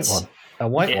to be a white one. A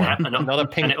white one, not a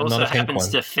pink one. And it also happens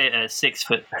to fit a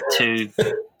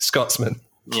 6'2" Scotsman.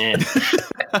 Yeah.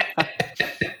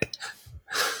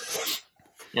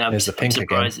 Yeah, I'm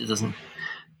surprised it doesn't.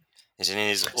 Is in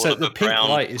his so the pink brown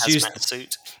light is used.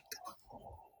 Suit.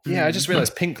 Yeah, I just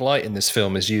realised pink light in this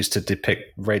film is used to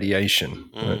depict radiation,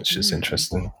 which is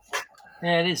interesting.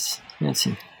 Yeah, it is.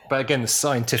 But again, the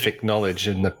scientific knowledge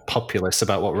in the populace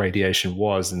about what radiation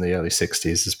was in the early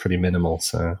 60s is pretty minimal.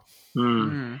 So,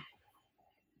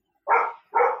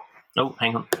 Oh,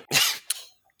 hang on.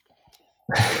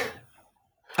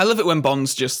 I love it when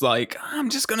Bond's just like, I'm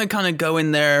just going to kind of go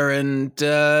in there and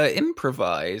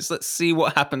improvise. Let's see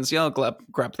what happens. Yeah, I'll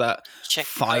grab that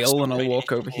file and I'll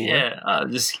walk over here. Yeah, I'll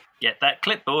just get that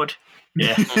clipboard.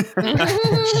 Yeah.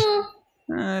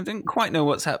 I didn't quite know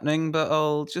what's happening, but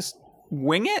I'll just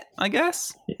wing it, I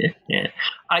guess. Yeah.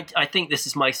 I think this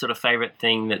is my sort of favorite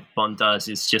thing that Bond does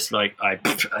is just like, I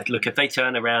look, if they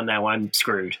turn around now, I'm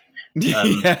screwed.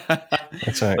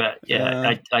 That's right. But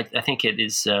I think it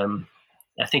is...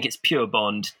 I think it's pure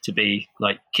Bond to be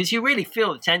like, because you really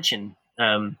feel the tension.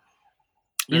 Even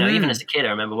as a kid, I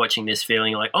remember watching this,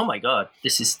 feeling like, oh my god,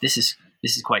 this is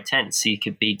quite tense. He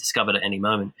could be discovered at any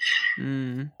moment.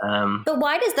 But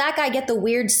why does that guy get the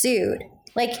weird suit?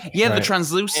 Like, the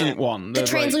translucent one. The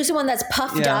translucent one that's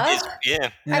puffed up.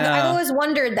 I've always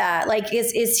wondered that. Like,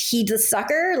 is he the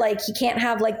sucker? Like, he can't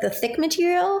have like the thick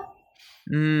material.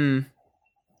 I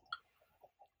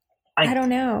don't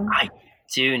know. I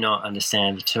do not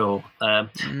understand at all. I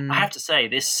have to say,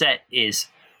 this set is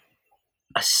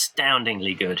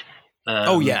astoundingly good.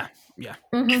 For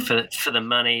the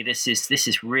money, this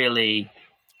is really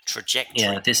trajectory.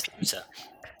 Yeah,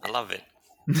 I love it.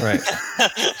 Right.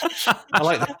 I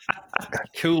like the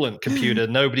coolant computer.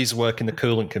 Nobody's working the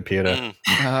coolant computer.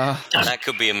 That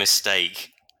could be a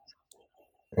mistake.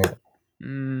 Yeah.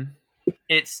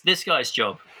 It's this guy's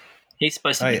job. He's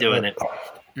supposed to be doing it.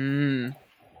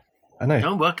 I know.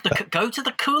 Don't go to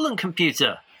the coolant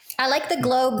computer. I like the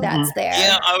globe that's there.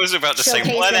 Yeah, I was about to say,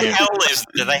 why the hell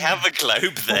do they have a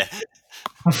globe there?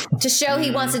 To show he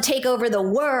wants to take over the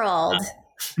world.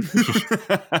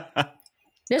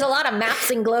 There's a lot of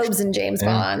maps and globes in James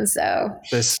Bond, so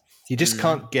you just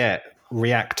can't get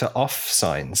reactor off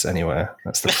signs anywhere.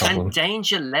 That's the problem. And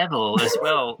danger level as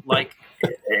well. Like,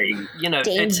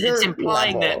 it's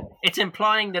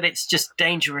implying that it's just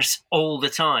dangerous all the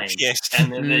time. Yes,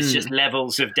 and then there's just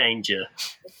levels of danger.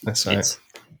 That's right.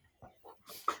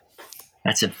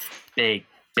 That's a big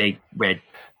red.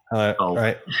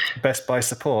 Right. Best Buy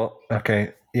support.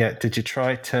 Okay. Yeah. Did you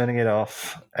try turning it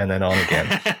off and then on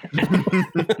again?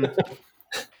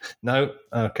 No?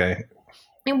 Okay.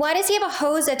 And why does he have a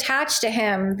hose attached to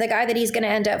him, the guy that he's going to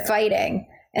end up fighting?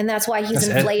 And that's why he's That's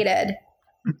inflated.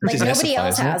 Like Just nobody Essifies,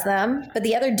 else isn't it? has them, but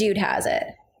the other dude has it.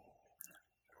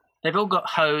 They've all got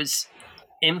hose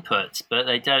inputs, but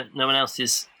they don't. No one else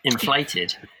is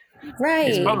inflated. Right.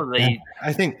 It's probably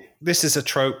I think this is a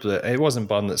trope that it wasn't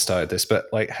Bond that started this, but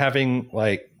like having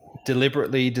like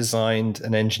deliberately designed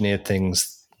and engineered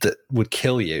things that would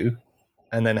kill you,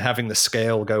 and then having the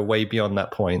scale go way beyond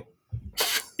that point.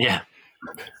 yeah.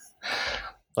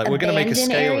 Like we're going to make a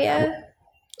Abandoned scale. area?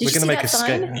 Did We're you going to see make that a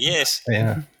sign? scale. Yes.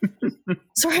 Yeah,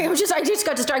 Sorry, I just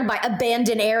got distracted by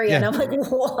abandoned area, and I'm like,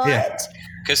 what? Yeah.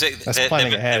 Because That's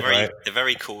planning ahead, right? They're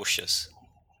very cautious.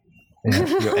 yeah.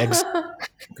 Your eggs.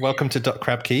 Welcome to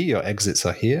Crab Key. Your exits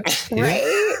are here. Here.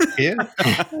 Right? Here.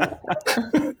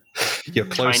 Your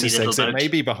closest little exit boat. may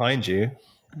be behind you.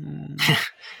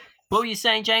 What were you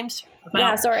saying, James?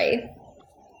 Yeah, sorry.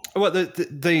 Well,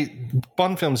 the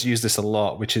Bond films use this a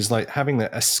lot, which is like having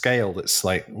a scale that's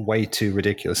like way too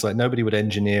ridiculous. Like nobody would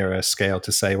engineer a scale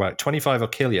to say, right, 25 will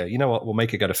kill you. You know what? We'll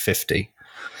make it go to 50.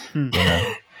 You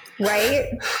know? Right?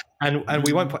 And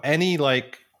we won't put any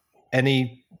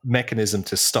mechanism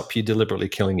to stop you deliberately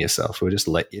killing yourself. We'll just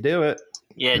let you do it.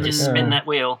 Yeah, just spin that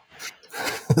wheel.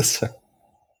 So,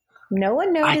 No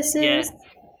one notices.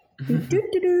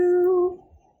 Do-do-do.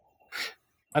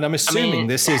 and I'm assuming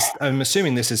this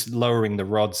is lowering the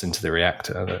rods into the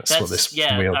reactor. That's what this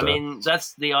wheel does. I mean,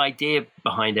 that's the idea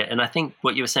behind it. And I think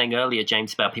what you were saying earlier,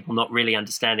 James, about people not really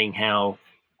understanding how,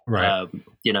 Right.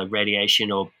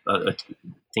 radiation or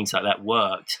things like that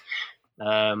worked.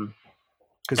 Because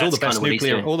That's all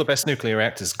the best nuclear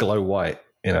reactors glow white.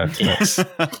 You know, that's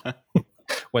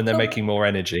when they're making more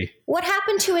energy. What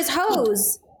happened to his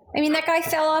hose? I mean, that guy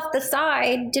fell off the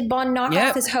side. Did Bond knock Yep.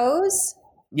 off his hose?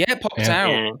 Yeah, it popped Yeah.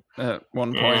 out at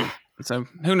one point. So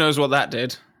who knows what that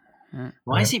did?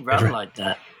 Why does he run like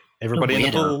that? Everybody in the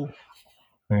Weirdo. pool.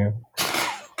 Yeah.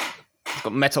 He's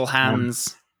got metal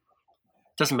hands.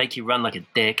 Doesn't make you run like a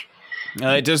dick.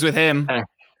 It does with him.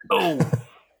 Oh,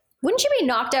 Wouldn't you be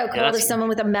knocked out cold if that's- someone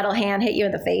with a metal hand hit you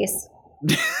in the face?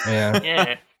 Yeah.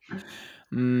 yeah.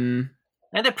 Mm.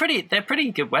 And they're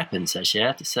pretty good weapons, actually, I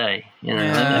have to say. You know,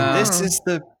 Yeah.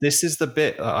 This is the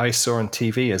bit that I saw on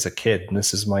TV as a kid, and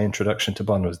this is my introduction to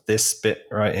Bond. Was this bit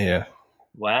right here?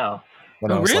 wow.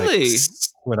 When Oh, I was really?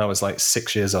 when I was like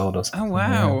 6 years old or something. Oh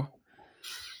wow.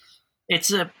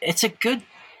 It's a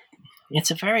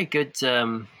very good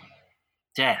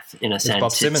death in a It's sense.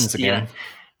 Bob Simmons again.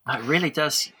 Yeah, it really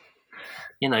does.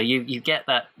 You know, you get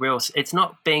that real. It's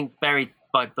not being buried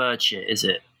by bird shit, is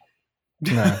it?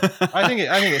 No, I think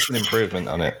it's an improvement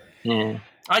on it. Yeah,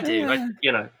 I do.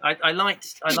 I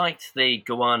liked the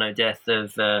guano death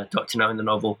of Dr. No in the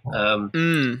novel,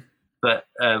 but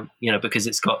because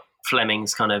it's got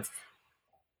Fleming's kind of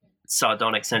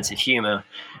sardonic sense of humor.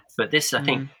 But this, I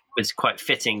think, was quite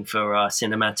fitting for our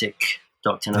cinematic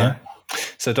Dr. No. Yeah.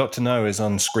 So Dr. No is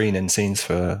on screen in scenes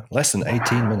for less than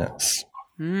 18 minutes.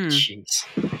 Jeez.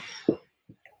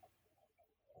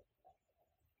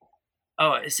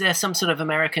 Oh, is there some sort of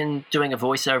American doing a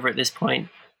voiceover at this point?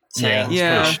 Saying,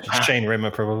 Yeah. Shane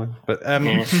Rimmer probably. But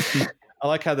Yeah. I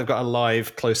like how they've got a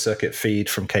live closed circuit feed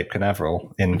from Cape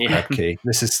Canaveral in Yeah. Crab Key.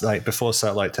 This is like before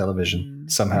satellite television.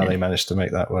 Somehow they managed to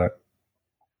make that work.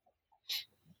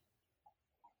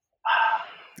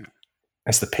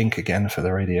 It's the pink again for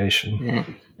the radiation. Yeah.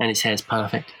 And his hair's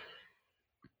perfect.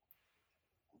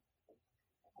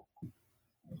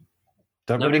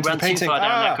 Don't Nobody run runs into the too painting. far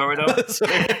down that corridor.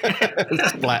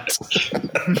 Splat.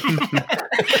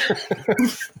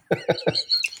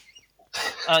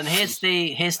 And here's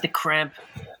the crab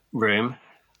room.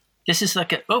 This is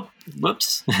like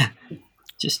whoops.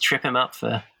 Just trip him up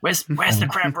for where's the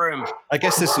crab room? I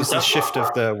guess this was the shift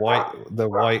of the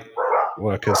white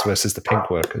workers versus the pink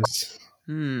workers.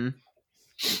 And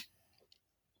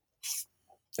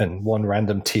one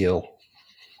random teal.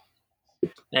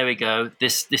 There we go.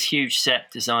 This huge set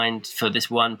designed for this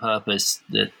one purpose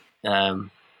that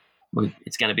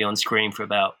it's going to be on screen for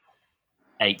about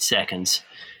 8 seconds.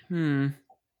 No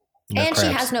And she crabs.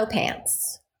 has no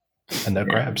pants. And no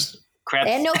crabs. Crabs.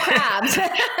 And no crabs.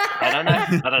 I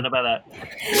don't know about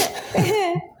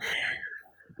that.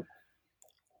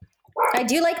 I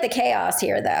do like the chaos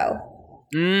here, though.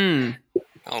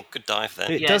 Oh, good dive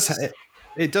there. It Yes. does.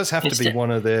 It does have to It's be one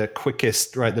of the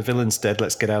quickest. Right, the villain's dead.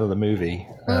 Let's get out of the movie.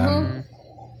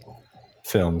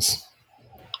 Films.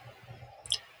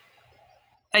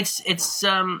 It's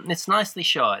nicely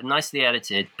shot, nicely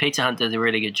edited. Peter Hunt did a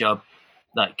really good job,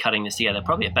 like cutting this together.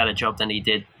 Probably a better job than he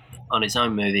did on his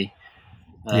own movie.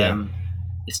 Yeah.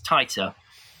 It's tighter.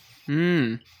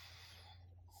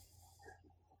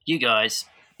 you guys,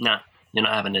 nah, you're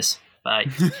not having this. Bye.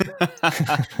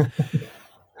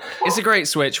 It's a great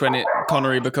switch when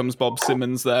Connery becomes Bob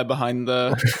Simmons there behind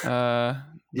the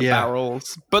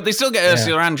barrels. But they still get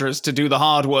Ursula Andress to do the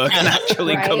hard work and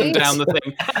actually come down the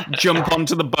thing, jump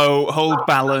onto the boat, hold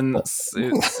balance.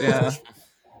 It's,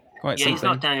 quite something. He's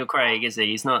not Daniel Craig, is he?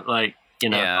 He's not like,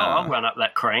 I'll run up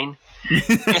that crane.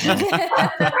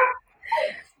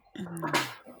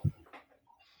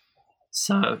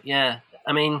 So,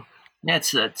 I mean,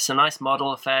 it's a nice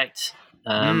model effect.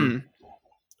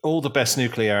 All the best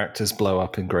nuclear actors blow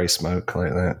up in grey smoke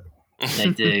like that. They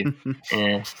do.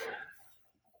 Yeah.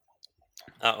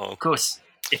 Uh-oh. Of course,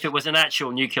 if it was an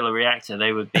actual nuclear reactor,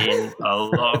 they would be in a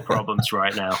lot of problems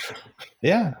right now.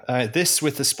 Yeah. This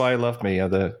with The Spy Loved Me are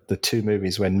the two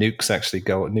movies where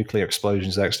nuclear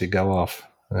explosions actually go off.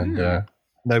 And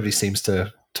nobody seems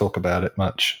to talk about it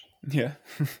much. Yeah.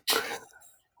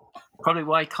 Probably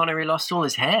why Connery lost all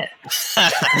his hair.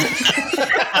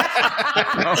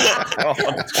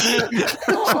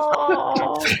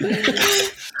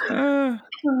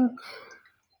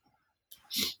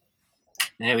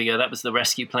 There we go. That was the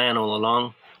rescue plan all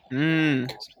along.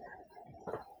 And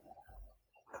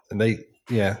the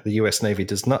US Navy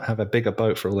does not have a bigger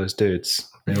boat for all those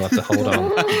dudes. They'll have to hold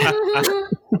on.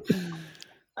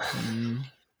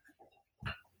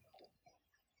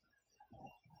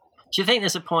 Do you think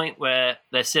there's a point where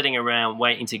they're sitting around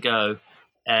waiting to go,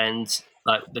 and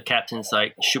like the captain's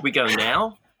like, "Should we go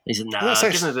now?" He said, "No,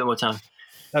 give him a bit more time."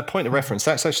 A point of reference.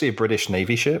 That's actually a British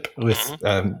Navy ship with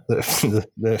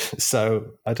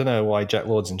so I don't know why Jack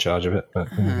Lord's in charge of it, but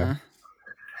well,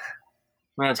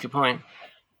 that's a good point.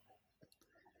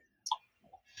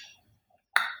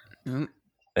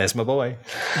 There's my boy.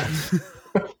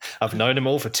 I've known him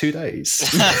all for 2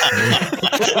 days.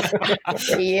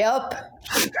 Yep.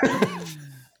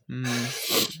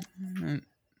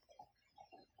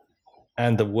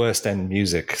 And the worst end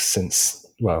music since,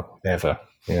 ever.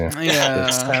 Yeah.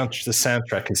 The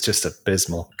soundtrack is just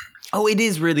abysmal. Oh, it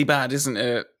is really bad, isn't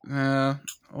it? All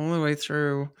the way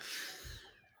through.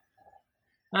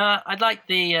 I like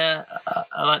the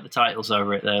titles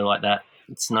over it though, like that.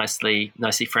 It's nicely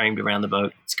framed around the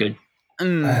boat. It's good.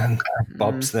 And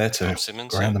Bob's there to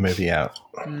round the movie out.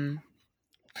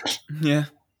 Yeah.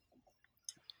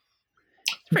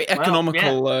 Very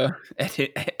economical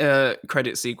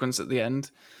credit sequence at the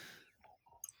end.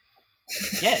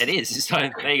 Yeah, it is. It's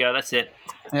like, there you go. That's it.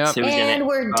 Yep. And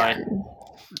we're done.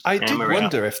 I did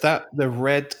wonder if the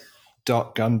red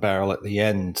dot gun barrel at the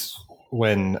end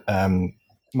when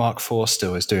Mark Forster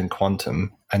was doing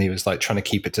Quantum and he was like trying to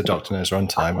keep it to Dr. No's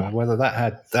runtime, whether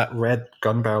that red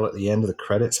gun barrel at the end of the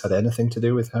credits had anything to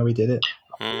do with how he did it.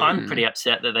 I'm pretty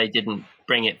upset that they didn't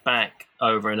bring it back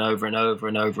over and over and over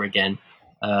and over again.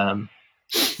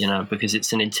 Because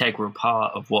it's an integral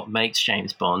part of what makes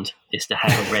James Bond is to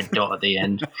have a red dot at the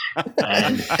end.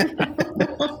 And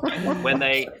when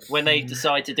they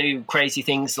decide to do crazy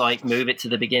things like move it to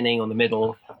the beginning or the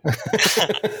middle.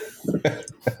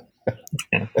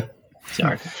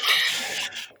 Sorry.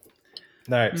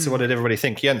 No, so what did everybody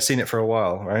think? You hadn't seen it for a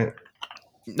while, right?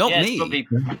 Not me. I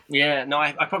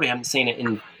probably haven't seen it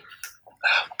in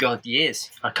years.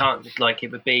 I can't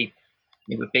it would be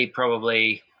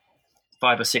probably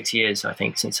 5 or 6 years, I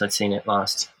think, since I'd seen it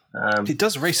last. It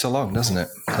does race along, doesn't it?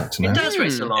 It does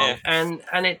race along, and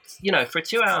it's for a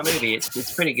 2-hour movie,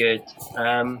 it's pretty good.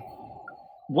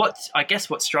 What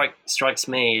strikes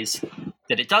me is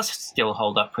that it does still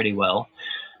hold up pretty well,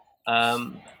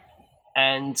 and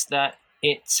that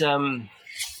it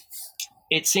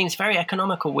seems very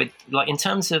economical with in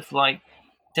terms of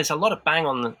there's a lot of bang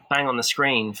on the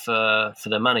screen for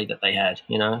the money that they had.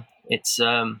 It's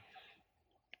that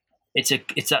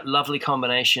lovely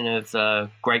combination of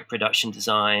great production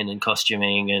design and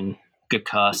costuming and good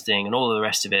casting and all of the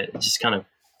rest of it. It just kind of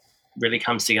really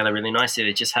comes together really nicely.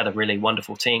 They just had a really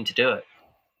wonderful team to do it.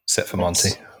 Except for Monty.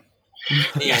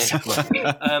 Yes.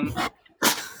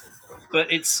 But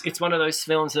it's one of those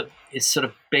films that is sort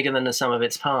of bigger than the sum of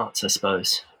its parts, I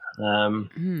suppose.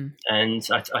 And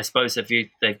I suppose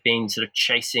they've been sort of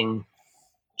chasing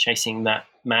that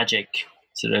magic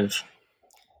sort of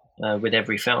with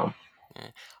every film.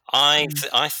 I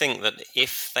think that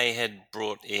if they had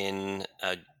brought in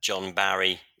John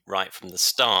Barry right from the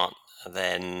start,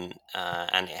 then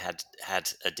and it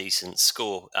had a decent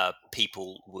score,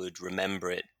 people would remember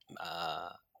it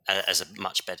as a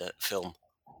much better film.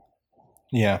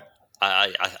 Yeah,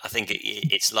 I think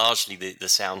it's largely the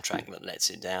soundtrack that lets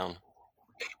it down.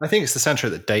 I think it's the soundtrack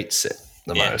that dates it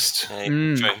the most.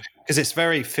 True. Because it's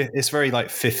very like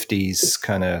 50s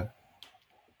kind of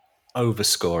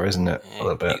overscore, isn't it? A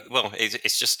little bit. Well,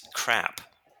 it's just crap.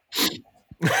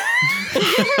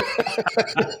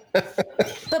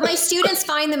 But my students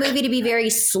find the movie to be very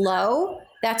slow.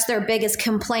 That's their biggest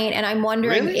complaint. And I'm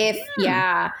wondering if,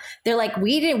 they're like,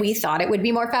 we thought it would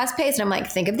be more fast paced. And I'm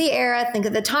like, think of the era, think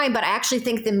of the time. But I actually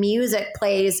think the music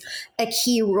plays a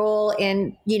key role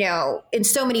in, in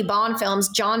so many Bond films.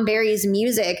 John Barry's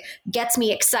music gets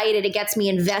me excited. It gets me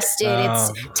invested.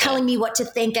 It's telling me what to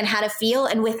think and how to feel.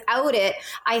 And without it,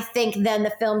 I think then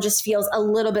the film just feels a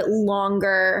little bit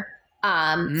longer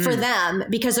for them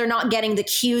because they're not getting the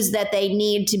cues that they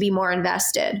need to be more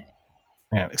invested.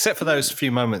 Yeah, except for those few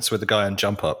moments with the guy on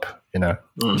Jump Up, Yeah.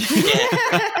 All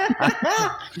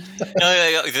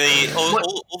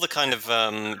the kind of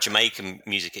Jamaican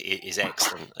music is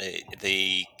excellent.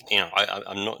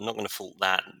 I'm not going to fault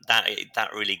that. That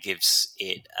really gives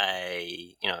it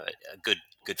a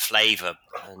good flavour.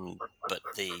 But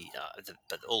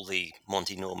all the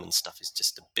Monty Norman stuff is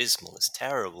just abysmal. It's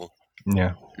terrible.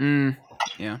 Yeah.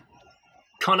 Yeah.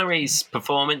 Connery's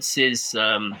performance is.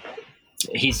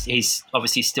 He's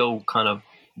obviously still kind of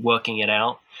working it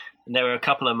out. And there are a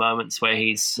couple of moments where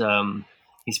he's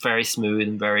very smooth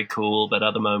and very cool, but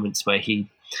other moments where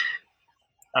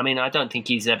I don't think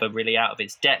he's ever really out of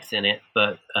his depth in it,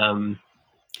 but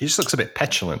he just looks a bit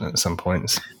petulant at some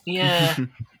points. Yeah.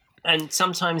 And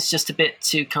sometimes just a bit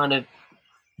too kind of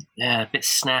a bit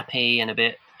snappy and a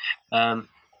bit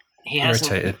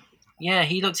irritated. Yeah,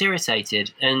 he looks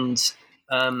irritated. And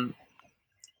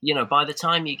by the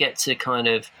time you get to kind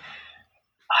of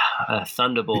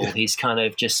Thunderball, he's kind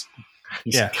of just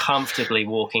comfortably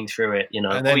walking through it,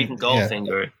 or even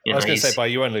Goldfinger. I was going to say, by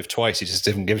You Only Live Twice, he just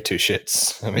didn't give two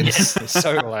shits. I mean, it's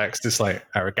so relaxed. It's like,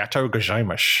 arigato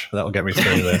gozaimasu. That'll get me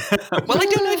through there. Well, I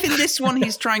don't know if in this one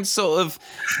he's trying to sort of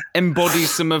embody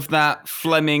some of that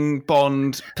Fleming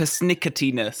Bond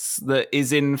persnicketiness that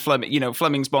is in Fleming.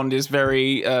 Fleming's Bond is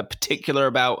very particular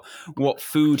about what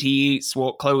food he eats,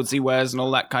 what clothes he wears, and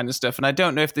all that kind of stuff. And I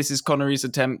don't know if this is Connery's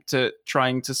attempt at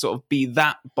trying to sort of be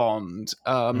that Bond.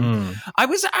 I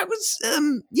was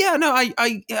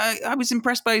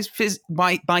impressed by his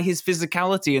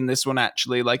physicality in this one,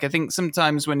 actually. Like, I think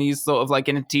sometimes when he's sort of like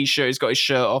in a t-shirt, he's got his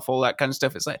shirt off, all that kind of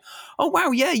stuff. It's like, oh wow,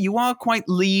 yeah, you are quite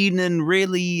lean and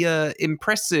really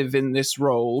impressive in this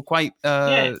role. Quite,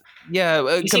 compared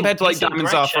to like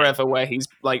Diamonds Are Forever, where he's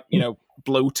like,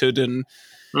 bloated and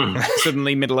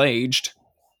suddenly middle-aged.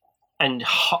 And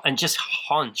just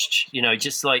hunched,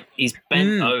 just like he's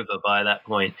bent over by that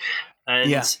point.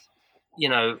 And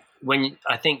when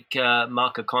I think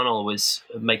Mark O'Connell was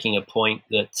making a point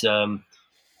that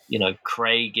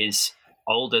Craig is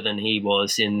older than he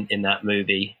was in that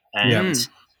movie and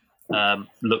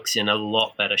looks in a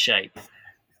lot better shape.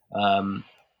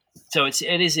 So it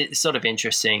is sort of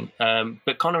interesting.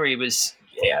 But Connery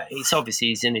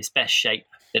he's in his best shape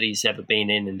that he's ever been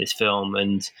in this film,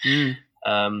 and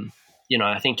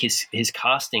I think his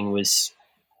casting was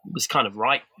kind of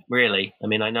right, really. I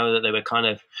mean, I know that they were kind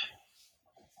of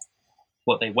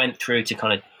what they went through to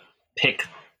kind of pick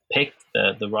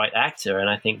the right actor, and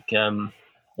I think in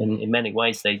many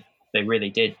ways they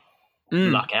really did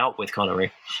luck out with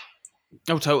Connery.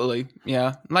 Oh, totally.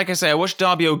 Yeah. Like I say, I watched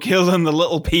Darby O'Gill and The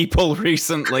Little People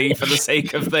recently for the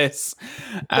sake of this.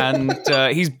 And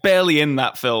he's barely in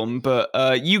that film, but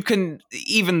you can,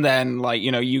 even then, like,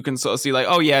 you can sort of see like,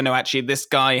 oh yeah, no, actually this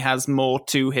guy has more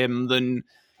to him than,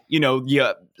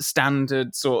 your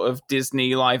standard sort of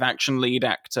Disney live action lead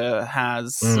actor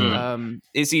has.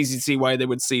 It's easy to see why they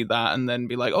would see that and then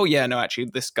be like, oh yeah, no, actually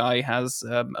this guy has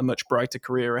a much brighter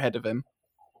career ahead of him.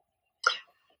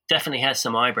 Definitely has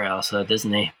some eyebrows, though,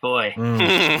 doesn't he? Boy.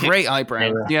 Great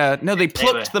eyebrows. Yeah. No, they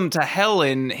plucked them to hell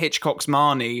in Hitchcock's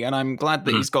Marnie, and I'm glad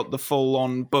that he's got the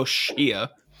full-on bush here.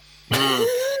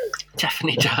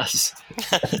 Definitely does.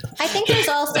 I think there's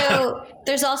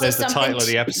There's something. the title of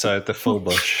the episode, The Full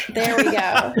Bush. There we go.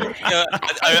 I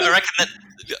reckon that...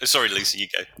 Sorry, Lisa, you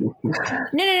go.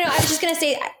 No. I was just going to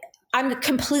say, I'm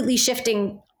completely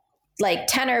shifting like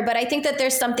tenor, but I think that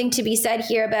there's something to be said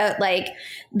here about like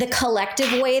the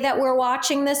collective way that we're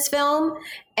watching this film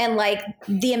and like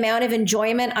the amount of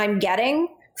enjoyment I'm getting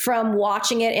from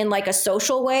watching it in like a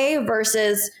social way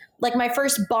versus like my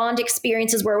first Bond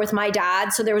experiences were with my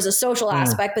dad. So there was a social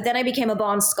aspect, but then I became a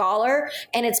Bond scholar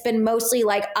and it's been mostly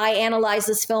like I analyze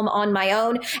this film on my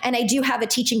own. And I do have a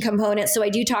teaching component. So I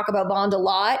do talk about Bond a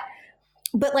lot,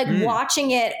 but like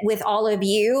watching it with all of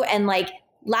you and like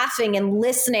laughing and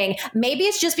listening. Maybe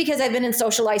it's just because I've been in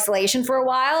social isolation for a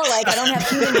while. Like I don't have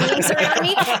human beings around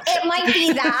me. It might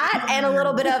be that and a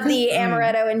little bit of the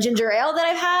amaretto and ginger ale that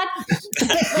I've had.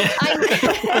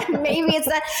 Maybe it's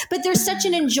that. But there's such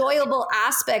an enjoyable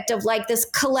aspect of like this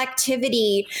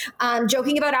collectivity,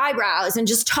 joking about eyebrows and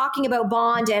just talking about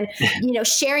Bond and,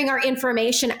 sharing our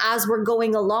information as we're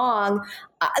going along.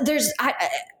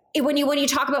 When you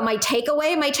talk about my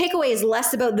takeaway is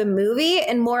less about the movie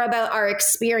and more about our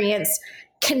experience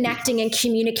connecting and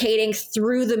communicating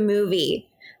through the movie.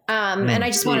 And I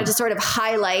just wanted to sort of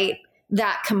highlight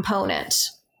that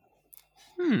component.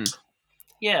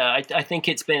 Yeah, I think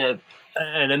it's been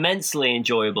an immensely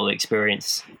enjoyable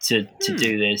experience to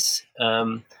do this.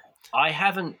 I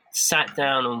haven't sat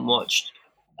down and watched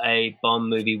a Bond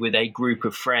movie with a group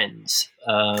of friends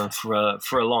for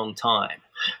a long time.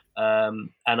 And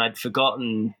I'd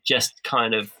forgotten just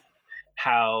kind of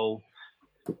how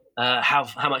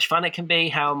much fun it can be,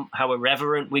 how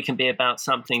irreverent we can be about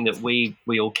something that we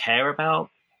all care about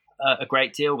a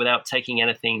great deal without taking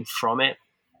anything from it.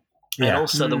 Yeah. And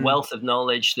also the wealth of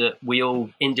knowledge that we all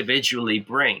individually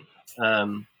bring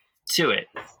to it,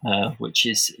 which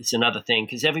is another thing.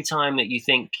 Because every time that you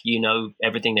think you know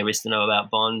everything there is to know about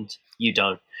Bond, you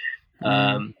don't.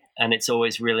 And it's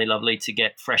always really lovely to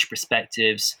get fresh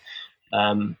perspectives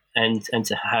and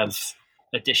to have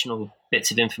additional bits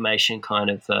of information kind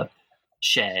of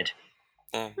shared.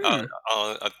 I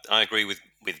agree with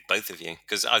both of you,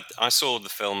 because I saw the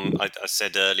film, I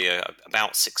said earlier,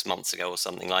 about 6 months ago or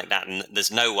something like that, and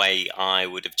there's no way I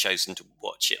would have chosen to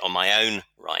watch it on my own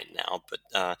right now,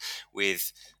 but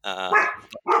with... yeah,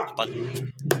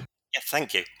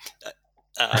 thank you.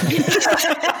 But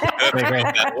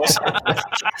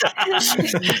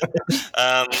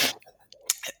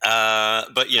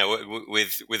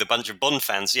with a bunch of Bond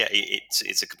fans,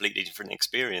 it's a completely different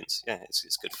experience. Yeah,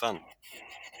 it's good fun.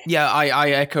 Yeah,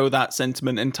 I echo that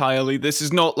sentiment entirely. This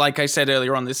is not, like I said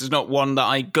earlier on, this is not one that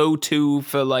I go to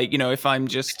for, like, if I'm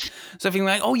just something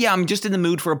like, oh yeah, I'm just in the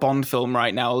mood for a Bond film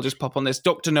right now, I'll just pop on this.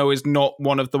 Dr. No is not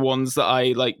one of the ones that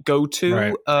I, like, go to.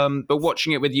 Right. But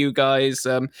watching it with you guys,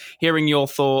 hearing your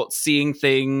thoughts, seeing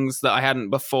things that I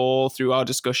hadn't before through our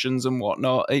discussions and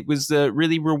whatnot, it was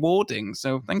really rewarding.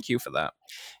 So thank you for that.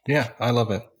 Yeah, I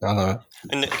love it.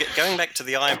 And going back to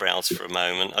the eyebrows for a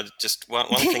moment, just one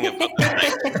thing I've got to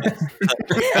say.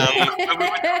 We were talking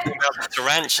about the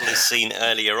tarantula scene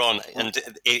earlier on, and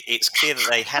it's clear that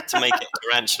they had to make it a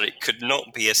tarantula. It could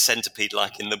not be a centipede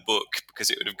like in the book, because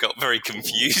it would have got very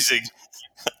confusing.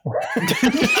 I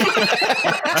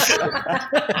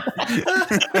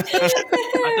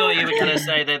thought you were going to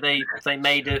say that they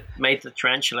made the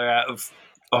tarantula out of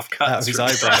cuts out of his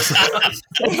eyebrows.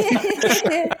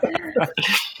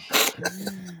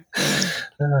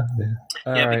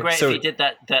 It'd be great if he did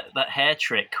that hair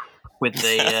trick with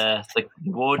the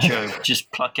wardrobe, just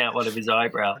pluck out one of his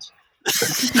eyebrows.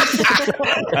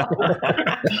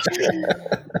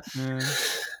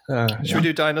 Should we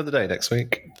do Die Another Day next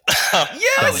week?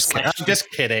 Yes! I'm just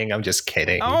kidding.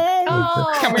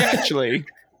 Oh. Can we actually? Do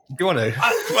you want to?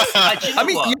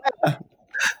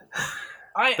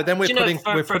 But then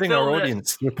we're putting our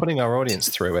audience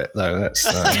through it, though. That's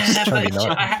trying to be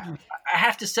nice. I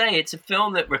have to say, it's a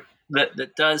film that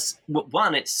does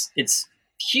one. It's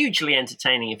hugely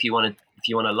entertaining if you want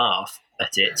to laugh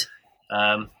at it,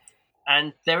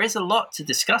 and there is a lot to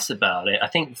discuss about it. I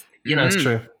think that's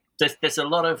true. There's a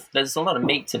lot of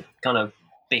meat to kind of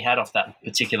be had off that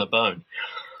particular bone,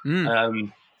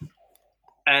 and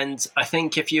I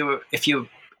think if you're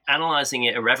analyzing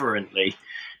it irreverently.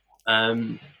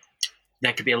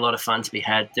 There could be a lot of fun to be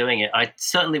had doing it. I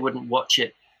certainly wouldn't watch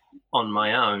it on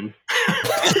my own.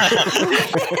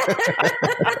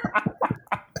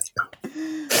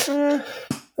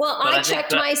 Well, I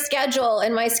checked my schedule,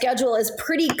 and my schedule is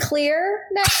pretty clear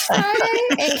next Friday.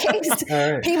 In case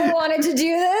people wanted to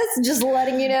do this, just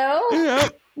letting you know.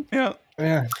 Yeah.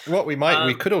 What we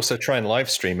could also try and live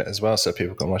stream it as well, so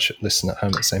people can listen at home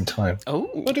at the same time. Oh,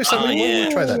 we'll do something.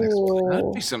 We'll try that next week.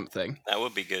 That'd be something. That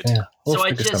would be good. Yeah, so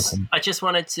I just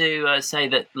wanted to say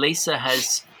that Lisa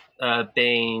has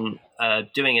been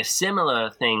doing a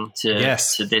similar thing to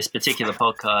this particular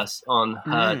podcast on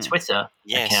her Twitter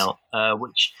account,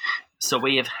 so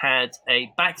we have had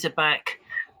a back-to-back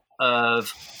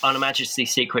of On Her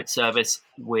Majesty's Secret Service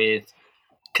with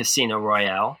Casino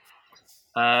Royale.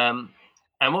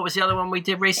 And what was the other one we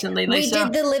did recently, Lisa? We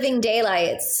did The Living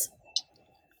Daylights.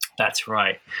 That's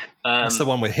right. That's the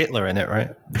one with Hitler in it, right?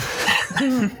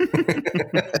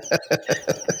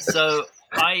 So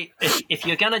if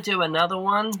you're going to do another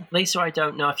one, Lisa, I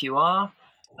don't know if you are,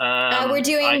 We're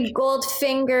doing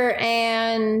Goldfinger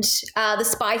and The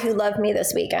Spy Who Loved Me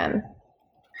this weekend.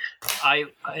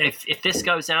 If this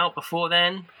goes out before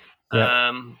then,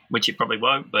 which it probably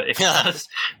won't, but if it does,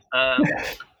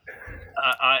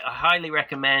 I highly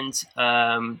recommend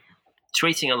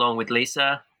tweeting along with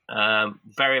Lisa.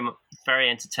 Very, very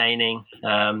entertaining.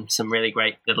 Some really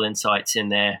great little insights in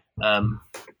there.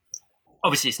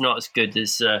 Obviously, it's not as good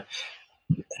as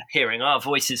hearing our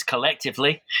voices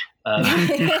collectively, but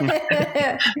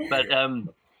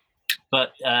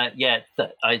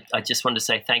I just want to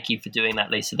say thank you for doing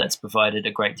that, Lisa. That's provided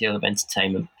a great deal of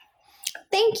entertainment.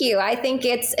 Thank you. I think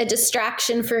it's a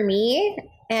distraction for me.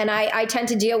 And I tend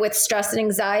to deal with stress and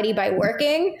anxiety by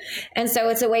working. And so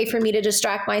it's a way for me to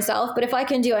distract myself. But if I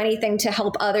can do anything to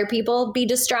help other people be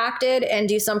distracted and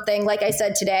do something, like I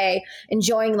said today,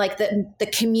 enjoying like the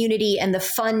community and the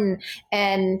fun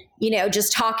and,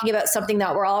 just talking about something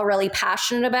that we're all really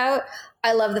passionate about,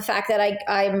 I love the fact that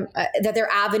that there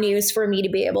are avenues for me to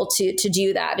be able to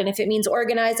do that. And if it means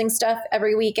organizing stuff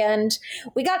every weekend,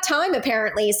 we got time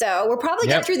apparently. So we'll probably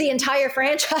get through the entire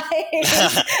franchise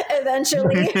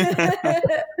eventually.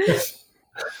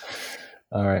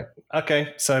 All right.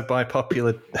 Okay. So by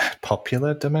popular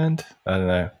demand, I don't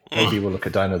know. Maybe we'll look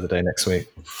at Die Another Day next week.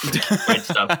 Great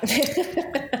stuff.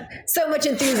 So much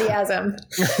enthusiasm.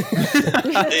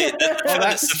 The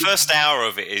first hour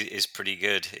of it is pretty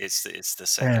good. It's the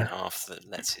second half that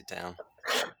lets it down.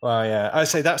 Well, yeah, I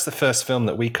say that's the first film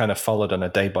that we kind of followed on a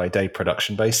day-by-day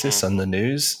production basis on the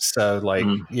news. So,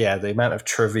 the amount of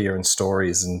trivia and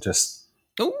stories and just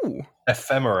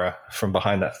ephemera from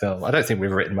behind that film. I don't think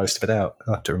we've written most of it out.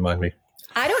 You'll have to remind me.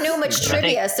 I don't know much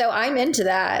trivia, so I'm into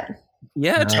that.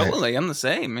 Yeah, totally. I'm the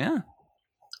same, yeah.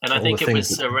 And I think it was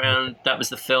that was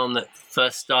the film that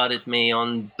first started me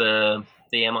on the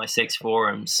MI6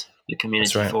 forums, the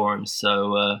community forums.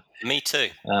 So me too.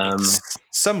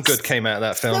 Some good came out of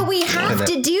that film. So we have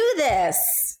to do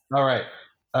this. All right.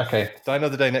 Okay. Die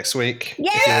Another Day next week. Yay!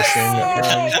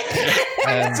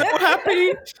 I'm so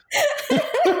happy.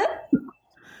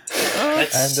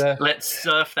 Let's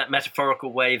surf that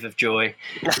metaphorical wave of joy.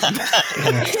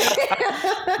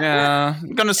 Yeah,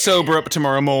 I'm going to sober up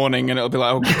tomorrow morning and it'll be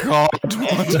like, oh God,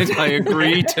 what did I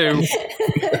agree to?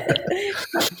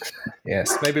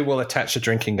 Yes, maybe we'll attach a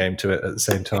drinking game to it at the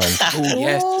same time. Oh,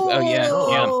 yes. Oh, yeah.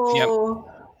 Yeah.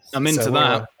 I'm into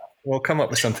that. We'll come up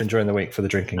with something during the week for the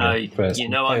drinking game first.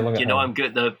 I'm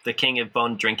good at the king of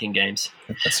Bond drinking games.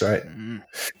 That's right.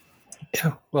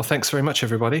 Yeah. Well, thanks very much,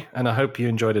 everybody. And I hope you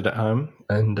enjoyed it at home.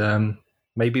 And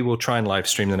maybe we'll try and live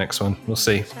stream the next one. We'll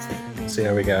see. See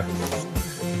how we go.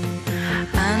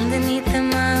 Underneath the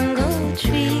mango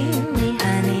tree, me,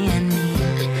 honey, and me,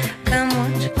 come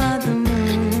watch for the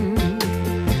moon.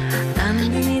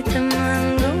 Underneath the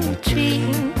mango tree,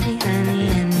 me, honey,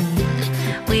 and me,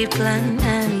 we plan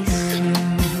very soon.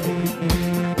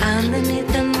 Underneath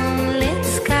the moonlit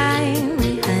sky,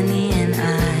 me, honey, and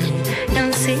I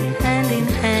can see hand in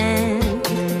hand.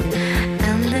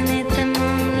 Underneath the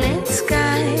moonlit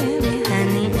sky, me,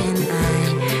 honey, and I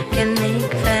can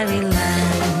make fairyland.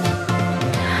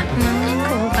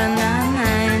 Mango, banana,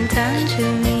 and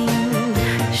tangerine,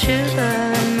 sugar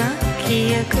and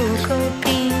macchia, cocoa bean.